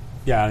Liberty.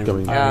 Yeah, I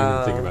didn't even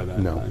think about that.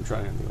 No. I'm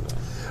trying to think about that.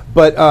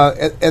 But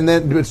and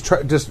then it's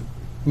just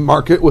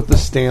mark it with the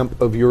stamp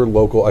of your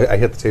local. I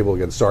hit the table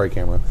again. Sorry,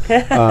 camera.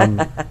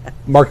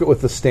 Mark it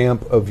with the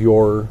stamp of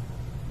your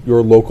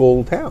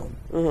local town.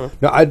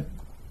 Now,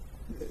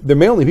 there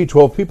may only be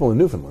 12 people in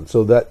Newfoundland,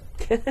 so that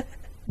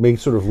may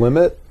sort of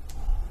limit.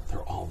 They're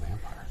all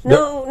vampires.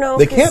 No,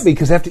 They can't be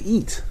because they have to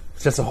eat.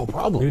 That's the whole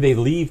problem. Maybe they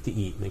leave to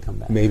eat and they come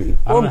back. Maybe.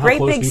 I don't Well, know how Great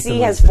close Big Sea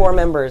Newfoundland has is. 4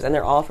 members, and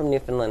they're all from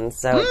Newfoundland.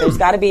 So there's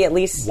got to be at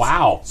least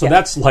Wow. So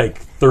that's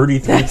like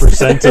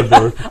 33% of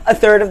the a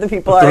third of the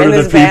people are third in of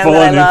this the band people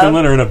that in I love.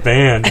 Newfoundland are in a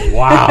band.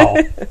 Wow.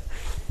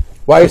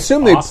 Well, I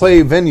assume they awesome.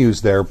 play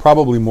venues there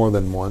probably more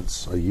than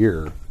once a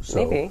year.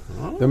 So Maybe.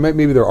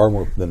 maybe there are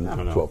more than I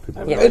don't know. 12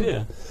 people. I have no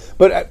idea.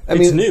 But I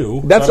mean, It's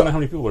new, so That's I don't know how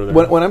many people are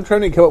there. When I'm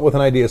trying to come up with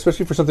an idea,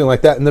 especially for something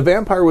like that, and the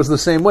vampire was the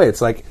same way.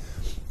 It's like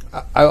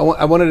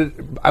I wanted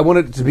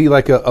it to be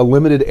like a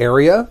limited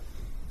area,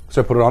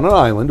 so I put it on an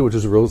island, which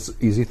is a real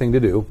easy thing to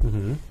do.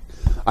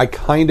 I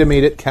kind of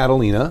made it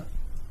Catalina,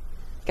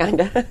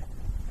 Kinda.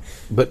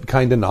 but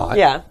kind of not.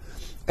 Yeah.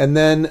 And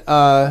then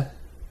I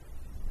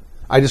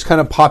just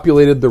kind of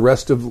populated the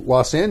rest of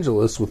Los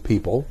Angeles with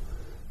people,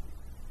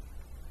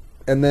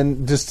 and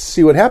then just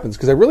see what happens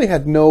because I really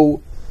had no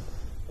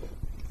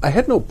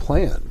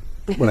plan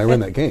when I ran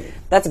that game.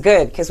 That's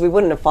good because we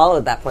wouldn't have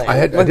followed that plan.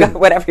 I didn't.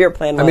 Whatever your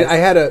plan was. I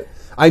mean,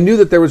 I knew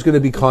that there was going to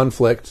be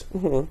conflict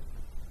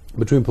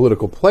between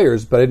political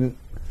players, but I didn't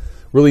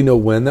really know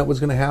when that was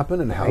going to happen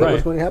and how it was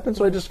Right. going to happen.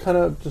 So I just kind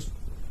of just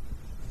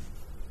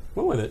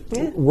Went with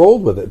it.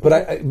 rolled with it.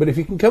 But if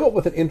you can come up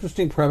with an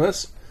interesting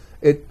premise,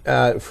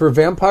 for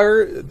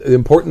vampire, the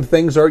important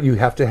things are you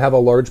have to have a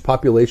large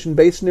population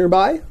base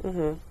nearby,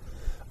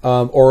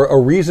 or a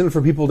reason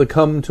for people to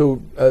come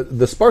to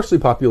the sparsely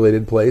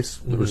populated place,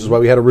 which is why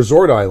we had a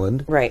resort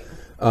island, right.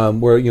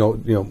 where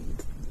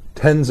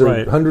tens of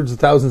Right. hundreds of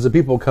thousands of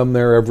people come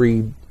there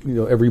every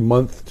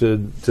month to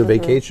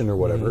vacation or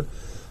whatever.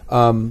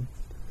 And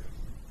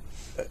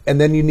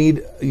then you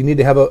need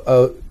to have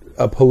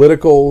a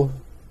political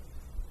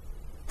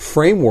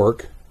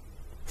framework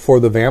for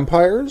the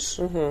vampires,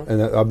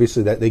 and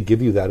obviously that they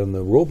give you that in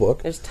the rule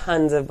book. There's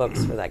tons of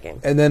books for that game.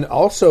 And then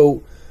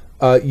also,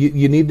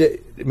 you need to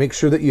make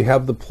sure that you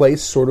have the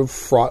place sort of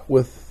fraught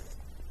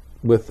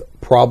with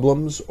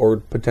problems or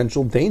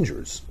potential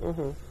dangers.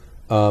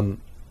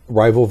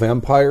 Rival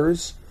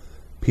vampires,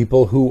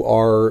 people who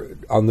are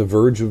on the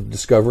verge of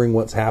discovering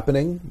what's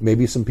happening,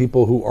 maybe some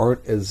people who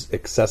aren't as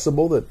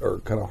accessible that are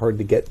kind of hard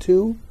to get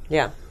to,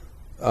 Yeah.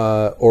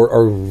 or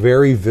are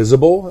very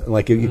visible.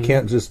 Like you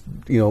can't just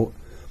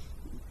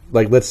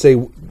like let's say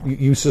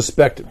you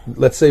suspect.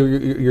 Let's say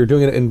you're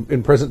doing it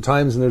in present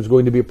times, and there's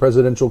going to be a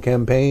presidential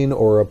campaign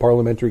or a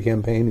parliamentary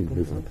campaign in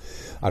Newfoundland.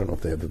 I don't know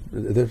if they have.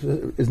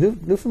 Is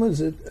Newfoundland?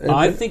 Is it?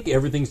 I think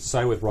everything's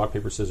decided with rock,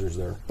 paper, scissors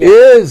there.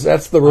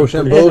 That's the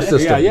Rochambeau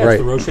system, Yeah, right?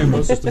 it's the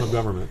Rochambeau system of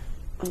government.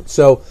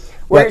 So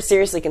We're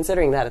seriously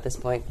considering that at this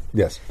point.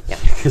 yes.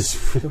 Because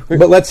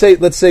But let's say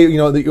that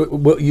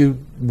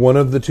one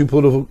of the two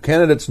political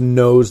candidates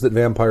knows that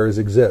vampires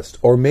exist,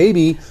 or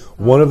maybe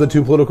one of the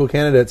two political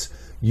candidates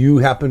you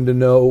happen to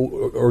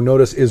know or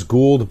notice is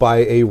ghouled by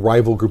a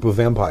rival group of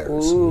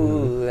vampires.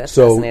 Ooh, that's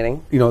So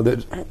fascinating.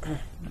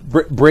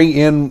 bring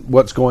in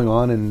what's going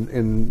on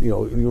in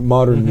your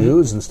modern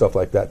news and stuff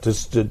like that,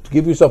 just to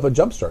give yourself a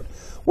jump start.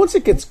 Once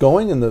it gets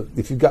going, and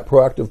if you've got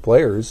proactive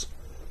players,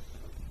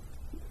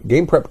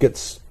 game prep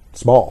gets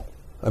small.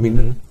 I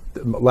mean,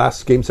 the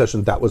last game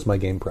session, that was my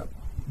game prep.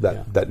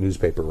 That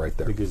newspaper right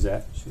there. the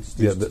Gazette.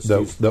 The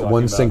Stu's one talking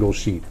about single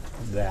sheet.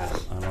 That.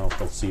 I don't know if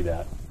they'll see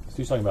that.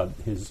 Stu's talking about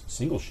his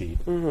single sheet.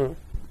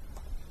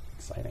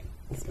 Exciting.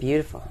 It's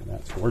beautiful.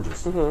 That's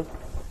gorgeous.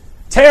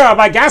 Terror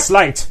by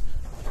gaslight!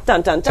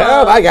 Dun dun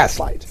dun. I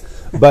gaslight.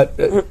 But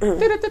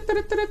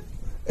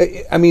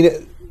I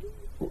mean,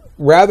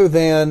 rather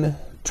than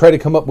try to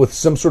come up with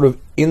some sort of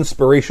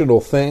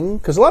inspirational thing,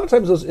 because a lot of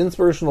times those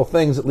inspirational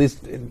things, at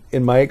least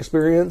in my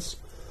experience,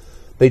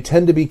 they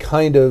tend to be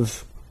kind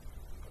of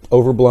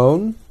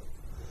overblown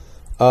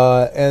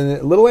and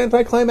a little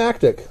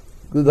anticlimactic.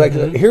 Like,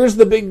 here's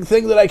the big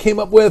thing that I came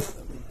up with.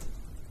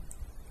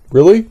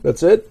 Really?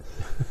 That's it?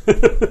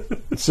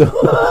 So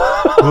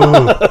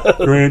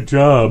Great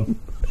job.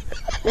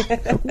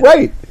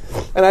 right.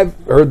 And I've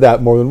heard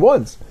that more than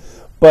once.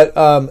 But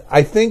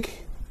I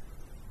think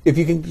if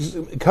you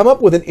can come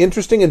up with an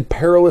interesting and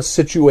perilous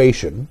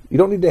situation, you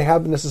don't need to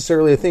have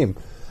necessarily a theme.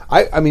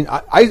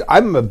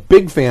 I'm a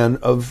big fan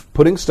of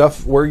putting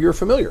stuff where you're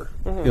familiar.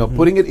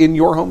 Putting it in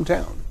your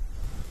hometown.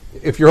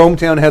 If your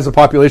hometown has a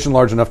population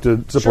large enough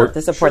to support,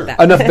 that.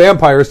 enough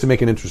vampires to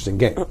make an interesting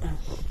game.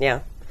 Yeah.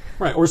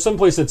 Right, or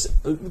someplace that's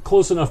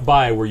close enough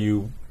by where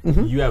you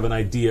have an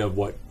idea of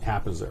what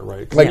happens there,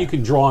 right? 'Cause then you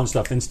can draw on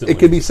stuff instantly. It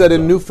could be set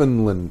in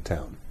Newfoundland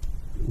town.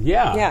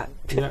 Yeah,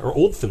 or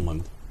Old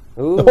Finland.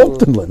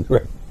 Old Finland,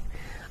 right.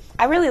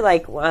 I really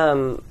like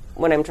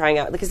when I'm trying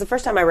out, because the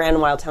first time I ran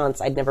Wild Talents,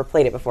 I'd never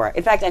played it before.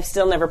 In fact, I've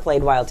still never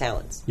played Wild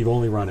Talents. You've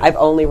only run it. I've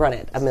only run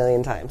it a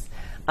million times.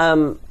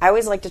 I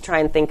always like to try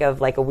and think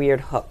of like a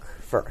weird hook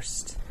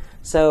first.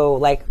 So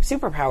like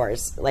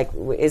superpowers, like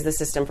is the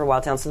system for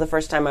Wild Talents. So the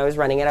first time I was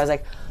running it, I was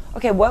like,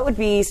 okay, what would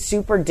be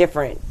super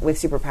different with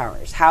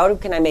superpowers? How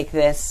can I make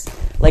this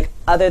like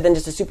other than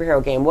just a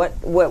superhero game?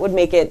 What would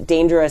make it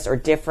dangerous or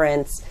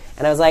different?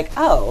 And I was like,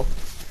 oh,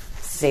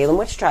 Salem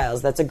witch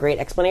trials. That's a great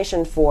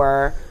explanation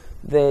for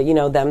the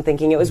them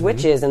thinking it was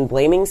witches and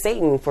blaming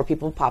Satan for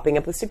people popping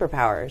up with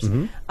superpowers.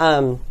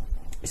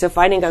 So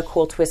finding a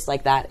cool twist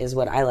like that is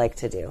what I like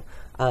to do.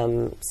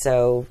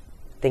 So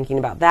thinking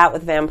about that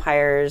with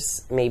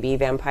vampires, maybe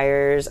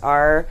vampires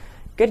are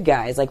good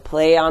guys. Like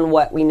play on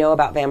what we know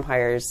about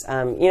vampires.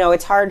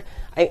 It's hard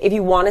if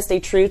you want to stay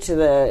true to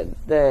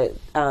the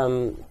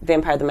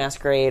Vampire the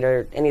Masquerade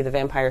or any of the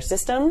vampire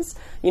systems.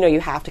 You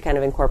have to kind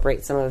of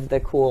incorporate some of the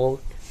cool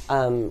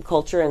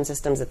culture and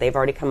systems that they've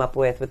already come up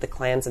with the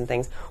clans and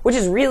things, which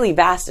is really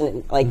vast.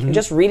 And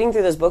just reading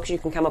through those books, you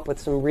can come up with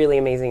some really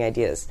amazing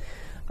ideas.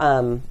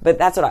 But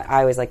that's what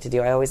I always like to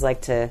do. I always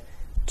like to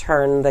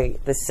turn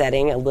the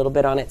setting a little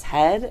bit on its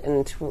head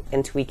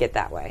and tweak it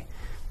that way.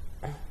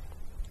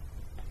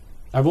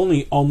 I've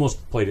only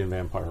almost played in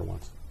Vampire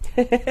once.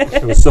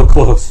 It was so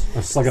close. I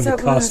was like on the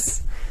cusp.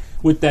 Close.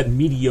 With that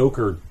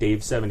mediocre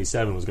Dave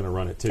 77 was going to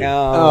run it too.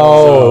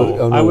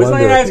 No I was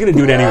wonder. going to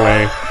do it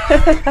anyway.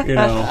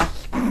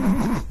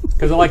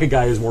 Because I like a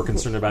guy who's more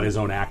concerned about his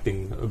own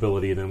acting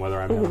ability than whether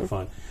I'm having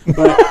fun.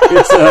 But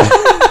it's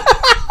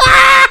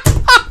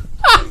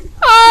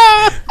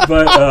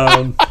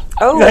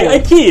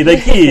I kid.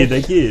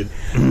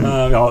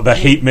 The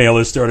hate mail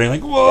is starting.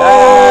 Like,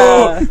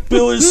 whoa,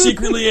 Bill is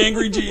secretly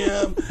angry,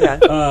 GM.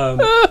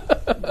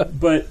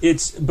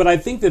 But I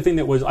think the thing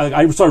that was,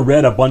 I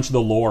read a bunch of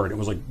the lore, and it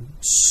was like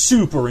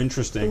super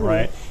interesting,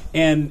 right?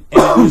 And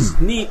it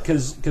was neat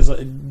because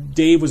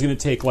Dave was going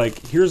to take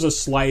like, here's a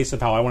slice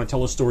of how I want to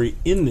tell a story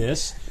in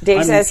this.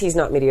 Dave says he's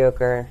not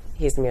mediocre;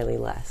 he's merely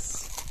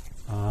less.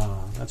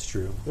 That's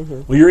true.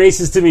 Well, you're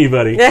aces to me,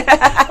 buddy.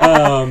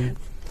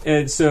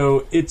 And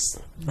so it's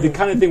the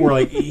kind of thing where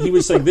like he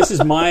was like, this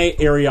is my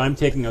area, I'm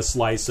taking a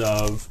slice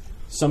of.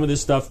 Some of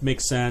this stuff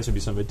makes sense, maybe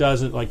some of it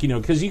doesn't. Like,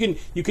 because you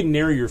can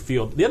narrow your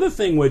field. The other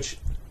thing which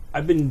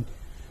I've been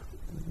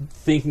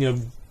thinking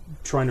of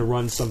trying to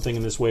run something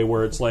in this way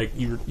where it's like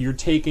you're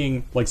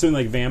taking like something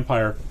like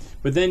Vampire,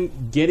 but then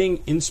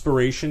getting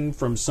inspiration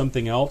from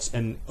something else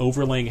and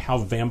overlaying how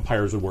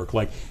vampires would work.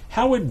 Like,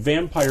 how would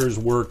vampires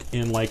work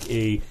in like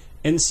a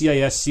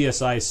NCIS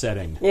CSI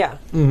setting? Yeah.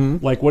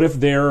 Like, what if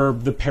they're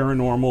the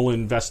paranormal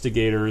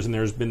investigators and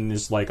there's been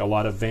this like a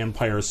lot of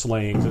vampire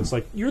slayings? And it's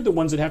like, you're the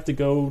ones that have to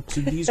go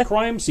to these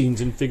crime scenes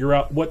and figure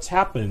out what's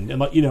happened,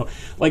 and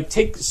like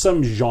take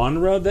some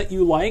genre that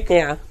you like,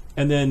 and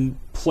then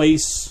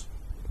place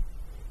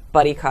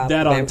buddy cop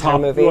that on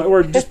top, movie.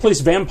 or just place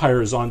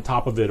vampires on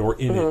top of it or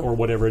in it or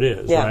whatever it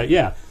is, right?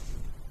 Yeah.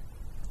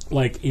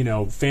 Like,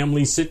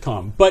 family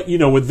sitcom, but,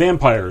 with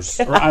vampires,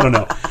 or I don't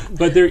know.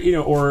 But there,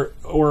 or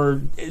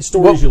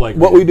stories you like.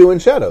 What We Do in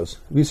Shadows.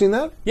 Have you seen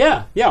that?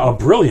 Yeah. Oh,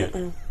 brilliant.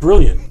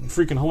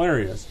 Freaking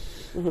hilarious.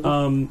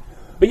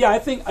 But yeah, I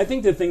think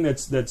the thing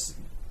that's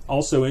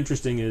also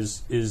interesting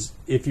is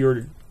if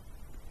you're,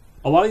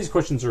 all these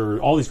questions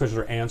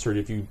are answered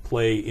if you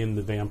play in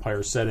the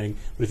vampire setting.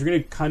 But if you're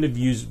going to kind of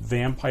use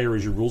vampire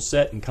as your rule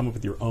set and come up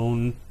with your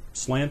own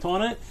slant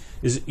on it,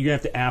 is you're going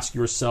to have to ask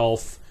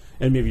yourself,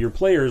 and maybe your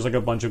players, like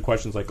a bunch of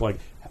questions like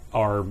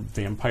are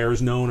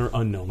vampires known or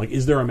unknown? Like,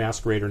 is there a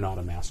masquerade or not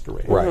a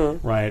masquerade? Right.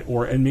 Right?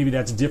 And maybe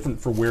that's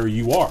different for where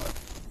you are.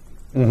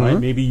 Right?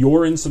 Maybe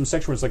you're in some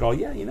section where it's like, oh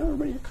yeah,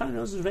 everybody kind of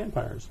knows there's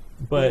vampires.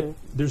 But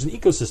there's an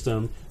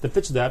ecosystem that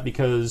fits that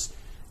because,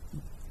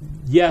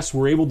 yes,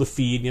 we're able to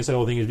feed, yes, that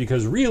whole thing is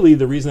because really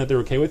the reason that they're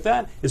okay with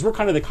that is we're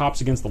kind of the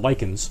cops against the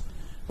Lycans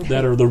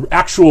that are the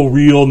actual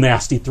real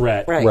nasty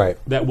threat. Right.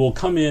 That will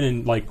come in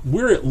and like,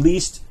 we're at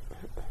least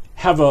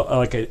have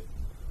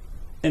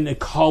an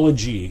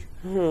ecology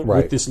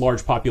with this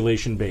large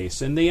population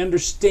base, and they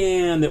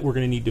understand that we're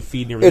going to need to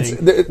feed and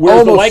everything.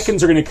 Whereas the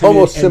Lycans are going to come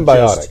almost in and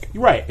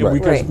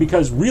symbiotic,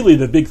 because really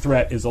the big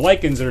threat is the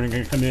Lycans that are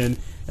going to come in,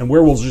 and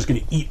werewolves are just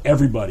going to eat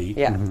everybody,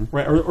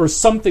 right, or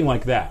something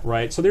like that,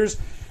 right? So there's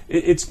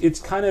it's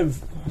kind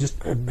of just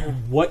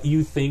what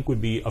you think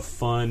would be a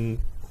fun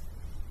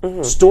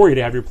story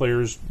to have your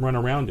players run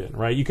around in,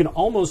 right? You can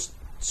almost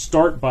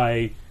start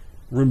by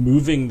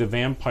removing the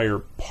vampire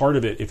part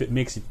of it if it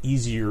makes it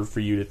easier for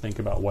you to think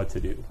about what to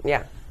do.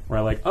 Yeah.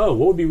 Right, like, oh,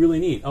 what would be really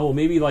neat? Oh,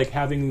 maybe like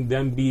having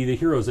them be the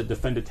heroes that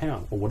defend a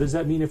town. Well, what does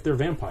that mean if they're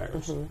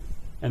vampires?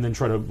 And then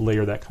try to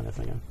layer that kind of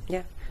thing in.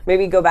 Yeah.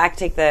 Maybe go back,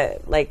 take the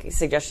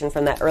suggestion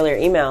from that earlier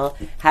email,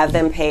 have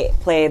them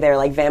play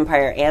their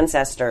vampire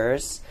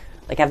ancestors,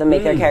 have them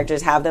make their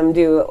characters, have them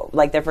do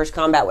their first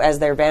combat as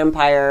their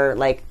vampire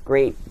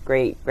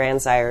great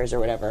grandsires or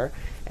whatever,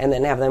 and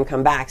then have them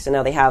come back. So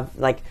now they have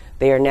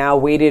they are now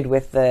weighted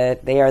with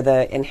they are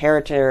the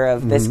inheritor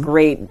of this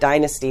great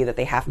dynasty that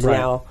they have to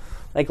now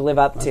live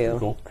up to.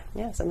 Cool.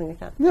 Yeah, something like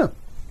that. Yeah,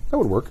 that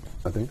would work,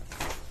 I think.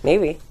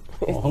 Maybe.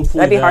 Well, hopefully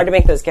that'd be hard to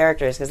make those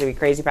characters because they'd be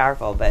crazy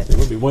powerful. But it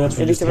would be. Well, that's what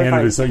it'd be just super handed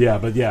fun. it. So yeah,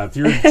 but yeah, if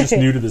you're just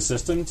new to the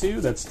system too,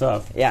 that's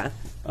tough. Yeah.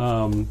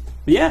 But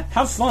yeah,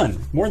 have fun.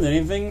 More than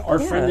anything, our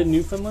Yeah. friend in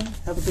Newfoundland,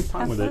 have a good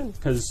time Have with fun. it.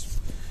 Because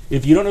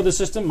if you don't know the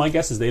system, my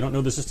guess is they don't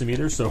know the system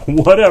either. So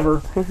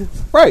whatever.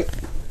 Right.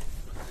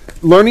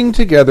 Learning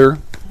together.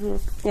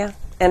 Yeah.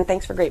 And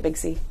thanks for Great Big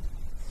C.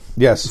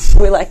 Yes.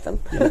 We like them.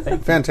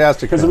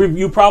 Fantastic. Because John.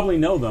 you probably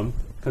know them.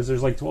 Because there's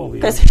 12 of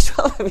you. Because there's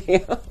 12 of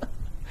you.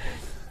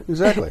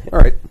 Exactly. All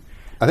right.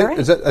 I think All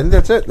right. I think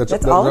that's it. That's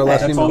all our of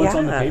last it. That's all email. that's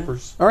on the Yeah.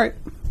 papers. All right.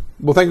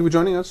 Well, thank you for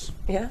joining us.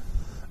 Yeah.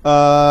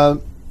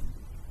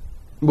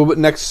 But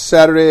next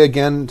Saturday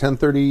again,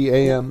 10:30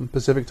 a.m.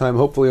 Pacific time.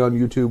 Hopefully on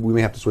YouTube. We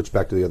may have to switch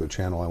back to the other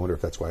channel. I wonder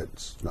if that's why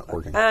it's not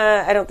working.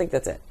 I don't think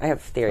that's it. I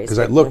have theories. Because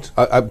I looked.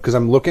 Because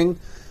I'm looking,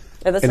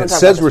 Yeah, that's and what I'm it talking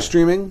says about we're this one.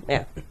 streaming.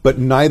 Yeah. But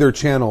neither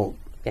channel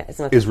Yeah, it's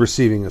not. is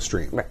receiving a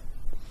stream. Right.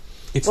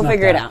 It's We'll not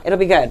figure it that. out. It'll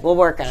be good. We'll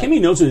work on it.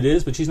 Kimmy knows what it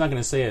is, but she's not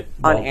going to say it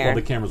On while air.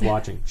 the camera's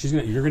watching.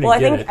 You're going to Well,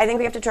 get it. I think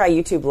we have to try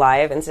YouTube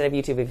Live instead of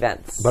YouTube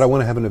Events. But I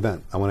want to have an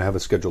event. I want to have a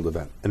scheduled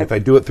event. And if I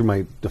do it through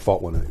my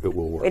default one, it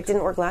will work. It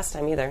didn't work last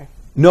time either.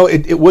 No,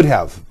 it would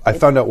have. I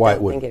found out why I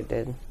it would. think it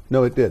did.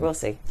 No, it did. We'll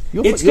see.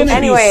 It's going to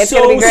Anyway, be it's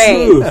so gonna be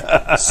great. smooth.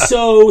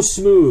 So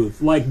smooth.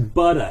 Like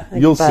butter.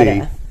 You'll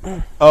see.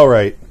 butter. All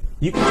right.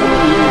 You can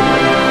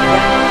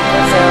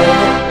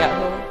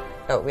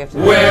Oh, we have to.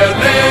 We're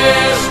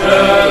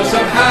listeners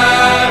of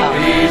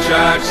Happy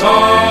Jack's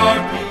on.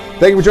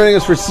 Thank you for joining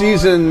us for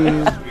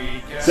season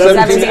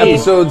 17.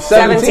 episode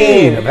 17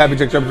 17. of Happy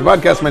Jack's RPG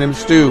Podcast. My name is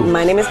Stu.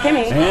 My name is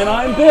Kimmy. And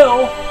I'm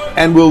Bill.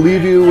 And we'll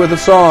leave you with a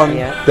song.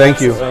 Yeah. Thank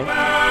you. We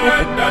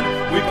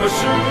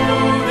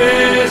pursue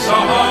this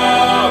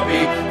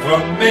hobby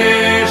from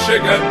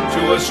Michigan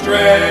to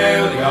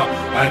Australia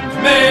and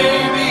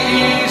maybe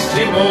East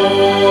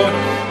Timor.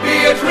 Be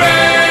it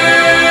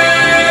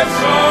reds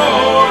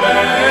or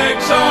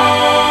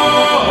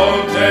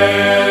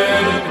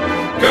exalted,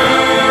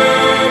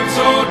 GURPS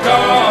or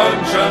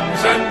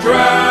Dungeons and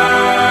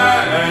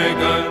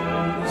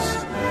Dragons,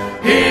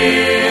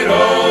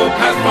 hero,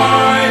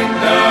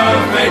 pathfinder,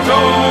 fate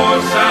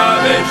or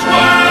savage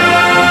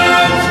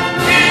lands,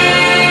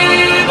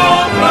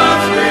 evil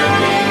plots will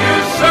be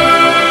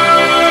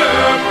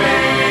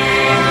usurping,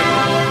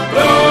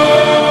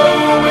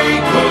 though we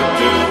could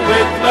do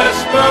with less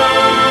burping.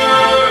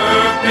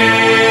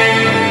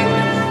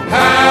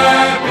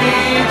 Happy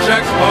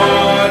Jack's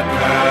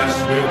podcast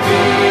will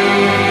be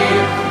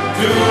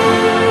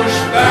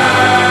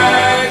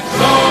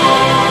douchebags on.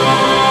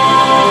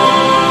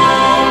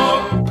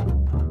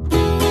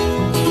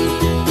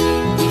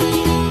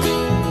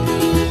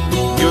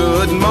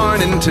 Good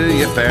morning to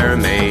you, fair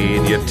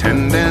maid, you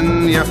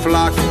tending your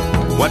flock.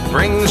 What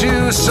brings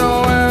you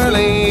so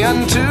early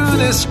unto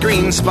this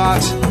green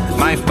spot?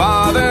 My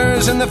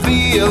father's in the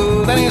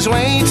field and he's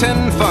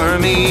waiting for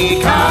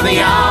me. Call the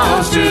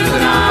owls to the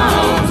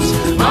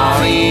nows,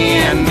 Molly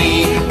and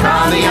me.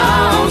 Call the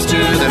owls to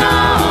the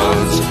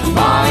nows,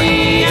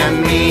 Molly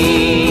and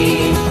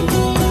me.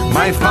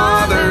 My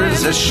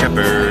father's a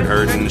shepherd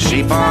herding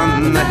sheep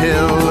on the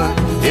hill.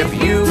 If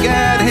you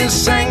get his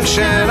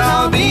sanction,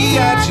 I'll be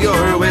at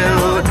your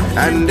will.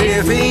 And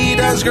if he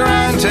does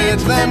grant it,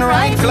 then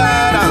right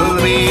glad I'll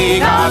be.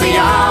 Call the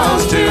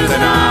owls to the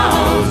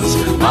nows,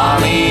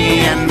 Molly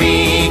and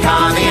me.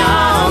 Call the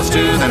owls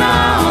to the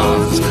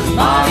nows,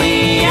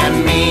 Molly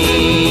and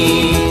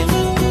me.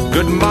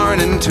 Good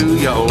morning to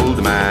you,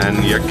 old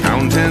man, you're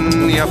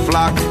counting your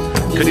flock.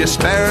 Could you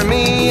spare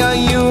me a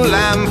ewe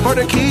lamb for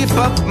to keep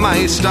up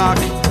my stock?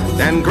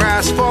 And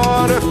grass for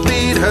to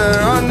feed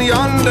her on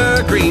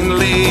yonder green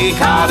lea.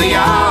 Call the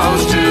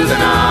owls to the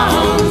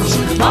nows,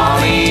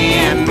 Molly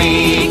and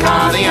me.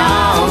 Call the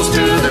owls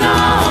to the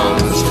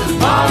nows,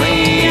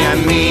 Molly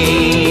and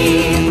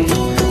me.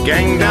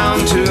 Gang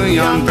down to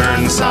yon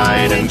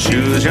burnside and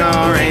choose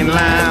your ain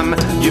lamb.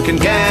 You can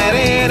get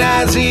it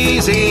as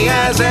easy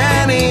as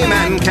any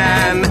man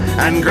can.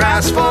 And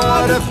grass for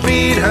to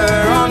feed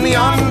her on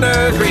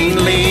yonder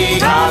green lea.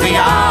 Call the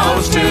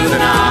owls to the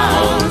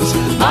nows,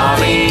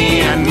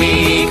 Molly and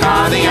me.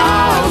 Call the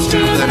owls to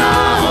the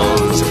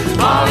nows,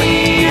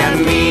 Molly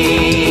and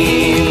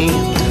me.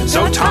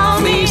 So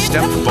Tommy,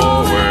 step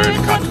forward,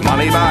 caught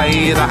Molly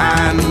by the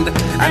hand.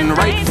 And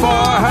right for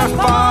her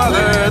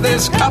father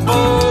this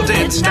couple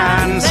did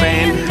stand,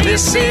 saying,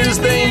 this is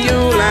the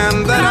ewe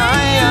lamb that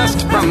I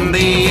asked from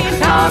thee.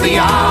 Ta the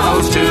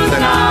owls to the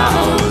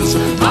nows,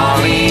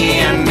 Molly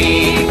and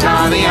me.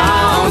 Ta the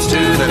owls to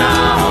the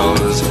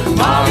nows,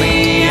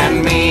 Molly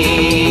and me.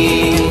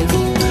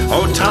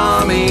 Oh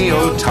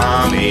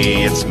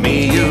Tommy, it's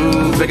me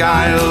you've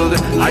beguiled.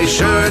 I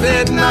sure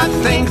did not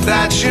think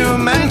that you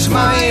meant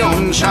my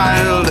own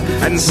child.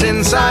 And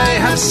since I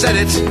have said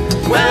it,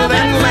 well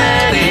then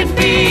let it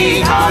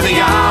be. Ca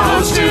the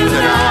owls to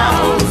the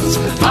nows,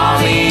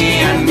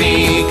 Molly and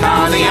me.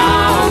 Ca the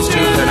owls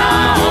to the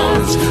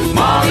nows,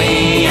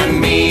 Molly and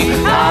me.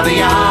 Ca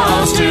the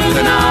owls to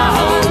the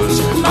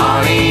nows,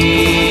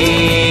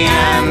 Molly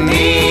and me.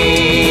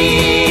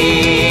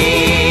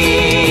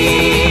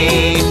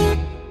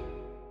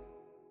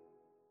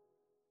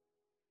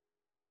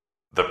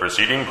 The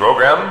preceding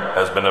program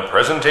has been a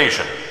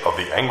presentation of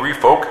the Angry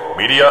Folk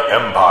Media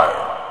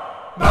Empire.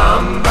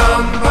 Bum,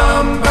 bum,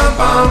 bum, bum,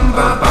 bum.